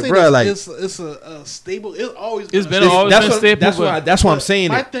 It's like, bro, like it's a stable. It's always It's been stable. always been staple. That's what I'm saying.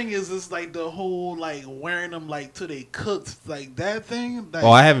 My thing is like the whole like wearing them like till they cooked like that thing. Like,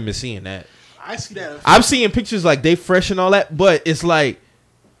 Oh, I haven't been seeing that. I see that. I'm seeing pictures like they fresh and all that, but it's like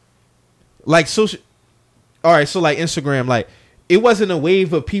social. All right, so like Instagram, like it wasn't a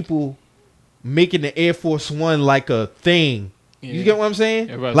wave of people making the Air Force One like a thing. Yeah. You get what I'm saying?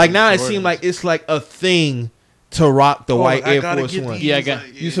 Everybody's Like now it Jordans. seems like it's like a thing to rock the white I Air gotta Force get One. these, Yeah, I got-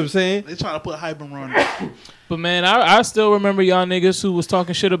 like, You see what I'm saying? They trying to put hype around it. But man, I still remember y'all niggas who was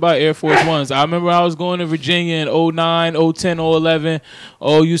talking shit about Air Force Ones. I remember I was going to Virginia in 09, 010, 011.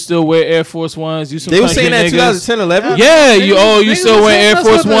 Oh, you still wear Air Force Ones? You some They were country saying that niggas. 2010, 11. Yeah, you Niggas still was wear saying Air that's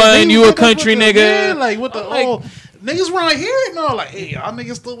Force what the- One? niggas You was a saying country that's what the- nigga? Yeah, like what the Like- niggas around here no like, hey, y'all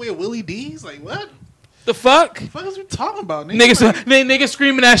niggas still wear Willie D's? Like what? The fuck? The fuck is we talking about? Niggas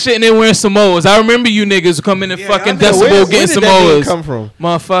screaming that shit and they wearing Samoas. I remember you niggas coming in Yeah, fucking I know. Decibel Where getting did that name Samoas. come from?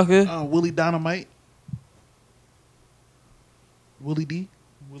 Motherfucker. Willie Dynamite. Willie D.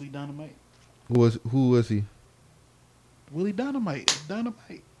 Willie Dynamite. Who was he? Willie Dynamite.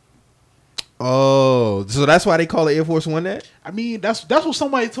 Dynamite. Oh, so that's why they call it Air Force One that? I mean, that's what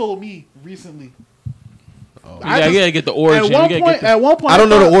somebody told me recently. Yeah, I gotta get the origin. At one point, I don't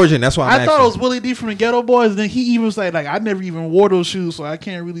know thought- the origin. That's why I'm I thought asking. it was Willie D from the Ghetto Boys. And then he even was like I never even wore those shoes, so I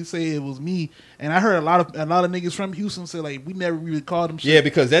can't really say it was me. And I heard a lot of niggas from Houston say like we never really called them shit. Yeah,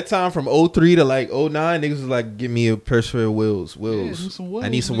 because that time from 03 to like 09, niggas was like, give me a pair of Wills. do some Wills, I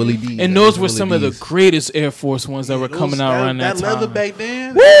need some nigga. Willie D's. And those were some of the greatest Air Force Ones that were Those- coming out around that leather time. back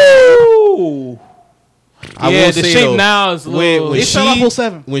then. Woo! I Yeah, will the say, shape though, now is a little. when They fell off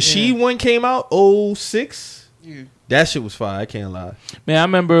 07. When she Yeah. one came out, 06, Yeah. that shit was fire. I can't lie. Man,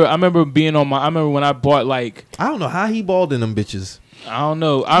 I remember being on my. I remember when I bought like I don't know how he balled in them bitches. I don't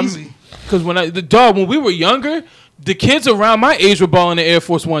know. Easy. Because when we were younger, the kids around my age were balling the Air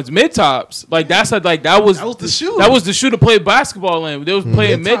Force Ones mid tops. Like that was the shoe. That was the shoe to play basketball in. They was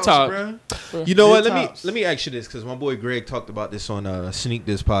playing mid top. bruh. You know what? Mid-tops. Let me ask you this, because my boy Greg talked about this on Sneak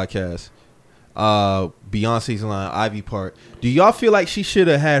This podcast. Beyonce's line, Ivy Park. Do y'all feel like she should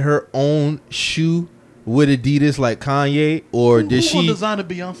have had her own shoe with Adidas like Kanye, or did Who she? design a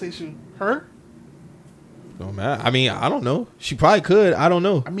Beyonce shoe? Her? No, man. I mean, I don't know. She probably could. I don't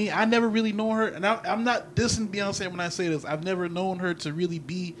know. I mean, I never really known her, and I'm not dissing Beyonce when I say this. I've never known her to really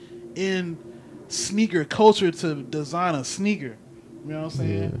be in sneaker culture to design a sneaker. You know what I'm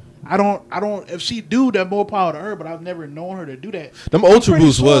saying? I don't. If she do, that more power to her. But I've never known her to do that. Them Ultra pretty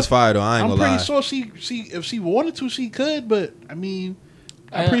Boosts sure- was fire though. I ain't I'm gonna lie. pretty sure she if she wanted to, she could. But I mean,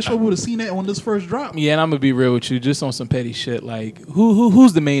 I'm pretty sure we would have seen that when this first dropped. Yeah, and I'm gonna be real with you, just on some petty shit. Like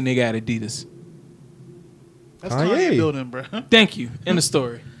who's the main nigga at Adidas? That's Kanye. Kanye building, bro. Thank you. In the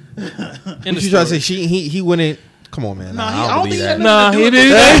story. In What the you trying story. to say? He wouldn't. Come on, man. Nah, Nah, he- I I don't don't believe think that. he Nah, he do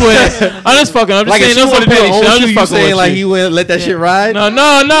didn't. it. I'm just fucking. I'm just Like saying. if she That's want what to put petty her shit. own I'm shoe, just you fucking saying with like you. he wouldn't let that shit ride? No,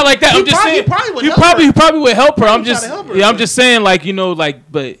 not like that. I'm just probably- saying. he probably would He help probably her. he probably would help her. I'm Probably try just to help her, yeah. I'm but- just saying like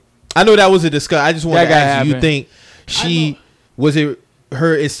but I know that was a discussion. I just wanted That to gotta ask you. You happen. think she was it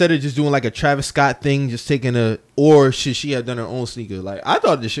her instead of just doing like a Travis Scott thing, just taking or should she have done her own sneaker? Like I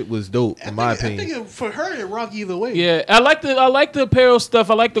thought this shit was dope in my I opinion. think for her it rock either way. yeah, I like the apparel stuff.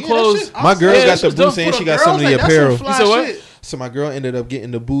 I like the Yeah, that clothes. shit- My girl Yeah, got the it's dope boots and For she the got some of girls, the like, that's apparel. some fly You said what? shit. So my girl ended up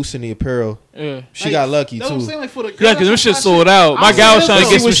getting the boots and the apparel. Yeah. She Like, got lucky that's what I'm too. saying, like, for the Yeah, girls, because them that's shit fly sold out. My I'm gal was saying trying to this,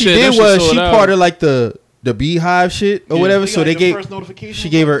 get See some what she shit. did Them shit was sold she out. part of like the Beehive shit or Yeah. whatever. They So got they the gave first notification. she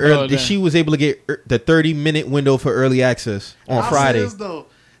gave her Oh, damn. she was able to get the 30-minute window for early access on I'll Friday. say this, though.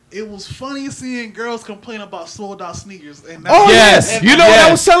 It was funny seeing girls complain about sold out sneakers. And Oh Yes. yes, you know what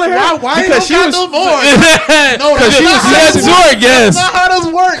I was telling her Why because she was no more? No, that's she not was how yes, this Zorg, works. yes. That's not how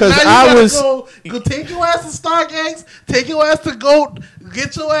this works. 'Cause Now you I gotta was- go take your ass to StockX, take your ass to Goat,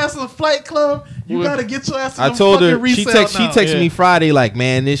 get your ass to Flight Club. You gotta get your ass to I them told her fucking she resale texted Yeah. me Friday like,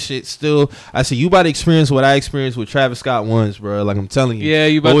 man, this shit still. I said you about to experience what I experienced with Travis Scott ones, bro. Like I'm telling you. Yeah,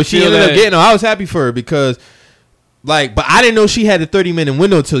 you about But when to she feel ended up that. getting them, I was happy for her because, like, but I didn't know she had a 30-minute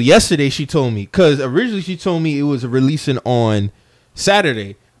window till yesterday. She told me because originally she told me it was releasing on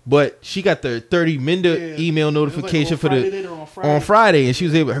Saturday, but she got the 30 minute email It was like notification on for Friday, the they did it on Friday, and she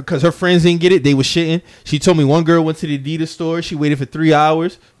was able because her friends didn't get it. They was shitting. She told me one girl went to the Adidas store. She waited for 3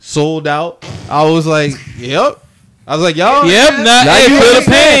 hours, sold out. I was like, yep. I was like, y'all. Yep, now hey, you feel the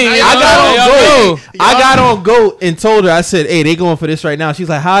understand. pain. I got on GOAT. I got Y'all- on GOAT and told her. I said, hey, they going for this right now. She's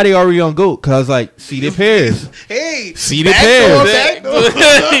like, how are they already on GOAT? Cause like seated pairs. Hey, Seated backdoor, pairs.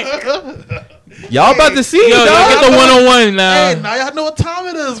 backdoor. Y'all about to see Yo, it, y'all dog. get the 1-on-1 now. Hey, now y'all know what time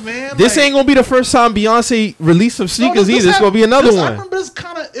it is, man. This Like, ain't gonna be the first time Beyonce released some sneakers either. It's gonna be another I one. remember this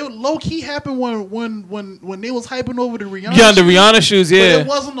kind of it low key happened when they was hyping over the Rihanna. Yeah, the shoes, Rihanna shoes, but yeah. it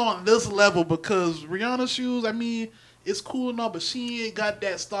wasn't on this level because Rihanna shoes. I mean, it's cool enough, but she ain't got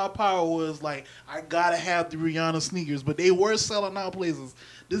that star power. Was like I gotta have the Rihanna sneakers, but they were selling out places.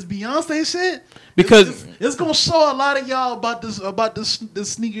 This Beyonce shit, Because- it's gonna show a lot of y'all about this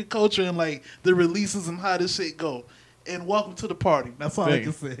sneaker culture and like the releases and how this shit go. And welcome to the party. That's all I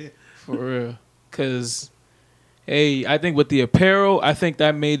can say. For real. Because, hey, I think with the apparel, I think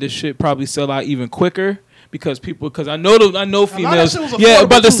that made the shit probably sell out even quicker. Because I know females. shit was Yeah, affordable,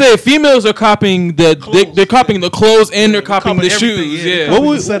 about to too. say females are copying Clothes. they're copying the clothes and they're copying the copying everything, shoes. yeah. Yeah. What the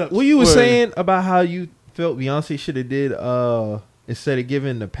was setups. what you were Word. saying about how you felt Beyonce should have did instead of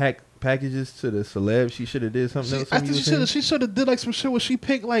giving the packages to the celebs, she should have did something else. I something think you were saying? she should have did like some shit where she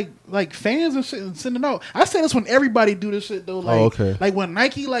picked like fans and shit and send it out. I say this when everybody do this shit though. Like, okay. Like when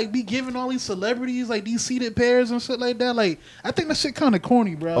Nike like be giving all these celebrities like these seated pairs and shit like that. Like I think that shit kind of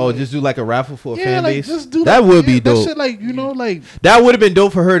corny, bro. Oh, Like, just do like a raffle for a yeah, fan like base. just do That like, would be yeah, dope. That shit like like That would have been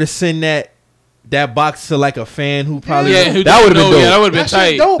dope for her to send that box to like a fan who probably Yeah, who that would have didn't been know, dope. yeah, that would've been that tight.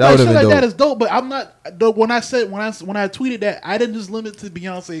 shit dope. That That would've shit been like that dope. is dope. But I'm not though, when I tweeted that I didn't just limit to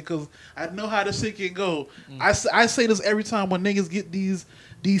Beyonce because I know how this shit can go. I say this every time when niggas get these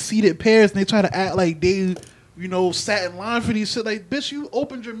seated pairs and they try to act like they sat in line for these shit. Like bitch, you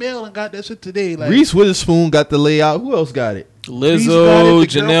opened your mail and got that shit today. Like Reese Witherspoon got the layout. Who else got it? Reese got Lizzo, it,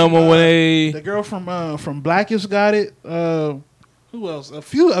 the girl Janelle from, Monáe. the girl from Blackish got it. Who else? A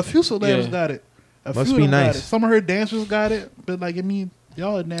few celebs Yeah. got it. A Must few be of them got nice. it. Some of her dancers got it, but like I mean,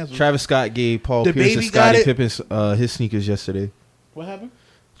 y'all are dancers. Travis Scott gave Paul The Pierce and Baby got Scottie it. Pippen his sneakers yesterday. What happened?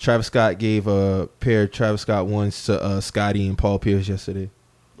 Travis Scott gave a pair of Travis Scott ones to Scotty and Paul Pierce yesterday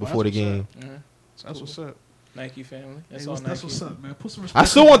before the that's what's game. That's what's up. Nike family. That's Hey, all that's Nike. what's up, man. Put some respect. I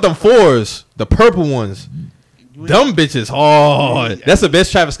still want them fours, the purple ones. Them bitches hard. That's the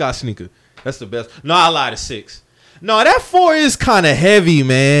best Travis Scott sneaker. That's the best. No, I lied. 6. No, that 4 is kind of heavy,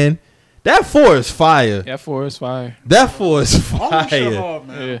 man. That 4 is fire. That 4 is fire. That 4 is All them shit fire. hard,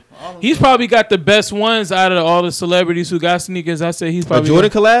 man. Yeah. All them He's shit probably got the best ones out of all the celebrities who got sneakers. I say he's A probably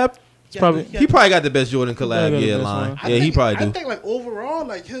Jordan collab? Yeah, probably- yeah. He probably got the best Jordan probably got collab. the Yeah, best line. one. Yeah, he probably I do. think like overall,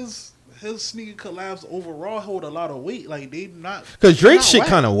 like his sneaker collabs overall hold a lot of weight. Like they not Cause they're Drake not shit whack.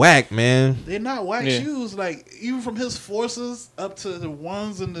 kind of whack, man. They're not whack Yeah. shoes. Like even from his forces up to the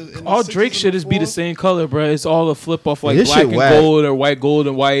ones and the all sixes Drake and shit is be the fours. same color, bro. It's all a flip off like His black shit and whack. gold or white gold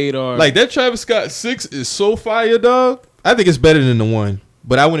and white or Like that Travis Scott 6 is so fire, dog. I think it's better than the 1,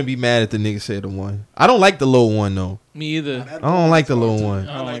 but I wouldn't be mad if the nigga said the 1. I don't like the low 1 though. me either. That I don't like the hard little too. one.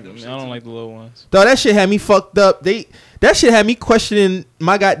 I don't like them them. shits I don't too. like the little ones. Dog, that shit had me fucked up. That shit had me questioning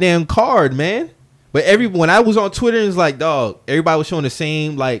my goddamn card, man. But when I was on Twitter, it was like, dog, everybody was showing the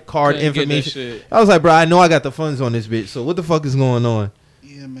same like card Couldn't get that information. shit. I was like, bro, I know I got the funds on this bitch. So what the fuck is going on?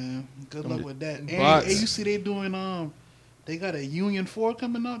 Yeah, man. Good luck with that. And, Bots. and you see they doing they got a Union 4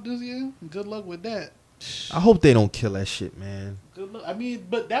 coming out this year. Good luck with that. I hope they don't kill that shit, man. Good luck. I mean,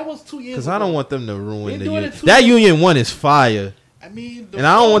 but that was 2 years. Because ago. I don't want them to ruin They the doing union. it too That much. Union 1 is fire. I mean, And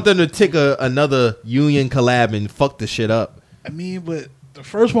I don't want them to take another Union collab and fuck the shit up. I mean, but the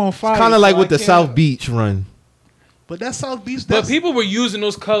first one fire. Kind of like so with I the can't- South Beach run. But that South Beach, But that's people were using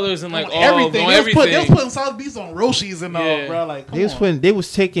those colors and like on all everything. on They was everything. putting South Beach on Roshis and all, Yeah. bro. Like, come They on.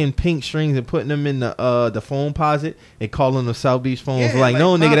 was taking pink strings and putting them in the phone posit and calling them South Beach phones. Yeah, like,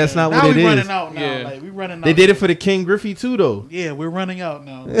 no, nigga, that's not now what it we is. running out now. Yeah. Like we running out. They did it for the King Griffey too, though. Yeah, we're running out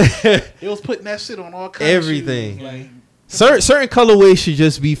now. They was putting that shit on all kinds Everything. of shoes. Like, Certain colorways should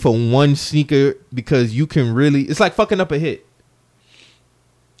just be for one sneaker because you can really. It's like fucking up a hit.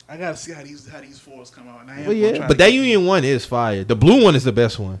 I gotta see how these fours come out. And I am But gonna yeah, try but to that get- Union 1 is fire. The blue one is the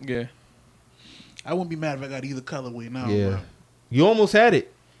best one. Yeah. I wouldn't be mad if I got either colorway now. Yeah. Bro. You almost had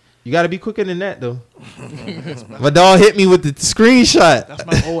it. You got to be quicker than that though. My dog hit me with the screenshot.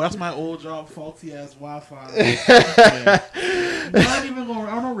 That's my old job, faulty ass Wi-Fi. Yeah. I'm not even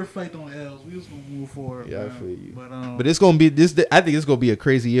gonna. I don't reflect on L's. We just gonna move forward. Yeah, I man. feel you. But It's gonna be this. I think it's gonna be a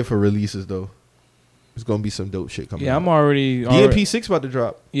crazy year for releases though. It's gonna be some dope shit coming. Yeah, out. I'm already. DMP6 about to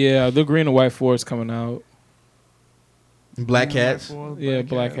drop. Yeah, the green and white 4 is coming out. Black Cats. Yeah,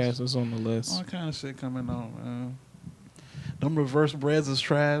 Black Cats was on the list. All kind of shit coming on, man. Them reverse breads is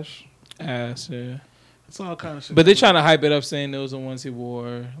trash. Ass, yeah. It's all kind of shit. But they're trying to hype it up, saying those are the ones he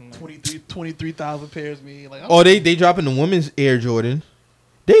wore. 23,000 pairs me. Like, Oh, they dropping the women's Air Jordan.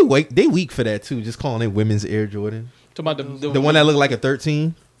 They weak for that too. Just calling it women's Air Jordan. Talking about The one that looked like a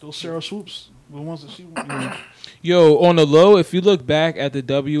 13. those Cheryl Swoops, the ones that she. Yo, on the low, if you look back at the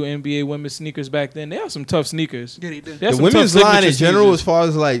WNBA women's sneakers back then, they have some tough sneakers. Yeah, they did. They have The some women's tough line in signature general, sneakers. as far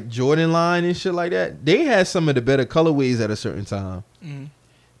as like Jordan line and shit like that, they had some of the better colorways at a certain time.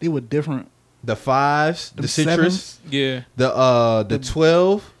 They were different. The 5s, the Them citrus, Yeah, the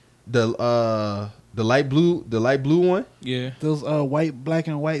 12, the light blue one, yeah. Those white, black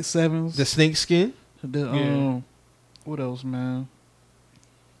and white 7s. the snake skin. The what else, man?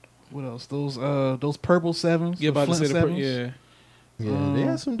 What else? Those purple 7s. Yeah, about to say Flint the 7s. yeah. Yeah, they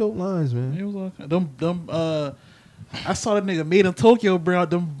had some dope lines, man. It was all, them I saw that nigga made in Tokyo brown,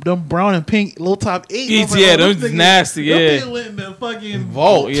 them brown and pink low top 8. Eats, yeah, them nasty, yeah. Them nigga went in the fucking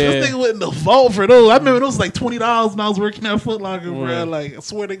Vault, yeah. This nigga went in the vault for those. I remember those was like $20 when I was working at Foot Locker, bro. Right. Like, I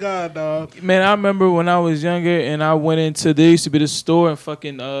swear to God, dog. Man, I remember when I was younger and I went into there used to be this store in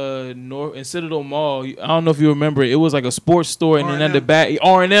fucking in Citadel Mall. I don't know if you remember it. It was like a sports store and then at the back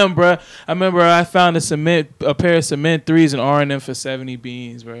R&M, bro. I remember I found a pair of cement 3s in R&M for 70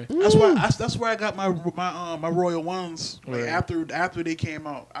 beans, bro. That's where I got my Royal Ones. Like, Right. after they came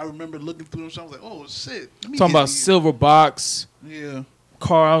out, I remember looking through them. So I was like, oh shit. Let me Talking get about these. silver box Yeah.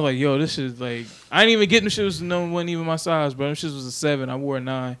 car. I was like, yo, this is like I didn't even get them shit. Wasn't even my size, bro. Them shit was a 7. I wore a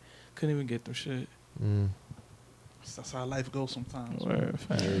 9. Couldn't even get them shit. That's how life goes sometimes. Word,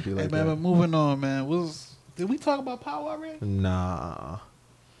 fam. Yeah, it'd be Hey like man, that. but moving on, man. Did we talk about Power already? Nah,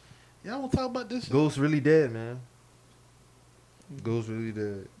 Y'all want to talk about this shit? Ghost really dead, man. Ghost really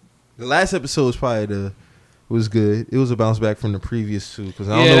dead. The last episode was good. It was a bounce back from the previous two because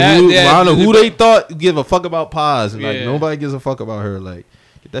I don't know who they thought give a fuck about Paz. Like Yeah. nobody gives a fuck about her. Like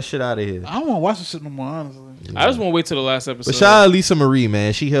get that shit out of here. I don't want to watch this shit no more, honestly. I just want to wait till the last episode. But shout out Lisa Marie,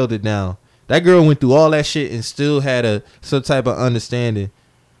 man. She held it down. That girl went through all that shit and still had some type of understanding.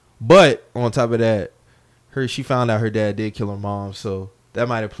 But on top of that, she found out her dad did kill her mom, so that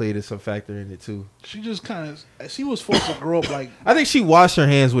might have played some factor in it too. She just she was forced to grow up like, I think she washed her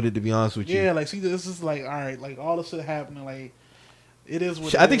hands with it, to be honest with you. yeah, like this is like, all right, like all this shit happening, like it is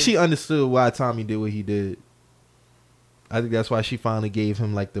what I think she understood why Tommy did what he did. I think that's why she finally gave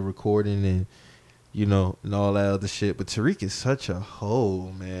him like the recording and and all that other shit. But Tariq is such a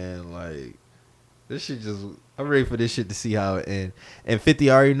hoe, man. Like this shit I'm ready for this shit to see how it ends. And 50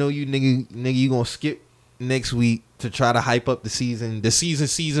 I already know you nigga you gonna skip next week to try to hype up the season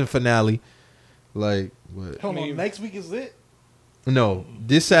finale. Like what? Hold on, next week is it? No,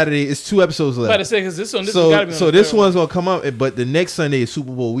 this Saturday it's 2 episodes I'm about to left. say because this one, this has gotta be on So the this third one's gonna come up, but the next Sunday is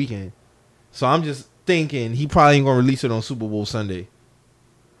Super Bowl weekend. So I'm just thinking he probably ain't gonna release it on Super Bowl Sunday.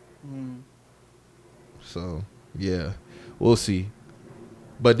 So yeah, we'll see.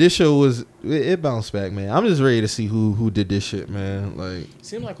 But this show it bounced back, man. I'm just ready to see who did this shit, man. Like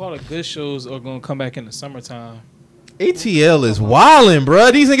Seems like all the good shows are gonna come back in the summertime. ATL is wildin',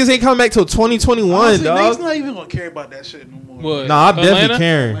 bro. These niggas ain't coming back till 2021, Honestly, niggas dog. not even gonna care about that shit no more. What? Nah, I'm Atlanta? definitely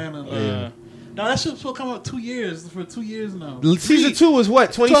caring. Atlanta. No, that shit's supposed to come out 2 years for 2 years now. Season 2 was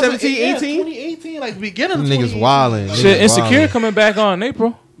what? 2017, 18? 2018, like beginning of Niggas 2018. wildin'. Like, Shit, Niggas Insecure wildin'. coming back on in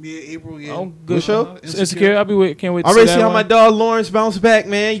April. Yeah, April. Yeah. Oh, good What show? Insecure. Can't wait to I already see see that how my one. dog Lawrence bounced back,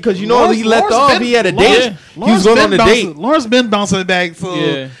 man. Because he Lawrence left off. He had a date. He was going on a date. Lawrence been bouncing back, so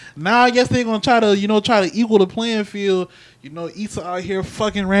Yeah. now I guess they're gonna try to equal the playing field. Issa out here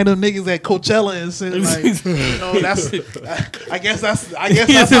fucking random niggas at Coachella and shit. Like, that's. I guess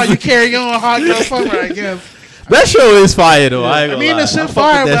that's how you carry on Hot Girl Summer. I guess. That show is fire though. I ain't I gonna mean, lie. the shit I fuck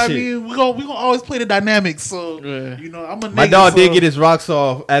fire, with but that I shit. mean, we gonna always play the dynamics. So Yeah. I'm a nigga. My dog so, did get his rocks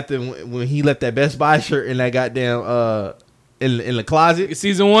off after when he left that Best Buy shirt in that goddamn in the closet.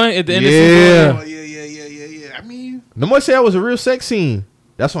 Season 1 at the end Yeah. of season 1. Oh, yeah. I mean, No more say that was a real sex scene.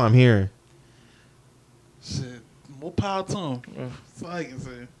 That's what I'm hearing. shit. More power to him. That's all I can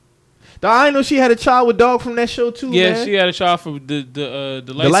say. Dog, I didn't know she had a child with dog from that show too. Yeah, man. she had a child for the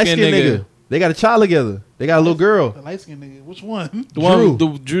the light skinned nigga. They got a child together. They got a little girl. The light skinned nigga. Which one? The one,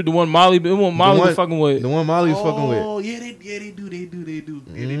 the one Molly was fucking with. The one Molly was fucking with. Oh yeah, they do. Yeah, they do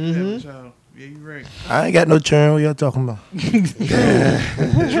have a child. Yeah, you right. I ain't got no churn. What y'all talking about?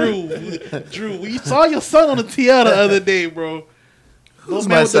 Drew, we saw your son on the TL the other day, bro. Who's Little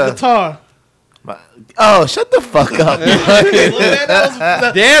man my with the son? guitar. Oh, shut the fuck up. Little man,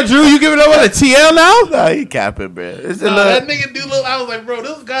 that Damn, Drew, you giving up on the TL now? Nah, he capping, bro. It's a Nah, little- that nigga do look. I was like, bro,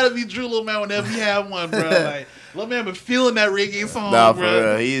 this gotta be Drew, little man. Whenever he have one, bro. Like, Little man been feeling that reggae song, Nah, for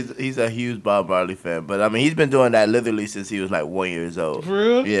bro. real. He's a huge Bob Marley fan. But I mean, he's been doing that literally since he was like 1 year old. For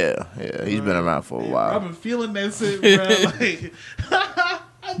real? Yeah. He's been around for a I've while. been feeling that shit, bro. Like,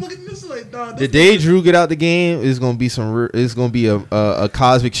 I'm looking at this like, dog. The day Drew get out the game is gonna be it's gonna be a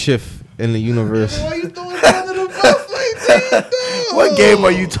cosmic shift in the universe. Why you throwing it under the bus like that, dog? What game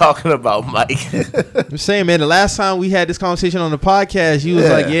are you talking about, Mike? I'm saying, man, the last time we had this conversation on the podcast, you was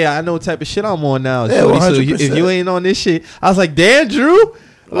Yeah. like, "Yeah, I know what type of shit I'm on now." Yeah, Shorty, so 100%. if you ain't on this shit, I was like, "Damn, Drew,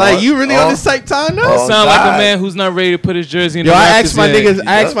 like you really on this type time now?" Oh, Sound like God. a man who's not ready to put his jersey in Yo, the I Raptors asked my yet. niggas.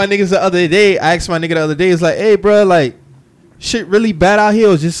 I asked my niggas the other day. It's like, "Hey, bro, like, shit really bad out here,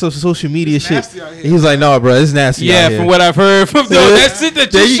 or just some social media It's shit?" nasty out here. He was like, "No, bro, it's nasty." Yeah, out here. from what I've heard from that's it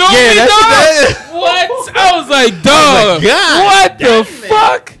that you showed me, that dog. What? I was like, dog. God What the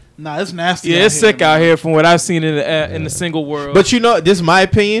fuck? Nah, it's nasty. Yeah, out it's sick man. out here from what I've seen in the single world. But you know, this is my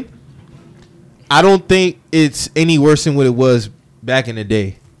opinion. I don't think it's any worse than what it was back in the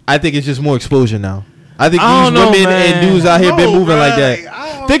day. I think it's just more exposure now. I think I these don't know, women man. and dudes out here been No, moving bruh, like that. like,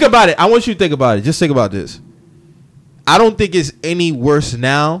 I don't- Think about it. I want you to think about it. Just think about this. I don't think it's any worse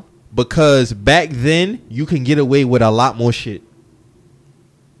now because back then you can get away with a lot more shit.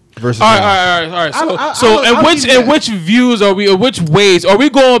 Versus all now. right. I- So I'll in which give you in that. which views are we, or which ways are we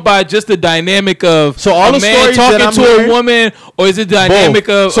going by? Just the dynamic of So all a the man stories talking that I'm to hearing- a woman, or is it Both. dynamic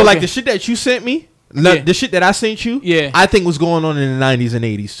of So like okay. the shit that you sent me, Yeah. the shit that I sent you, Yeah. I think was going on in the 90s and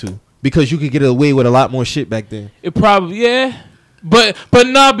 80s too. Because you could get away with a lot more shit back then. It probably but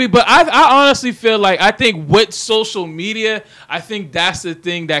I honestly feel like I think with social media, I think that's the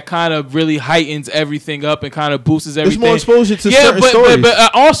thing that kind of really heightens everything up and kind of boosts everything. There's more exposure to certain but stories.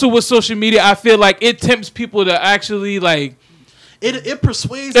 but also with social media, I feel like it tempts people to actually like It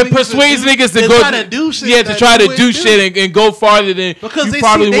persuades. it persuades niggas to they go try to do shit. Yeah, to that try they to do wouldn't shit and go farther than because you they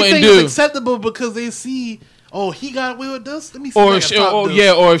probably see, they wouldn't think do. it's acceptable because they see. Oh, he got away with this. Let me see. Or if I can top or this.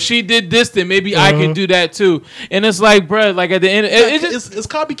 yeah, or if she did this, then maybe I can do that too. And it's like, bruh, like at the end, it just It's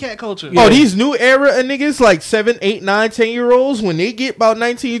copycat culture. Oh, these new era of niggas like 7, 8, 9, 10-year-olds when they get about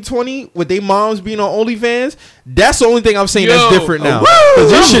 19, 20 with their moms being on OnlyFans, that's the only thing I'm saying Yo. that's different now. Woo!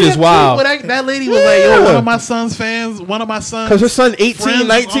 Because this shit Yeah, is too, wild. but that lady was like, yo, Yeah. one of my son's fans, one of my son's. Because her son 18, friends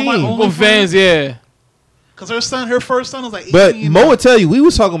 19. on my people fans, yeah. Because her first son was like 18. But Mo would tell you, we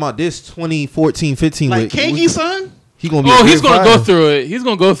was talking about this 2014, 15. like with, Kanki's son, he gonna be Oh, a he's great gonna go fighter. through it. He's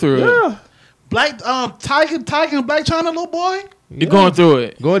gonna go through it. Yeah. Black Tiger and Black China little boy. You're going through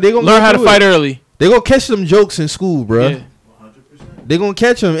it. They gonna Learn go how to through fight it. early. They gonna catch some jokes in school, bruh. Yeah. They gonna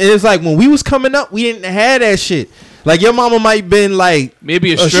catch them. And it's like when we was coming up, we didn't have that shit. Like your mama might been like,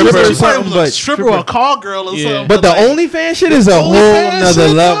 Maybe a A stripper. stripper or She something, was a but stripper or a call girl or Yeah. something. but the like, OnlyFans shit is a whole OnlyFans nother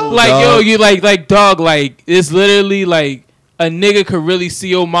shit, level. though? Like dog. yo, you like dog. Like it's literally like a nigga could really see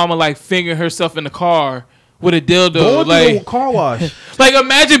your mama like finger herself in the car with a dildo. Going through the Like car wash. like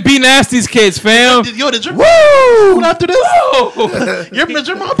imagine B Nasty's kids, fam. Yo, did your Woo! after this? Did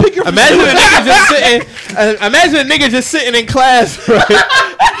your mom pick your Imagine a nigga just sitting. Imagine a nigga just sitting in class, right?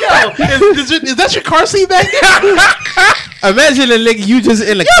 Is that your car seat back there? Imagine a nigga you just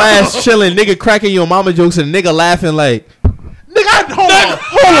in the class chilling, nigga cracking your mama jokes and nigga laughing like, Nigga, hold on.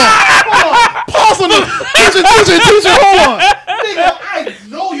 Pause on the teacher, hold on. Nigga, I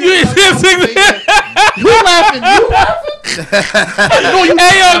know you. You laughing?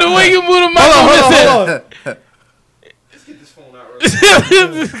 Hey yo, the way you move the mouth. hold on. Let's get this phone out.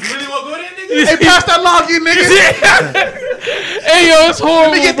 Really want to go there, nigga? Hey, pass that login, nigga. Hey yo, it's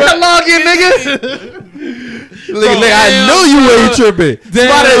horrible. Let me get bro. that login, nigga. Nigga, I damn, know you bro. ain't tripping.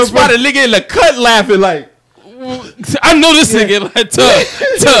 Damn, Spot a nigga in the cut laughing like. I know this nigga like tuh.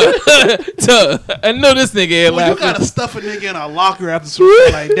 I know this nigga ain't Well, you laughing. gotta stuff a nigga in a locker after some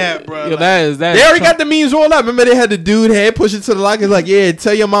shit like that, bro. Yo, that is They already got the memes rolled up. Remember they had the dude head push it to the locker like, yeah,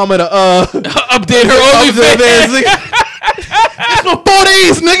 tell your mama to update her OnlyFans. It's for 4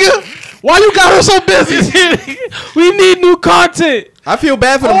 days, nigga. Why you got her so busy? We need new content. I feel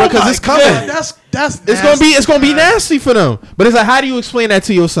bad for them Oh because my it's coming. God, That's It's gonna be nasty for them. But it's like, how do you explain that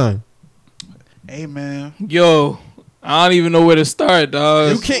to your son? Hey man, Yo, I don't even know where to start,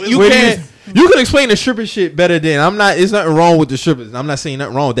 dog. You can explain the stripper shit better than it's nothing wrong with the strippers. I'm not saying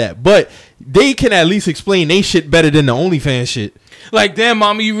nothing wrong with that. But they can at least explain they shit better than the OnlyFans shit. Like, damn,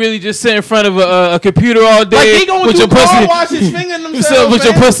 mama, you really just sit in front of a computer all day Like they going with through your car pussy, washes, fingering themselves, with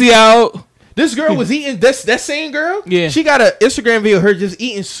your man. pussy out. This girl was eating that same girl. Yeah. She got an Instagram video of her just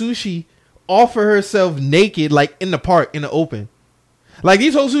eating sushi off of herself naked, like in the park in the open. Like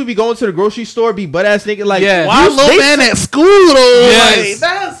these hoes who be going to the grocery store, be butt ass naked. Like, Yeah. why little man at school though? Yes. Like,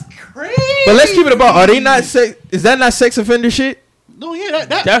 that's crazy. But let's keep it about. Are they not sex? Is that not sex offender shit? No, yeah,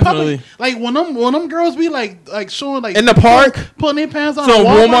 that Definitely. public, like when them girls be like showing like In the park? putting their pants on. So at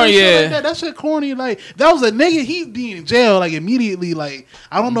Walmart, Walmart, and shit yeah. like that shit corny. Like that was a nigga, he be in jail like immediately. Like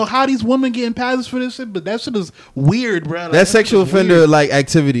I don't know how these women getting passes for this shit, but that shit is weird, bro. Like, That's that shit sexual is offender weird. like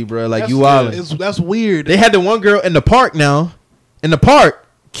activity, bro. Like That's, you wildin'. That's weird. They had the one girl in the park now. In the park,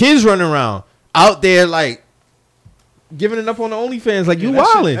 kids running around out there like giving it up on the OnlyFans. Like you that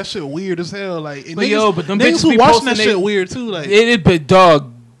shit, wildin'. that shit weird as hell. Like and But niggas, yo, but them niggas bitches who be watching that posting shit they- weird too. Like But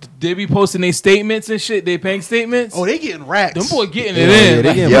dog, they be posting their statements and shit. They bank statements. oh, they getting racks. them boy getting Yeah, it yeah, in. they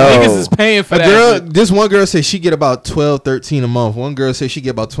Like, getting niggas Yo. is paying for A that. girl, shit. this one girl said she get about 12, 13 a month. One girl said she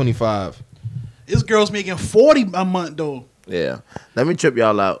get about 25. This girl's making 40 a month though. Yeah. Let me trip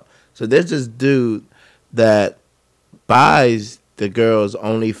y'all out. So there's this dude that buys the girls'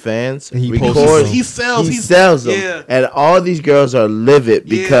 OnlyFans, And he posts records, them. He sells. he sells them, Yeah. and all these girls are livid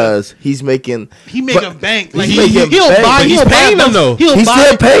Yeah. because he's making. He making but bank. he's Like making he'll bank, buy. but he's He'll buy paying them, those- though. He'll He's buy,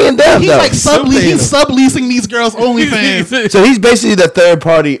 still paying them He's though. like Still paying he's subleasing these girls OnlyFans. So he's basically the third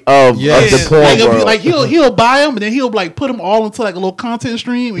party of the porn like, world. like he'll buy them and then he'll like put them all into like a little content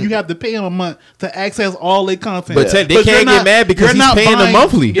stream and you have to pay him a month to access all their content. But they you're can't get mad because you're he's not paying them buying-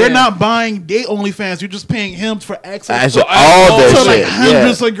 monthly. You're Yeah. not buying their OnlyFans. You're just paying him for access That's to all their to shit. like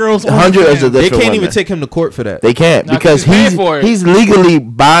hundreds yeah. of girls. Hundreds OnlyFans. of They different can't even women. take him to court for that. They can't Nah, because 'cause he's paying for it. he's legally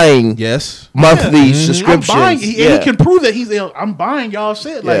buying Yes. monthly I'm subscriptions. buying, and yeah. he can prove that I'm buying y'all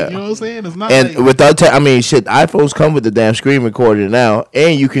shit. Like Yeah. you know what I'm saying? It's not And like, without, I mean, shit, iPhones come with the damn screen recorder now,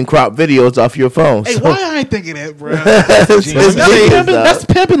 and you can crop videos off your phone. hey, So why I ain't thinking that, bro? it's genius. That's genius, pimping, dog. that's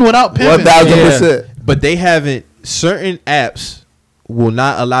pimping without pimping. 1000%. But they haven't. Certain apps will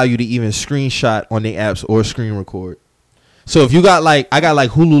not allow you to even screenshot on the apps or screen record. So if you got like, I got like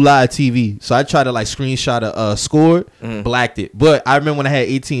Hulu Live TV, so I try to like screenshot a score, blacked it. But I remember when I had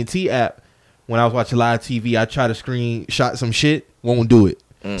AT&T app, when I was watching live TV, I try to screenshot some shit, won't do it.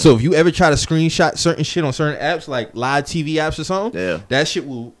 So if you ever try to screenshot certain shit on certain apps, like live TV apps or something, Yeah. that shit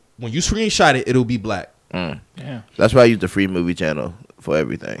will, when you screenshot it, it'll be black. Yeah. That's why I use the free movie channel for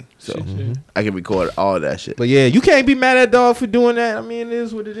everything. So I can record all that shit. But yeah, you can't be mad at dog for doing that. I mean, it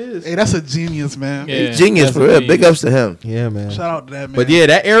is what it is. Hey, that's a genius, man. Yeah. He's genius that's for a real. genius. Big ups to him. Yeah, man. Shout out to that man. But yeah,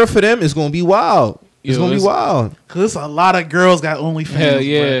 that era for them is gonna be wild. It's Yo, gonna be it's- wild. Cause a lot of girls got OnlyFans. Hell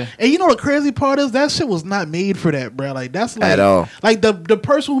yeah. Bruh. And you know the crazy part is that shit was not made for that, bro. Like that's like At all. Like the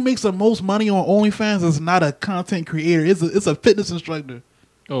person who makes the most money on OnlyFans is not a content creator. It's a fitness instructor.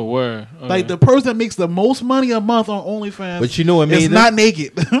 Oh, word. Like the person that makes the most money a month on OnlyFans. But you know what made is them? not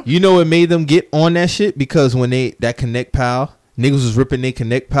naked. You know what made them get on that shit? Because when that Connect Pal, niggas was ripping their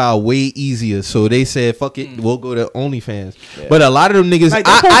Connect Pal way easier. So they said, fuck it, we'll go to OnlyFans. But a lot of them niggas, Like,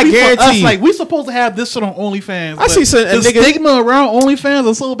 that's supposed I to be for us. guarantee. Like we supposed to have this shit on OnlyFans. I see some- a the nigga- stigma around OnlyFans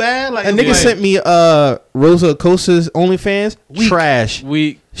is so bad. Like a it's nigga like, sent me Rosa Acosta's OnlyFans. Weak. Trash.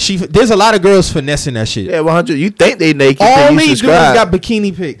 Week. There's a lot of girls finessing that shit. Yeah, 100. You think they naked? All then they you do is subscribe. got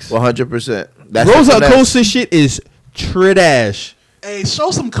bikini pics. 100%. That's Rosa the finesse. Acosta shit is trash. Hey, show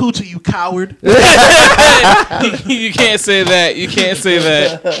some coochie, you coward. You can't say that. You can't say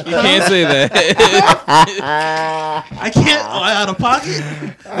that. You can't say that. I can't out of pocket. Let me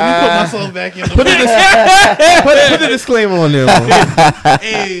put myself back in. Put a disclaimer on there. Man.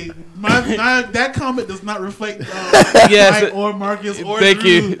 Hey, that comment does not reflect Yes. Mike or Marcus or Thank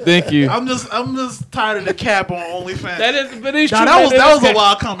Drew. you. Thank you. I'm just tired of the cap on OnlyFans. That is, but it's Nah, true. that was a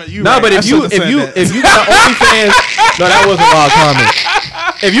wild comment. You No, right. but I if you shouldn't have said that. if you got OnlyFans, no, that wasn't a wild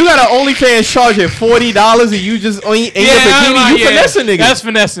comment. If you got an OnlyFans charge at $40 and you just ain't in your bikini, you finessing niggas. That's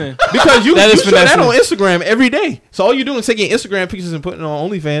finessing. Because you That is show that finessing. on Instagram every day. So all you doing is taking Instagram pictures and putting it on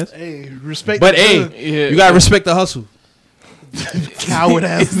OnlyFans. Hey, respect. But the hey, good. Yeah. you gotta respect the hustle. Coward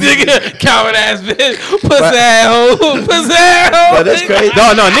ass nigga. Nigga, coward ass bitch, pussy asshole, pussy asshole. But it's crazy.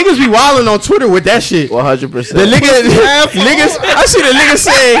 No, niggas be wilding on Twitter with that shit. 100%. The niggas, I see the nigga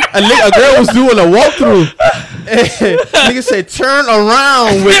say a girl was doing a walkthrough. Nigga said, "Turn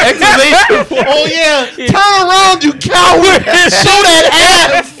around with exclamation point." Oh yeah, turn around, you coward! Show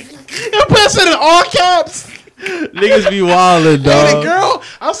that ass. And put it in all caps. Niggas be wilding, Hey, the dog. girl,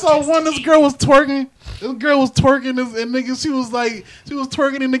 I saw one. This girl was twerking. This girl was twerking, and nigga, she was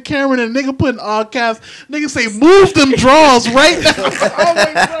twerking in the camera, and the nigga put in all caps. Nigga say, "Move them draws right now."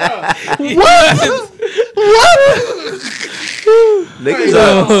 I was like, what? Niggas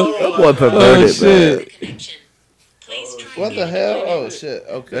are that boy perverted, man. What the hell? Oh shit.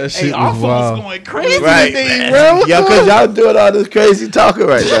 Okay. That Hey, shit our was phone's wild. going crazy Right, today, man. bro. Yo, cause y'all doing all this crazy talking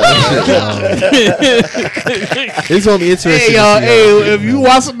right now. It's gonna be interesting. Hey, to y'all. see Hey, if you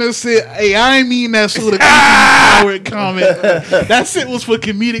watching this shit, hey, I ain't mean that shit with a coward comment. That shit was for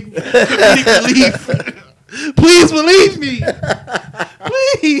comedic relief. Please believe me.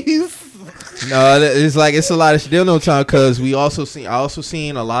 Please. No, it's like it's a lot of still no time because I also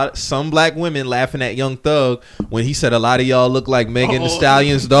seen some black women laughing at Young Thug when he said a lot of y'all look like Megan Thee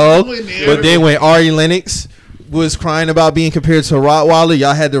Stallion's dog. But then when Ari Lennox was crying about being compared to Rottweiler,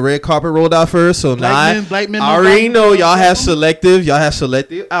 y'all had the red carpet rolled out first. So black men I already know y'all have selective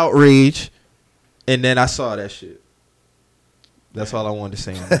outrage, and then I saw that shit. That's all I wanted to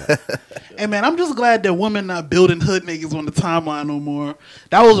say on that. Hey man, I'm just glad that women not building hood niggas on the timeline no more.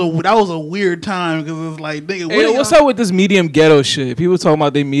 That was a weird time because it's like, nigga, Hey, what's up with this medium ghetto shit? People talking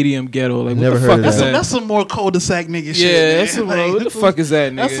about they medium ghetto. Like, Never what the heard fuck of is that. that? That's some more cul-de-sac nigga shit. Yeah, man. that's some, Like, what the fuck is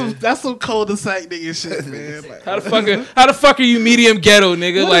that, nigga? That's some cul-de-sac nigga shit, man. Like, How the fuck are you medium ghetto,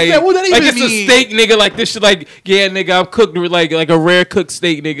 nigga? What Like, is that? What that like even it's mean? a steak, nigga. Like this shit, like yeah, nigga, I'm cooked like a rare cooked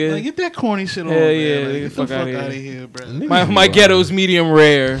steak, nigga. get that corny shit on, Hell man. yeah, Like, nigga, get the fuck fuck outta out of here. here, bro. My ghetto's medium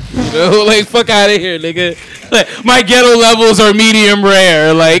rare. You know, like fuck out of here, nigga. Like, my ghetto levels are medium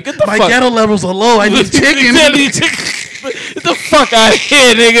rare. Like get the My fuck. ghetto levels are low. I need chicken. Get the fuck out of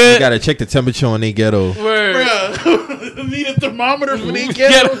here, nigga. You gotta check the temperature on they ghetto. Word. Bruh, need a thermometer for these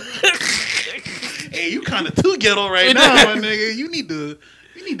ghetto. Hey, you kind of too ghetto right now, my nigga. You need to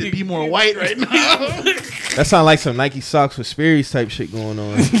be more white right now. That sound like some Nike socks with Sperry's type shit going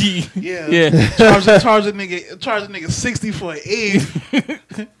on. Yeah. Charge a nigga 60 for an egg.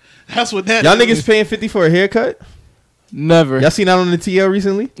 That's what that Y'all is. niggas paying 50 for a haircut? Never. Y'all seen that on the TL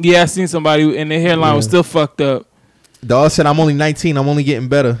recently? Yeah, I seen somebody and their hairline was still fucked up. Dog said, I'm only 19. I'm only getting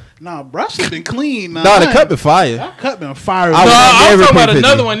better. Nah, bro, shit been clean. Nah, Nah, the cut been fire. That cut been fire. I No, would I was never talking about pay 50.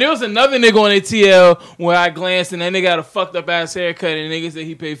 another one. There was another nigga on ATL where I glanced and that nigga got a fucked up ass haircut and nigga said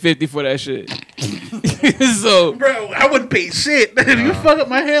he paid 50 for that shit. So, Bro, I wouldn't pay shit. If you fuck up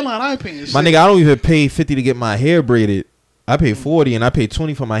my hairline, I ain't paying shit. My nigga, I don't even pay 50 to get my hair braided. I pay 40 and I pay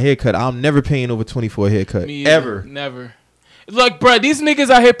 20 for my haircut. I'm never paying over 20 for a haircut. me either. Ever. Never. Look, bro, these niggas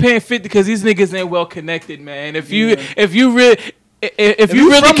out here paying 50 because these niggas ain't well connected, man. If you really if you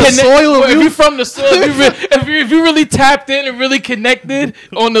really from the soil, if you from the soil, if you really tapped in and really connected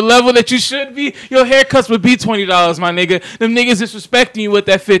on the level that you should be, your haircuts would be $20, my nigga. Them niggas disrespecting you with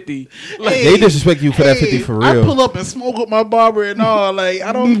that 50. Like, They disrespect you for that 50 for I real. pull up and smoke with my barber and all. Like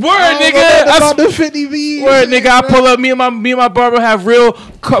I don't. Word, I don't nigga. know about the 50 V. word, nigga, I pull up. Me and my barber have real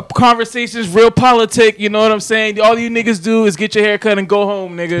conversations, real politic. You know what I'm saying? All you niggas do is get your haircut and go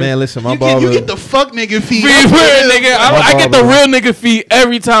home, nigga. Man, listen, my You barber. get the fuck nigga fee. Word, nigga. I get the barber. real nigga fee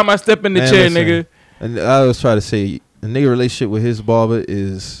every time I step in the Man, chair, listen, nigga. And I was trying to say, a nigga relationship with his barber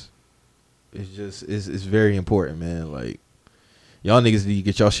is very important, man. Like, y'all niggas need to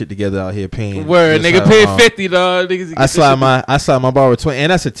get y'all shit together out here paying. Word, just nigga, like, pay 50, dog. Niggas I slide my barber 20,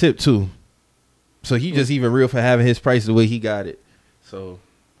 and that's a tip too. So he just even real for having his price the way he got it. So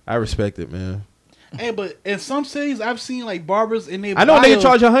I respect it, man. Hey, but in some cities, I've seen like barbers in their I know a bio- nigga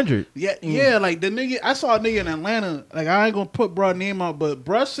charge 100. Yeah, like the nigga. I saw a nigga in Atlanta. Like I ain't gonna put bruh name out, but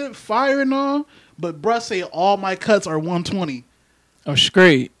bruh shit fire and all. But bruh say all my cuts are 120. I'm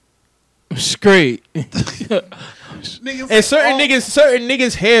straight. Niggas And certain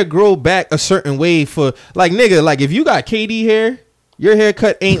niggas hair grow back a certain way for like nigga. Like if you got KD hair, your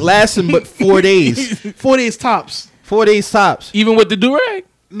haircut ain't lasting but 4 days. 4 days tops. 4 days tops. Even with the do-rag?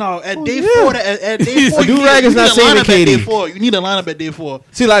 No, at day yeah. 4, at day 4, A do-rag is not you need a saving lineup at day Katie. 4. You need a lineup at day 4.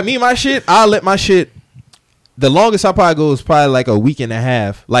 See, like me, my shit, I'll let my shit. The longest I probably go is probably like a week and a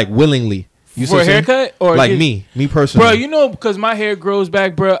half, like willingly. You see For a what I'm saying? haircut? Or like just- me personally. Bro, you know, because my hair grows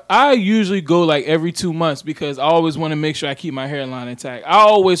back, bro, I usually go like every 2 months because I always want to make sure I keep my hairline intact. I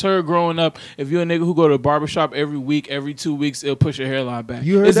always heard growing up, if you're a nigga who go to the barbershop every week, every 2 weeks, it'll push your hairline back.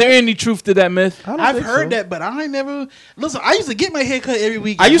 You heard Is there that? any truth to that myth? I don't I've think heard so. that, but I ain't never. Listen, I used to get my hair cut every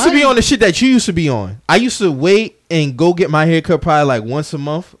week. I used to be on the shit that you used to be on. I used to wait and go get my hair cut probably like once a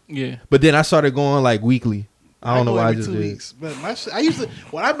month, Yeah. but then I started going like weekly. I don't know why I just 2 did. weeks. But my shit, I used to,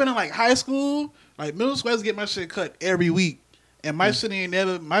 when I've been in like high school, like middle school, I used to get my shit cut every week. And my shit ain't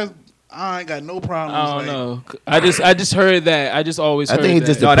never, I ain't got no problems. I don't like, know. I just heard that. I just always I heard think it that.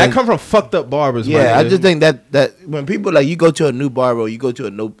 just No, that depends. come from fucked up barbers. my Yeah, I nigga. just think that when people like you go to a new barber, or you go to a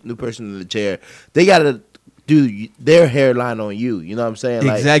new person in the chair, they gotta do their hairline on you. You know what I'm saying?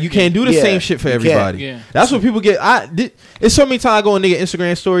 Like, Exactly. You can't do the yeah, same shit for you can't. everybody. Yeah. That's what people get. It's so many times I go on nigga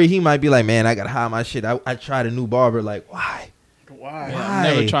Instagram story. He might be like, "Man, I gotta hide my shit. I tried a new barber. Like, why? Why? Yeah, I'm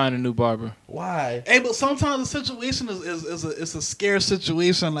never Why? trying a new barber. Why? Hey, but sometimes the situation is a scarce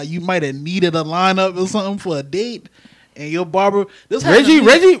situation. Like you might have needed a lineup or something for a date, and your barber. This happened to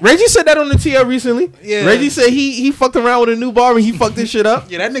me. Reggie said that on the TL recently. Yeah. Reggie said he fucked around with a new barber. He fucked this shit up.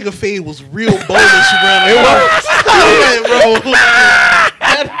 Yeah, that nigga fade was real bullish, bro. It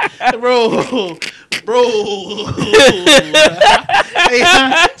was, bro. bro. Hey,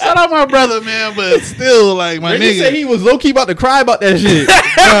 shout out my brother, man, but still, like, my Reggie nigga. said he was low key about to cry about that shit. Bro,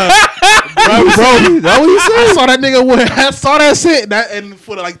 that what you said? I saw that nigga I saw that shit, and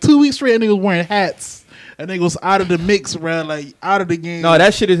for like 2 weeks straight, that nigga was wearing hats. That nigga was out of the mix, bro, like, out of the game. No,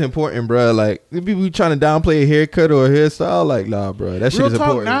 that shit is important, bro. Like, if people trying to downplay a haircut or a hairstyle, like, nah, bro, that shit Real is talk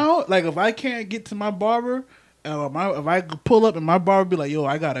important. now, like, if I can't get to my barber, if I pull up and my barber be like, yo,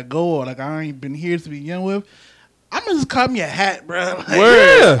 I gotta go, or like, I ain't been here to begin with, I'm gonna just cut me a hat, bro. Like,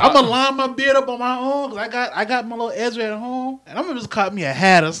 Word. I'm gonna line my beard up on my own, cause I got my little edge at home, and I'm gonna just cut me a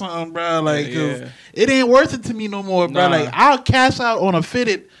hat or something, bro. Like, cause it ain't worth it to me no more, bro. Nah. Like, I'll cash out on a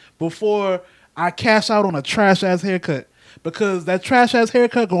fitted before I cash out on a trash ass haircut, because that trash ass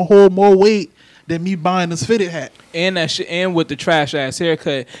haircut gonna hold more weight than me buying this fitted hat. And that shit, and with the trash ass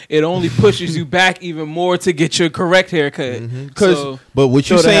haircut, it only pushes you back even more to get your correct haircut. But what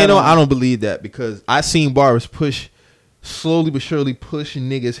you throw the saying hat though, on. I don't believe that, because I seen barbers slowly but surely push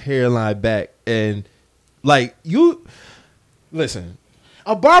niggas' hairline back, and like you, listen.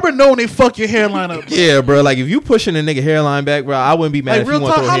 A barber know when they fuck your hairline up. Bro. Yeah, bro. Like if you pushing a nigga hairline back, bro, I wouldn't be mad Like, if you real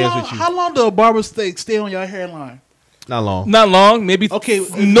want to talk, throw hands with you. how long do a barber stay on your hairline? Not long. Not long, maybe Okay,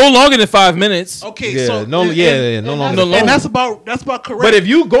 no longer than 5 minutes. Okay, Yeah, so no longer. and that's about correct. But if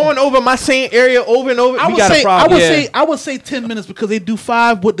you going over my same area over and over, we got a I problem. would say 10 minutes, because they do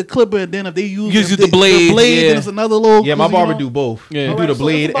 5 with the clipper, and then if they use the blade, yeah. then it's another little. Yeah, my you barber know? do both. Yeah. He All do right, the so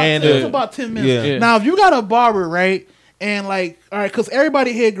blade it's about and 10, the. it's about 10 minutes. Yeah. Yeah. Now, if you got a barber, right, and like, all right, because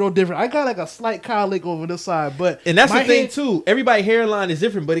everybody hair grow different. I got like a slight cowlick over this side, but And that's my the thing hair- too. Everybody hairline is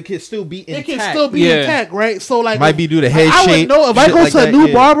different, but it can still be intact. It can still be Yeah. intact, right? So like, Might be due to head I shape, would know if I shit go like to a that, new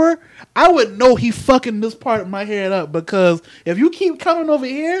yeah. barber, I would know he fucking this part of my hair up, because if you keep coming over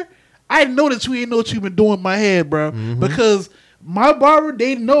here, I know that you ain't know what you've been doing with my head, bro. Mm-hmm. Because my barber,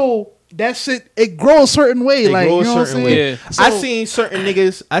 they know that shit. It grows a certain way, It like, grows you know a what I'm certain saying? way. Yeah. So-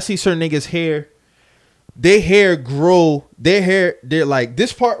 I see certain niggas hair. Their hair grow. They're like,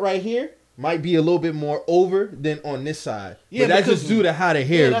 this part right here might be a little bit more over than on this side. Yeah, but that's because- just due to how the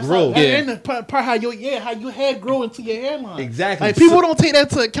hair that's grows. how- Yeah. and the part how your hair grow into your hairline. Exactly. Like, people So- don't take that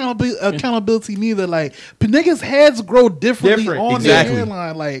to accountability neither. Like, niggas' heads grow differently on exactly. their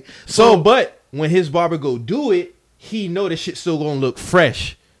hairline. Like, So, but when his barber go do it, he know the shit still gonna look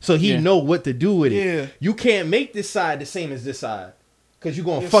fresh. So he Yeah. know what to do with it. Yeah. You can't make this side the same as this side, because you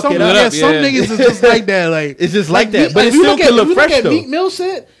gonna Yeah, fuck some, it up. Yeah, some Yeah. niggas is just like that. Like, It's just like that, Meek- but it if you still can look if you fresh, at though. Meek Mill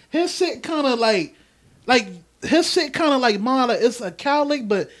shit, his shit kind of like his shit kind of like mine. Like, it's a cowlick,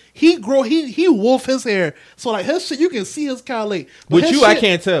 but he wolf his hair. So like his shit, you can see his cowlick. But With his you, I shit-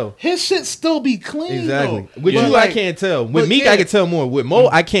 can't tell. His shit still be clean. Exactly. Though. With But, you, like, I can't tell. With but Meek, yeah. I can tell more. With Mo,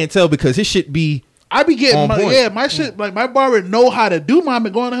 I can't tell, because his shit be. I be getting On point. my shit, like, my barber know how to do mine. I've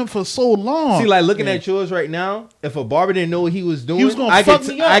been going to him for so long. See, like, looking at yours right now, if a barber didn't know what he was doing, he was gonna I fuck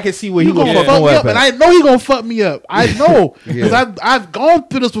can me up. I can see where he You gonna gonna fuck me me up, up and at. I know he gonna fuck me up. I know Yeah. because I've gone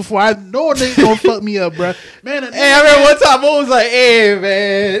through this before. I know they gonna fuck me up, bro. Man, a Hey, I nigga- remember one time Mo was like, "Hey,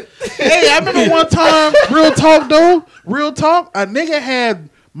 man." Hey, I remember one time, real talk though, real talk, a nigga had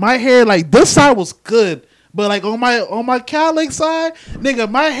my hair like this side was good, but like on my cowlick side, nigga,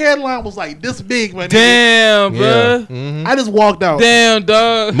 my hairline was like this big, my nigga. Damn, bruh. Mhm. I just walked out. Damn,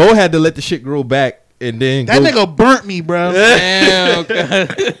 dog. Mo had to let the shit grow back and then That go. nigga burnt me, bro. Damn.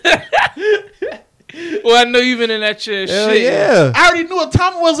 Well, I know you've been in that shit. Hell shit. yeah. I already knew what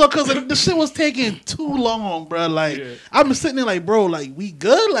time it was though, because the shit was taking too long, bro. Like, Yeah. I'm just sitting there like, bro, like, we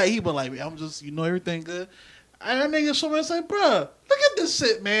good? Like, he been like, I'm just, everything good. And that nigga showed me and said, bro, look at this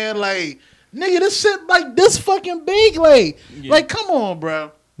shit, man. Like, nigga, this shit like this fucking big. Like, Yeah. like, come on,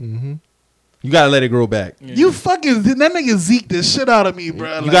 bro. You gotta let it grow back. Yeah. You fucking, that nigga Zeke the shit out of me,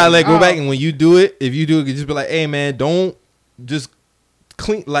 bro. You Like, gotta let it grow oh, back, and when you do it, if you do it, you just be like, "Hey, man, don't just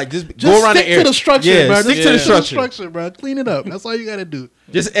clean, like just Just go around stick the area to the structure, Yeah, bro. stick Just to the stick structure. bro. Clean it up. That's all you gotta do.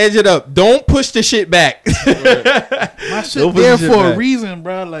 Just edge it up. Don't push the shit back. My shit Don't push there the shit for a back. reason,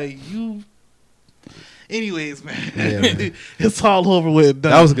 bro. Like, you. Anyways, man, Yeah, man. it's all over with.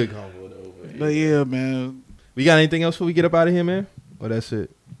 Done. That was a good convo, though. But yeah, man. We got anything else before we get up out of here, man? Or that's it?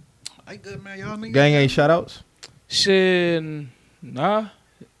 I good, man. Y'all niggas. Gang, any shout outs? Shit. Nah.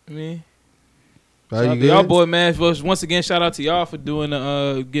 I mean, Are shout you out to good? y'all, boy, man. Once again, shout out to y'all for doing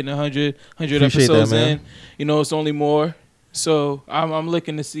getting 100 Appreciate episodes that, man. in. You know, it's only more. So I'm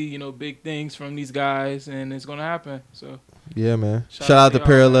looking to see, big things from these guys, and it's gonna happen. So Yeah, man. Shout Shout out out to to y'all,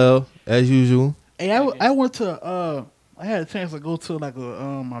 Parallel, as usual. Hey, I went to I had a chance to go to like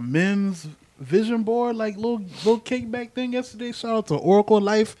a men's vision board, like little kickback thing yesterday. Shout out to Oracle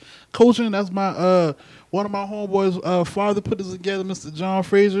Life Coaching. That's my one of my homeboys' father put this together, Mr. John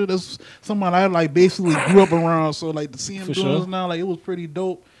Fraser. That's someone I like basically grew up around. So like to see him doing this now, like it was pretty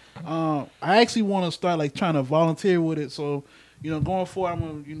dope. I actually want to start like trying to volunteer with it. So going forward,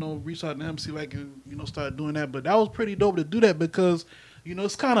 I'm gonna reach out to him, see if I can start doing that. But that was pretty dope to do that because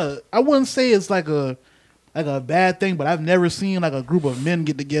it's kind of, I wouldn't say it's like a bad thing, but I've never seen like a group of men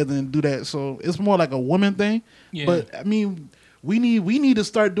get together and do that. So it's more like a woman thing. Yeah. But I mean, we need to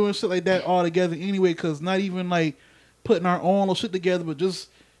start doing shit like that all together anyway. Because not even like putting our own little shit together, but just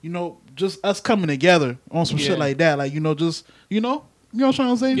just us coming together on some shit like that. Like just you know what I'm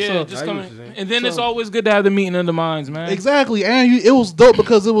trying to say? Yeah, so, just coming. And then it's always good to have the meeting of the minds, man. Exactly, and it was dope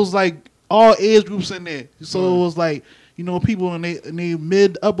because it was like all age groups in there. So it was like people in their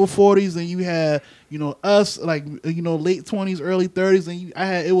mid upper 40s, and you had us like late 20s, early 30s,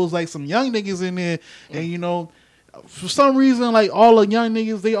 and it was like some young niggas in there, and for some reason like all the young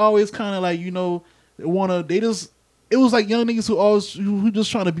niggas they always kind of like it was like young niggas who just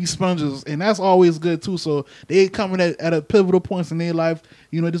trying to be sponges, and that's always good too. So they coming at a pivotal points in their life,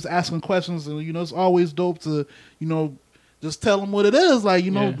 just asking questions, and it's always dope to just tell them what it is, like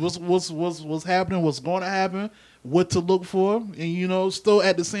what's happening, what's going to happen, what to look for, and still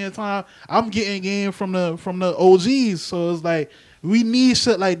at the same time I'm getting game from the OGs. So it's like we need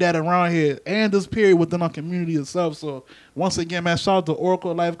shit like that around here and this period within our community itself. So once again, man, shout out to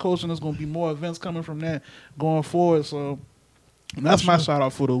Oracle Life Coaching. There's going to be more events coming from that going forward. So that's my shout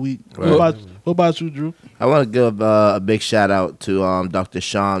out for the week. Right. What about you, Drew? I want to give a big shout out to Dr.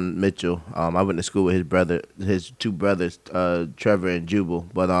 Sean Mitchell. I went to school with his two brothers, Trevor and Jubal.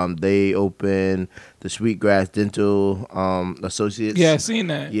 But they opened the Sweetgrass Dental Associates. Yeah, I seen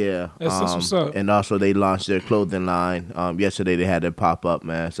that. Yeah, that's what's up. And also they launched their clothing line. Yesterday they had their pop up,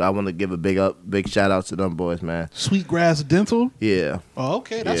 man. So I want to give a big shout out to them boys, man. Sweetgrass Dental. Yeah. Oh,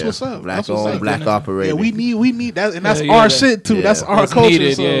 okay, that's what's up. Black owned, black operated. Yeah, we need that, and that's our shit too. Yeah. That's our culture.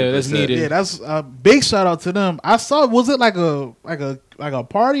 Needed. So yeah, that's needed. Yeah, that's a big shout out to them. I saw. Was it like a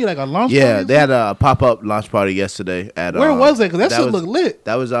party, like a launch? Yeah, party they had a pop up launch party yesterday at. Where was it? Because that shit looked lit.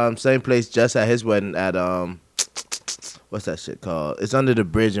 That was same place just at his wedding at what's that shit called? It's under the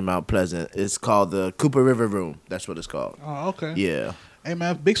bridge in Mount Pleasant. It's called the Cooper River Room. That's what it's called. Oh, okay. Yeah. Hey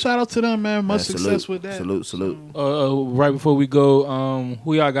man, big shout out to them, man. Much success with that. Salute. Right before we go,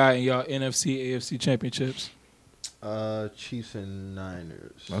 who y'all got in y'all NFC, AFC championships? Chiefs and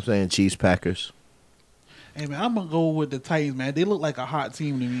Niners. I'm saying Chiefs, Packers. Hey man, I'm gonna go with the Titans, man. They look like a hot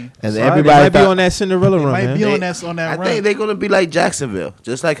team to me. And so everybody might be on that Cinderella run, man. Might be on that run. I think they're gonna be like Jacksonville,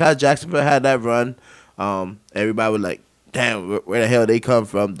 just like how Jacksonville had that run. Everybody was like, "Damn, where the hell they come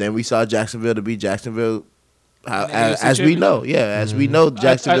from?" Then we saw Jacksonville to be Jacksonville, as we know. Yeah, as we know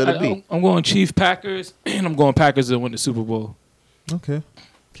Jacksonville to be. I'm going Chiefs, Packers, and I'm going Packers to win the Super Bowl. Okay.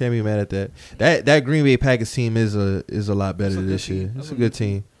 Can't be mad at that. That Green Bay Packers team is a lot better this year. It's a good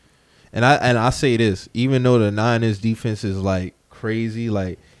team. And I say this, even though the Niners defense is like crazy,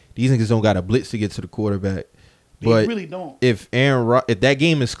 like these niggas don't got a blitz to get to the quarterback. They really don't. If that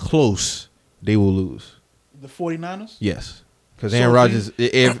game is close, they will lose. The 49ers? Yes. Because Aaron Rodgers,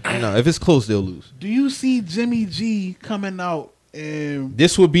 if it's close, they'll lose. Do you see Jimmy G coming out and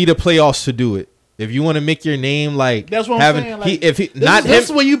this would be the playoffs to do it. If you want to make your name like that's what I'm saying. Like, this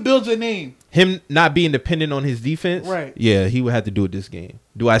is when you build your name. Him not being dependent on his defense, right? Yeah, he would have to do it this game.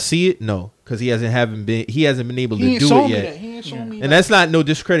 Do I see it? No, because he hasn't been able to do it yet. He ain't shown me and that's not no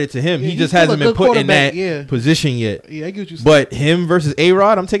discredit to him. He just hasn't been put in that position yet. Yeah, I get what you saying. But him versus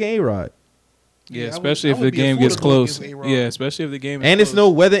A-Rod, I'm taking A-Rod. Yeah, especially if the game gets close. Yeah, especially if the game is and close. It's no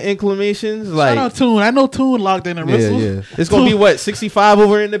weather inclinations. Like, shout out Toon. I know Toon locked in the Russell. Yeah. It's going to be, what, 65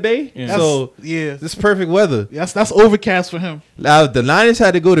 over in the Bay? Yeah. So, this is perfect weather. That's overcast for him. Now, if the Niners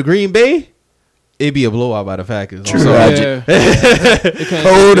had to go to Green Bay, it'd be a blowout by the Packers. True.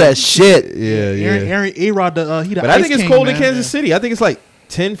 Cold as shit. Yeah. Aaron A-Rod, he the But I think it's cold in Kansas City. I think it's like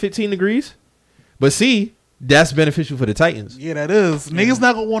 10, 15 degrees. But see, that's beneficial for the Titans. Yeah, that is. Niggas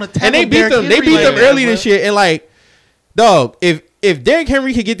not gonna want to tackle. And they beat them. They beat them early this year. And like, dog, if Derrick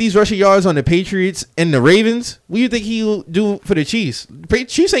Henry could get these rushing yards on the Patriots and the Ravens, what do you think he'll do for the Chiefs?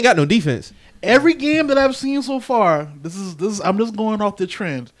 Chiefs ain't got no defense. Every game that I've seen so far, this is. I'm just going off the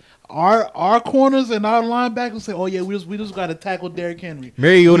trend. Our corners and our linebackers say, "Oh yeah, we just got to tackle Derrick Henry."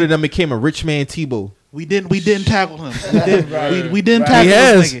 Mariota then became a rich man Tebow. We didn't tackle him. We didn't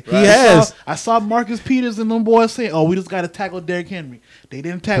tackle this nigga. He has. I saw Marcus Peters and them boys saying, "Oh, we just got to tackle Derrick Henry." They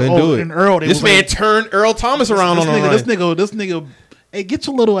didn't tackle. Do it. And Earl. This man turned Earl Thomas around on him. This nigga Hey, get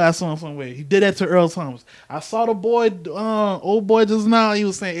your little ass on somewhere. He did that to Earl Thomas. I saw the boy, old boy, just now. He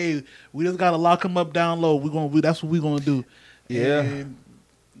was saying, "Hey, we just gotta lock him up down low. That's what we gonna do." Yeah. And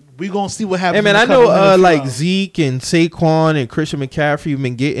we gonna see what happens. Hey man, in a I couple know minutes like from now. Zeke and Saquon and Christian McCaffrey have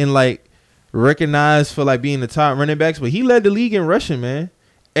been getting like recognized for like being the top running backs, but he led the league in rushing, man.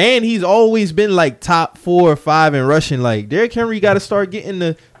 And he's always been like top 4 or 5 in rushing. Like Derrick Henry got to start getting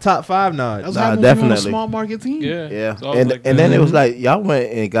the top 5 That's nods. what happens when you're on a small market team. Yeah. Yeah, It's always and like and that. then it was like y'all went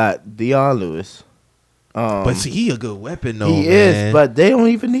and got Deion Lewis. But see, he a good weapon though. he man. is, but they don't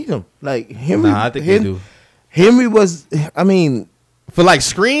even need him. Like Henry, Nah, I think they do. Henry was, I mean, For like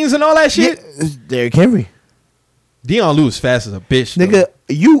screens and all that shit. yeah, Derrick Henry, Deion Lewis fast as a bitch, though. nigga.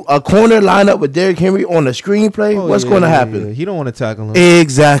 You a corner lineup with Derrick Henry on a screenplay? Oh, What's yeah, going to yeah, happen? yeah. He don't want to tackle him.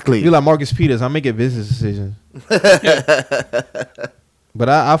 Exactly. He like Marcus Peters. I make a business decision. But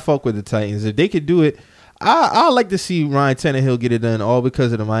I fuck with the Titans. If they could do it, I like to see Ryan Tannehill get it done all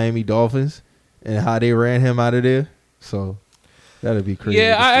because of the Miami Dolphins and how they ran him out of there. So that'd be crazy.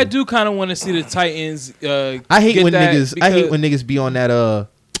 Yeah, to I see. do kind of want to see the Titans. I hate get when that niggas. I hate because- when niggas be on that.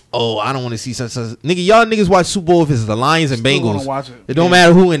 Oh, I don't want to see such. Nigga, y'all niggas watch Super Bowl if it's the Lions and Still gonna Bengals. watch it. It don't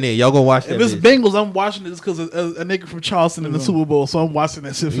matter who in there. Y'all gonna watch that. If it's bitch. Bengals, I'm watching this because a nigga from Charleston in the Super Bowl, so I'm watching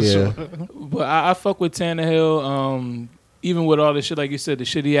that shit for Yeah. sure. But I fuck with Tannehill. Even with all the shit, like you said, the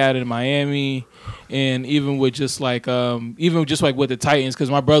shit he had in Miami, and even with just like with the Titans,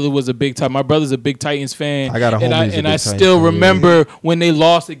 because my brother was a big time. My brother's a big Titans fan. I got a homie and who's a and big I Titans still fan, remember when they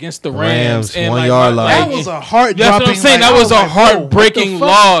lost against the Rams. And 1 like, yard line. That was a heart. That's what I'm saying. That was a heartbreaking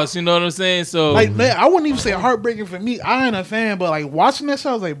loss. You know what I'm saying? So Like man, I wouldn't even say heartbreaking for me. I ain't a fan, but like watching that show,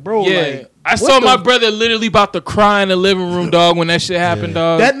 I was like, bro, yeah, like I what saw the- my brother literally about to cry in the living room, dog, when that shit happened,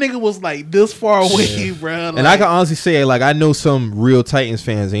 dog. That nigga was like this far away, bro. And I can honestly say, like, I know some real Titans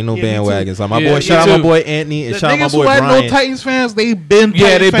fans. Ain't no Yeah, me too. bandwagons. Like my Yeah, boy, me shout out my too. boy Anthony and the shout out my niggas boy who had Brian. no Titans fans, they been Yeah,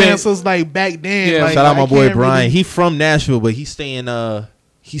 Titans they been- fans since like back then. Yeah. Like, Shout out my I boy can't Brian. really- He from Nashville, but he stay in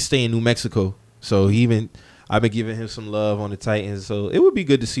New Mexico. So I've been giving him some love on the Titans. So it would be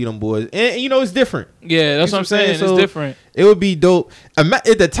good to see them boys. And you know, it's different. yeah, that's what I'm saying. So It's different. It would be dope.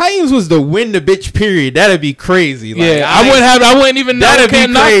 If the Titans was the win the bitch period, that'd be crazy. Like, Yeah, I wouldn't even know. That'd be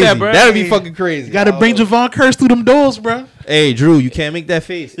Can't knock crazy. that, bro. That'd be Hey, fucking crazy. You gotta bring Javon Curse through them doors, bro. Hey, Drew, you can't make that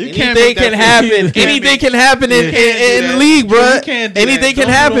face. You Anything can't make that can face. happen. You can't Anything make- can happen in You can't do the that. league, Drew, bro. you can't do Anything that. can Don't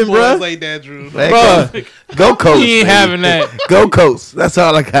do happen, them boys bro. Like that, Drew. Bruh. Go Colts. He ain't baby. having that. Go Colts. That's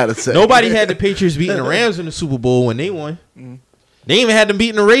all I gotta say. Nobody had the Patriots beating the Rams in the Super Bowl when they won. They even had them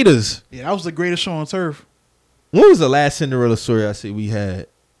beating the Raiders. Yeah, that was the greatest show on turf. When was the last Cinderella story I said we had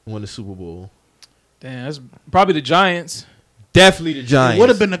won the Super Bowl? Damn, that's probably the Giants. Definitely the It Giants. would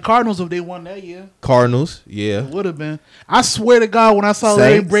have been the Cardinals if they won that year. Cardinals. Yeah. It would have been. I swear to God, when I saw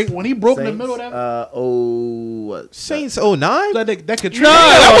Larry Saints. break, when he broke in the Saints, middle of that, what? Saints 09? that could No,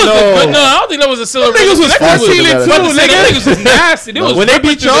 that was no. no, I don't think that was a Cinderella. niggas was That fucking was- lit I was too, about to say, nigga. them niggas was nasty. They was When they ripping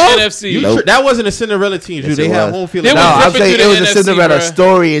beat through the y'all, NFC. Nope. that wasn't a Cinderella team, Drew. Yes, They it had was. home field. They No, was advantage. I'm ripping saying through it the was a NFC, Cinderella bruh.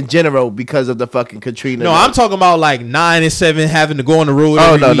 story in general because of the fucking Katrina. No, I'm talking about like 9 and 7 having to go on the road. Oh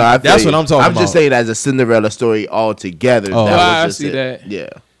every no, week. no, I feel That's you. what I'm talking I'm about. just saying as a Cinderella story altogether. Oh. that Oh, was I just see it. that. Yeah.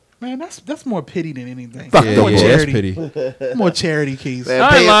 man, that's more pity than anything. Fuck Yeah, More yeah, that's charity. pity. More charity case. Man,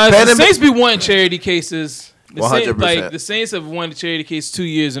 I ain't lying. pay The them- Saints be wanting charity cases. The Saints, 100%. like the Saints have won the charity case 2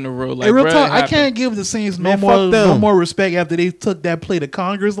 years in a row. Like Hey, real bruh, talk, it I happened. can't give the Saints Man, fuck them. no more respect after they took that play to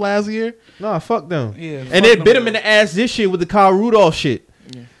Congress last year. Nah, fuck them. Yeah, fuck and they them, bit him bro. in the ass this year with the Kyle Rudolph shit.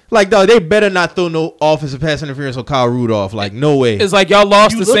 Like, dog, they better not throw no offensive pass interference on Kyle Rudolph. Like, no way. It's like y'all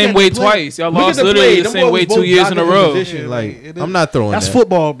lost You the look same at way the play. twice. Y'all Look at lost the literally play. the Them same boys way both 2 years in a blocking row. position. Yeah, Like, it is- I'm not throwing That's that.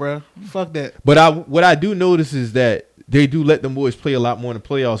 football, bro. Fuck that. But what I do notice is that they do let them boys play a lot more in the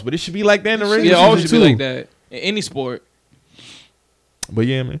playoffs. But it should be like that in the regular Yeah, always season should be too. like that in any sport. But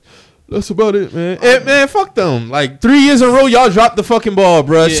yeah, man. That's about it, man. And, man, fuck them. Like 3 years in a row, y'all dropped the fucking ball,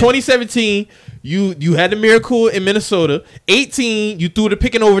 bro. Yeah. 2017, you had the miracle in Minnesota. 18, you threw the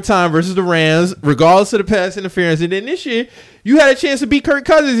pick in overtime versus the Rams, regardless of the pass interference. And then this year, you had a chance to beat Kirk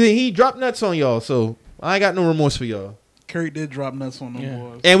Cousins, and he dropped nuts on y'all. So I ain't got no remorse for y'all. Curry did drop nuts on them Yeah.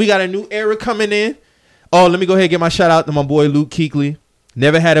 boys. And we got a new era coming in. Oh, let me go ahead and get my shout out to my boy Luke Kuechly.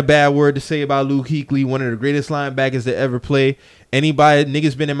 Never had a bad word to say about Luke Kuechly, one of the greatest linebackers to ever play. Anybody,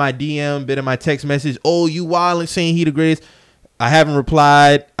 niggas been in my DM, been in my text message, oh, you wildin' saying he the greatest. I haven't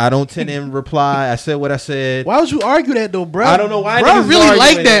replied. I don't tend to reply. I said what I said. Why would you argue that though, bro? I don't know why Bro, niggas really arguing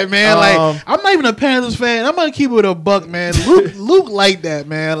like it. that, man. Um, Like, I'm not even a Panthers fan. I'm gonna keep it a buck, man. Luke like that,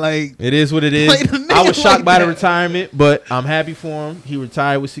 man. Like, It is what it is. Like, the nigga I was shocked like by the that. retirement, but I'm happy for him. He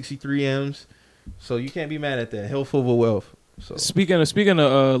retired with 63 M's. So you can't be mad at that. Health over wealth. So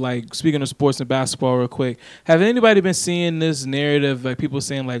Speaking of sports and basketball, real quick, have anybody been seeing this narrative like people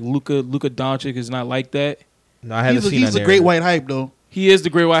saying like Luka Doncic is not like that? no, I haven't seen He's that a great narrative. white hype though. He is the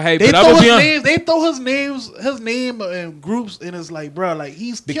great white hype, They but I throw will be his honest. names. They throw his name in groups, and it's like, bro, like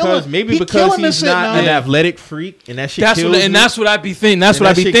he's Because killing, maybe he because killing this he's shit not now. an athletic freak, and that shit That's kills what, me. and that's what I be thinking. That's And what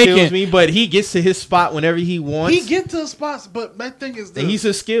I that be shit thinking. kills me, but he gets to his spot whenever he wants. He get to spots, but my thing is this. and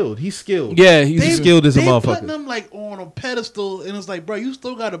he's skilled. He's skilled. Yeah, he's They- skilled as a they motherfucker. putting him like on a pedestal, and it's like, bro, you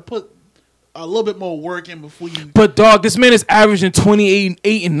still got to put a little bit more work in before you. But dog, this man is averaging 28,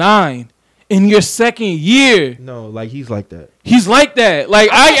 8, and 9 in your second year. No, like he's like that. He's like that. Like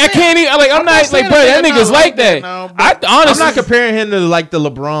I can't even. Like I'm not saying like, bro, that they're nigga's not like that. now, but I I'm honestly, not comparing him to like the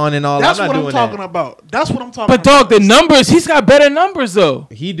LeBron and all. That's I'm not what I'm doing talking that. about. That's what I'm talking but about. dog, the numbers, he's got better numbers though.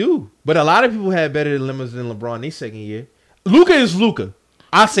 He do, but a lot of people had better numbers than LeBron their second year. Luka is Luka.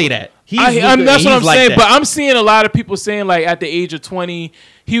 I say that. He's Luka, That's and what I'm he's like saying. that. But I'm seeing a lot of people saying like at the age of 20,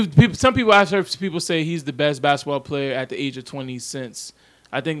 some people I've heard people say he's the best basketball player at the age of 20 since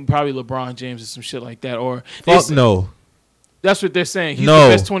I think probably LeBron James or some shit like that. Or Fuck no, that's what they're saying. He's No.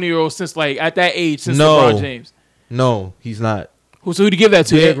 the best 20-year-old since like at that age since No. LeBron James. no, he's not. So who do you give that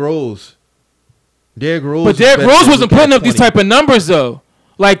to? Derrick Rose. Derrick Rose. But is Derrick better Rose than wasn't Luka putting at up these 20. type of numbers though.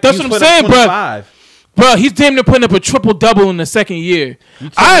 Like that's He's what I'm put up saying, bro. 25. Bro, he's damn near putting up a triple double in the second year.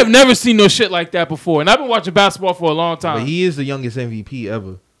 I have never seen no shit like that before, and I've been watching basketball for a long time. But he is the youngest MVP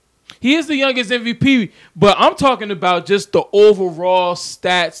ever. He is the youngest MVP, but I'm talking about just the overall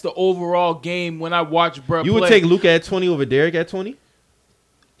stats, the overall game. When I watch bro You play. would take Luka at 20 over Derrick at 20?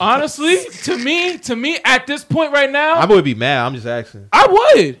 Honestly, to me, at this point right now, I would be mad. I'm just asking. I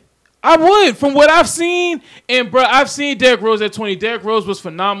would. From what I've seen, and bro, I've seen Derrick Rose at 20. Derrick Rose was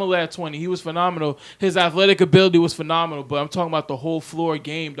phenomenal at 20. He was phenomenal. His athletic ability was phenomenal. But I'm talking about the whole floor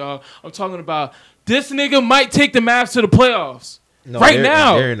game, dog. I'm talking about this nigga might take the Mavs to the playoffs. No, Right they're-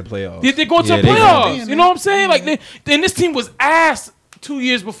 now. they're in the playoffs. They're going to Yeah, the they gonna playoffs. You know what I'm saying? Like, and this team was ass 2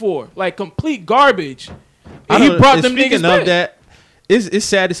 years before, like complete garbage. And he brought them Speaking niggas back. of that, it's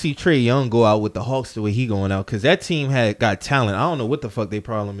sad to see Trae Young go out with the Hawks the way he going out because that team had got talent. I don't know what the fuck their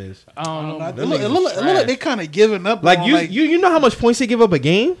problem is. I don't know. It Them look, niggas it look is like trash. they kind of giving up. Like on, you know how much points they give up a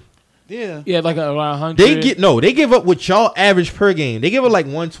game? yeah. Yeah, like around 100. They give up what y'all average per game. They give up like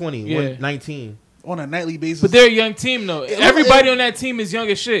 120, Yeah. 119. On a nightly basis. But they're a young team, though. It look- Everybody on that team is young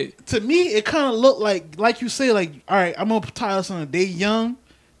as shit. To me, it kind of looked like you say, like, all right, I'm gonna tie us on. They young,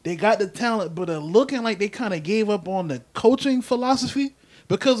 they got the talent, but looking like they kind of gave up on the coaching philosophy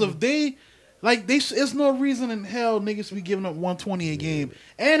because if it's no reason in hell niggas to be giving up 120 a game.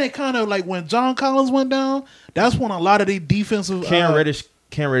 And it kind of like when John Collins went down, that's when a lot of the defensive Cam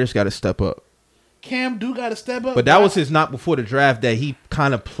Reddish got to step up. Cam do got to step up. But that was his knock before the draft that he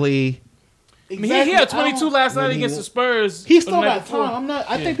kind of played. I mean, he had 22 last night when he against the was- Spurs. He the still night got before. time.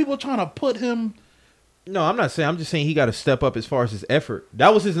 I think people are trying to put him. No, I'm not saying. I'm just saying he got to step up as far as his effort.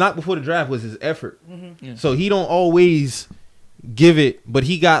 That was his knock before the draft was his effort. Yeah. So he don't always give it, but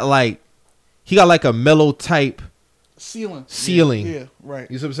he got like a mellow type Ceiling. Yeah, right.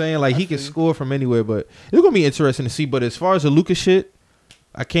 You see what I'm saying? Like he can feel you. score from anywhere, but it's gonna be interesting to see. But as far as the Lucas shit,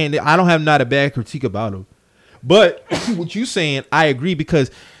 I don't have not a bad critique about him. But what you saying, I agree because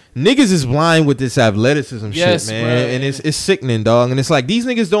niggas is blind with this athleticism Yes, shit, man, bro. and it's sickening, dog. And it's like these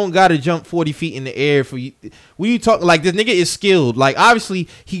niggas don't gotta jump 40 feet in the air for you. When you talk like this nigga is skilled, like obviously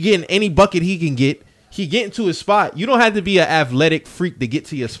he getting any bucket he can get. He getting to his spot. You don't have to be an athletic freak to get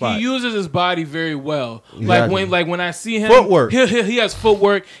to your spot. He uses his body very well. Exactly. Like when I see him, Footwork. He has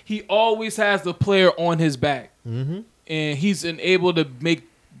footwork. He always has the player on his back, Mm-hmm. and he's able to make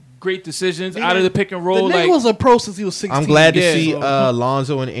great decisions out of the pick and roll. The nigga Like was a pro since he was 16. I'm glad to Yeah, see so-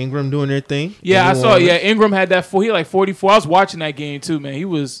 Lonzo and Ingram doing their thing. yeah, I They saw. won. Yeah, Ingram had that. He had like 44. I was watching that game too, man. He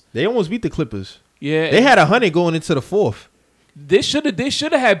was. They almost beat the Clippers. Yeah, They had 100 going into the fourth. They should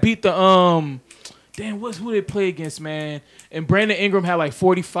have had beat the Damn, who they play against, man? And Brandon Ingram had like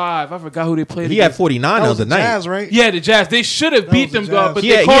 45. I forgot who they played He had against. 49 That the was other the night. Jazz, right? Yeah, the Jazz. They should have That beat was them, the dog, Jazz. but He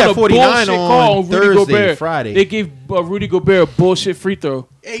they had called a 49 bullshit on call on Rudy Thursday, Gobert. Friday. They gave Rudy Gobert a bullshit free throw.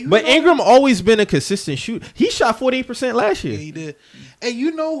 Hey, you But know- Ingram always been a consistent shooter. He shot 48% last Yeah, year. he did. Hey,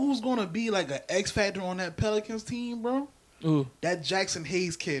 you know who's gonna be like an X factor on that Pelicans team, bro? Ooh. That Jackson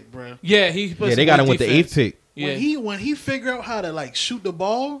Hayes kid, bro. Yeah, he. Yeah, they got him with the 8th pick. Yeah, When he figure out how to like shoot the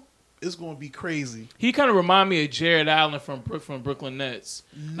ball, it's gonna be crazy. he kind of remind me of Jared Allen from Brooklyn Nets.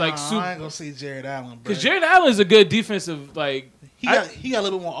 Like, I ain't gonna say Jared Allen, bro. because Jared Allen is a good defensive. Like, he got a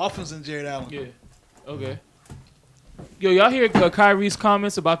little bit more offense than Jared Allen. yeah, okay. Yo, y'all hear Kyrie's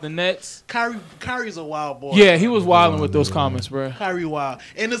comments about the Nets? Kyrie's a wild boy. Yeah, he was wilding with those comments, bro. Kyrie wild.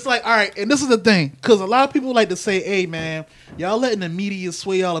 And it's like, all right, and this is the thing, because a lot of people like to say, hey, man, y'all letting the media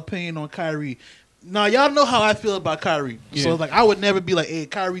sway y'all opinion on Kyrie. Now, y'all know how I feel about Kyrie. Yeah. So, it's like, I would never be like, hey,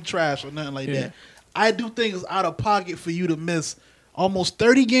 Kyrie trash or nothing like Yeah. that. I do think it's out of pocket for you to miss almost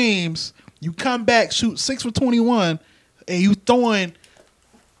 30 games. You come back, shoot 6 for 21, and you throwing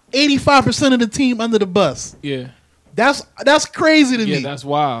 85% of the team under the bus. Yeah. That's crazy to me. Yeah, that's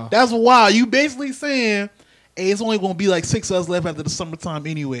wild. That's wild. You basically saying, hey, it's only going to be like 6 of us left after the summertime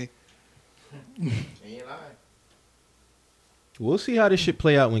anyway. We'll see how this shit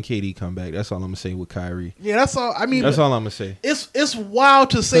play out when KD come back. That's all I'm gonna say with Kyrie. Yeah, that's all. I mean, That's all I'm gonna say. it's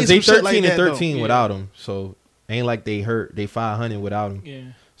wild to say Because they some 13 shit like that, and 13 though. without him, so ain't like they hurt. They 500 without him. Yeah.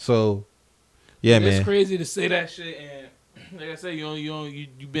 So, yeah, It's man. crazy to say that shit, and like I said,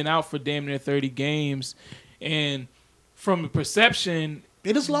 you've been out for damn near 30 games, and from the perception,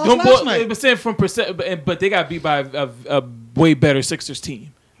 They just lost last night. But saying from but they got beat by a way better Sixers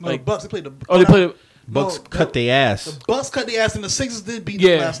team. No, Like, the Bucks, they played the. oh, they played. Bucks no, cut their ass. The Bucks cut the ass, and the Sixers did beat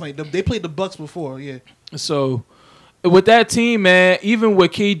Yeah. them last night. They played the Bucks before, yeah. So with that team, man, even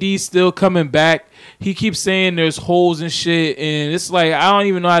with KD still coming back, he keeps saying there's holes and shit, and it's like I don't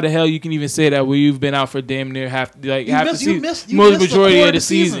even know how the hell you can even say that where you've been out for damn near half the season, missed most the majority core of the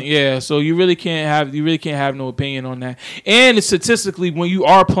season. Yeah, so you really can't have no opinion on that. And statistically, when you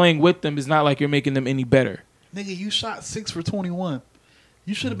are playing with them, it's not like you're making them any better. Nigga, you shot 6 for 21.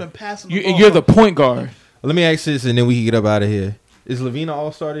 You should have been passing the You, ball. you're the point guard. Let me ask this, and then we can get up out of here. Is Levine an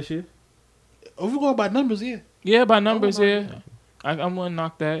all-star this year? If we're going by numbers, yeah. Yeah, by numbers, Oh, yeah. I'm gonna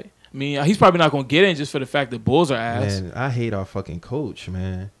knock that. I mean, he's probably not gonna get in just for the fact that Bulls are ass. Man, I hate our fucking coach,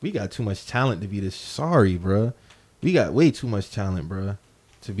 man. We got too much talent to be this sorry, bruh. We got way too much talent, bruh,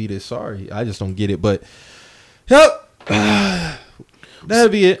 to be this sorry. I just don't get it, but yep. That'll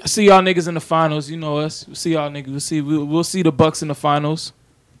be it. See y'all niggas in the finals. You know us. We'll see y'all niggas. We'll see the Bucks in the finals.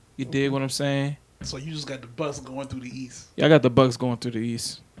 You dig what I'm saying? So you just got the Bucks going through the East. Yeah, I got the Bucks going through the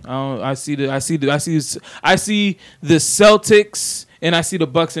East. I see the Celtics and I see the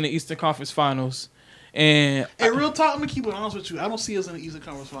Bucks in the Eastern Conference Finals. And Hey, real talk, I'm going to keep it honest with you. I don't see us in the Eastern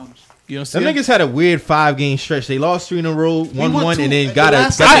Conference Finals. you know, see Them niggas had a weird 5-game stretch. They lost 3 in a row, won 1-1, two. and then The got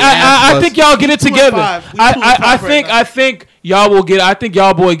last got time- their ass I bust. think y'all get it 2 and together. 5. We 2 and 5 right now. I think y'all will get. I think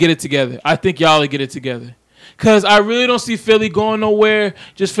y'all boy get it together. I think y'all will get it together. Cause I really don't see Philly going nowhere.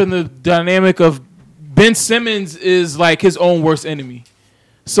 Just from the dynamic of Ben Simmons is like his own worst enemy.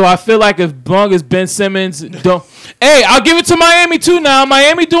 So I feel like as long as Ben Simmons don't, hey, I'll give it to Miami too. Now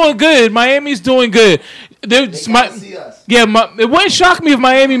Miami doing good. Miami's doing good. See us. Yeah, it wouldn't shock me if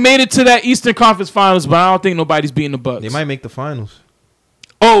Miami made it to that Eastern Conference Finals, but I don't think nobody's beating the Bucks. They might make the finals.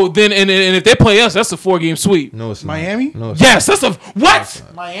 Oh, then and if they play us, that's a 4-game sweep. No, it's not. Miami? No, it's Yes, that's a what?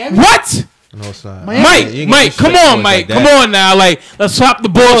 Miami? What? not. No, it's not. Miami? Mike, come on, Mike, come on now, like let's stop the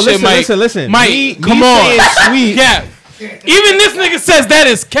bullshit, Mike. Listen. Mike, Me come on, saying sweep. yeah. Even this nigga says that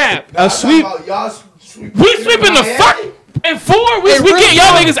is cap. A sweep. Y'all sweep. We sweeping the fuck in 4. We Hey, real get y'all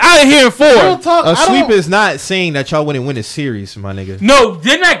talk. niggas out of here in 4. Real talk, A I sweep don't- is not saying that y'all wouldn't win a series, my nigga. No,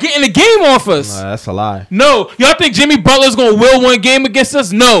 they're not getting the game off us. Nah, that's a lie. No, y'all think Jimmy Butler's gonna will one game against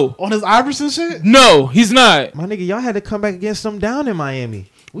us? No, On his Iverson shit? no, he's not. My nigga, y'all had to come back against them down in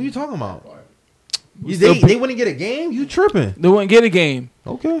Miami. What are you talking about? still They wouldn't get a game? You tripping. They wouldn't get a game.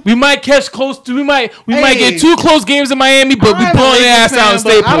 Okay. We might catch close to. We might Hey. get 2 close games in Miami, but we I'm a blowing their ass Lakers out in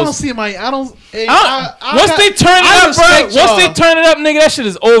fan, but I don't Staples. see my. I don't. Hey, Once they turn it up, bro. respect Once they y'all. turn it up, nigga, that shit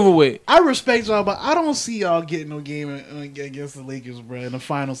is over with. I respect y'all, but I don't see y'all getting no game against the Lakers, bro, in the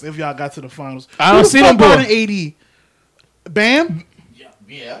finals. If y'all got to the finals, I don't Who the see fuck them, bro. guarding AD. Bam.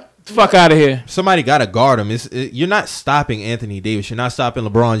 Yeah. Fuck out of here. Somebody got to guard him. You're not stopping Anthony Davis. You're not stopping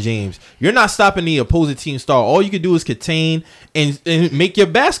LeBron James. You're not stopping the opposing team star. All you can do is contain and make your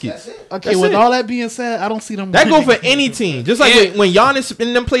baskets. Okay, That's with it. all that being said, I don't see them. That go winning. for any team. Just like Yeah. when Giannis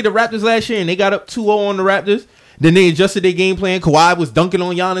and them played the Raptors last year and they got up 2-0 on the Raptors. Then they adjusted their game plan. Kawhi was dunking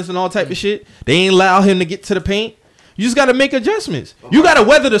on Giannis and all type of shit. They ain't allow him to get to the paint. You just got to make adjustments. You got to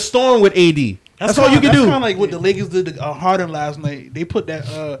weather the storm with AD. That's all you can do. That's kind of like what the Lakers did to Harden last night. They put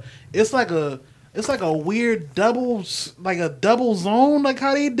that. It's like a weird double zone, like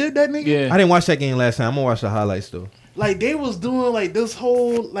how they did that nigga. Yeah. I didn't watch that game last time. I'm going to watch the highlights, though. Like they was doing like this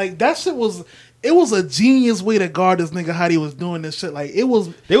whole like that shit was. It was a genius way to guard this nigga. How he was doing this shit. Like it was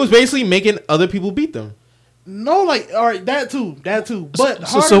They was basically making other people beat them. no like all right that too. But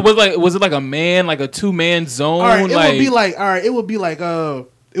So was it like a man, like a 2-man zone? all right, it like, would be like all right. It would be like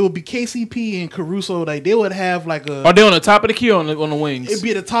it would be KCP and Caruso. Like they would have like a. are they on the top of the key or on the wings? It'd be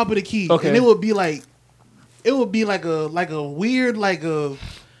at the top of the key. Okay. And it would be like it would be like a weird like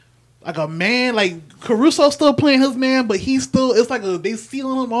a man, like Caruso still playing his man, but he's still, it's like they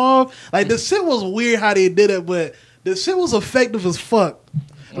sealing him off. Like the shit was weird how they did it, but the shit was effective as fuck.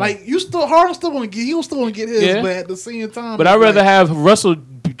 Like Harden still gonna get, he was still gonna get his, but at the same time. But I'd rather have Russell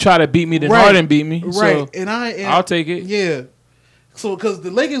try to beat me than Harden beat me. Right, So I'll take it. Yeah. So because the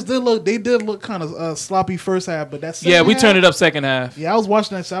Lakers did look kind of sloppy first half, but that's we turned it up second half. Yeah, I was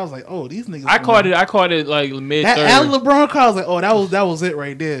watching that shit. I was like, oh, these niggas. I caught it like mid third. That LeBron call, I was like, oh, that was it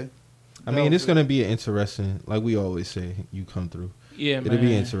right there. I mean, it's gonna be interesting. Like we always say, you come through. Yeah, man. It'll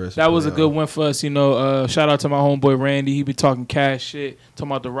be interesting. That was a good win for us. You know, shout out to my homeboy Randy. He be talking cash shit,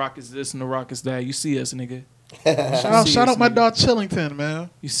 talking about the Rockets this and the Rockets that. You see us, nigga. Shout out my dog Chillington, man.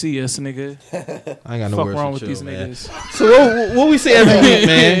 You see us, nigga. I ain't got no Fuck words wrong for with chill, these man. niggas. So what we say every week,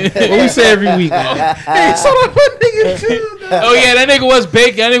 man? What we say every week, man? Hey, shout out my nigga too. Oh yeah, that nigga was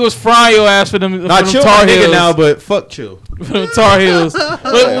baking. That nigga was frying your ass for them. Not for chill, them Tar my nigga Heels. now, but fuck chill. For them Tar Heels.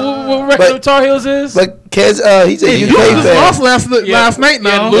 What record them Tar Heels is? But he's a You UK just fan. lost last night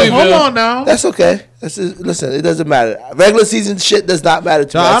now. Louisville. Hold on now. That's okay. Listen, it doesn't matter. Regular season shit does not matter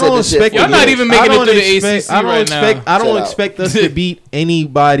to me. I don't said this shit expect for Y'all not years. even making it to the ACC right now. I don't Chill expect us to beat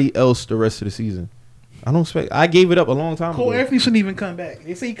anybody else the rest of the season. I don't expect. I gave it up a long time Cole ago. Anthony shouldn't even come back.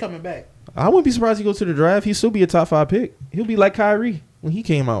 They say he coming back. I wouldn't be surprised he go to the draft. He'd still be a top 5 pick. He'll be like Kyrie when he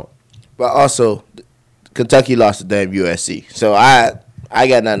came out. But also, Kentucky lost to damn USC. So I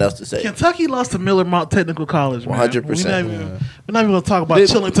got nothing else to say. Kentucky lost to Millermont Technical College, man. 100%. We're not even going to talk about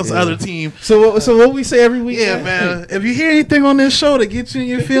Chillington's other team. So what we say every week? Yeah, man. If you hear anything on this show that gets you in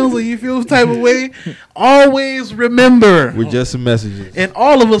your feelings or you feel some type of way, always remember. We're just some messages. And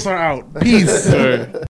all of us are out. Peace.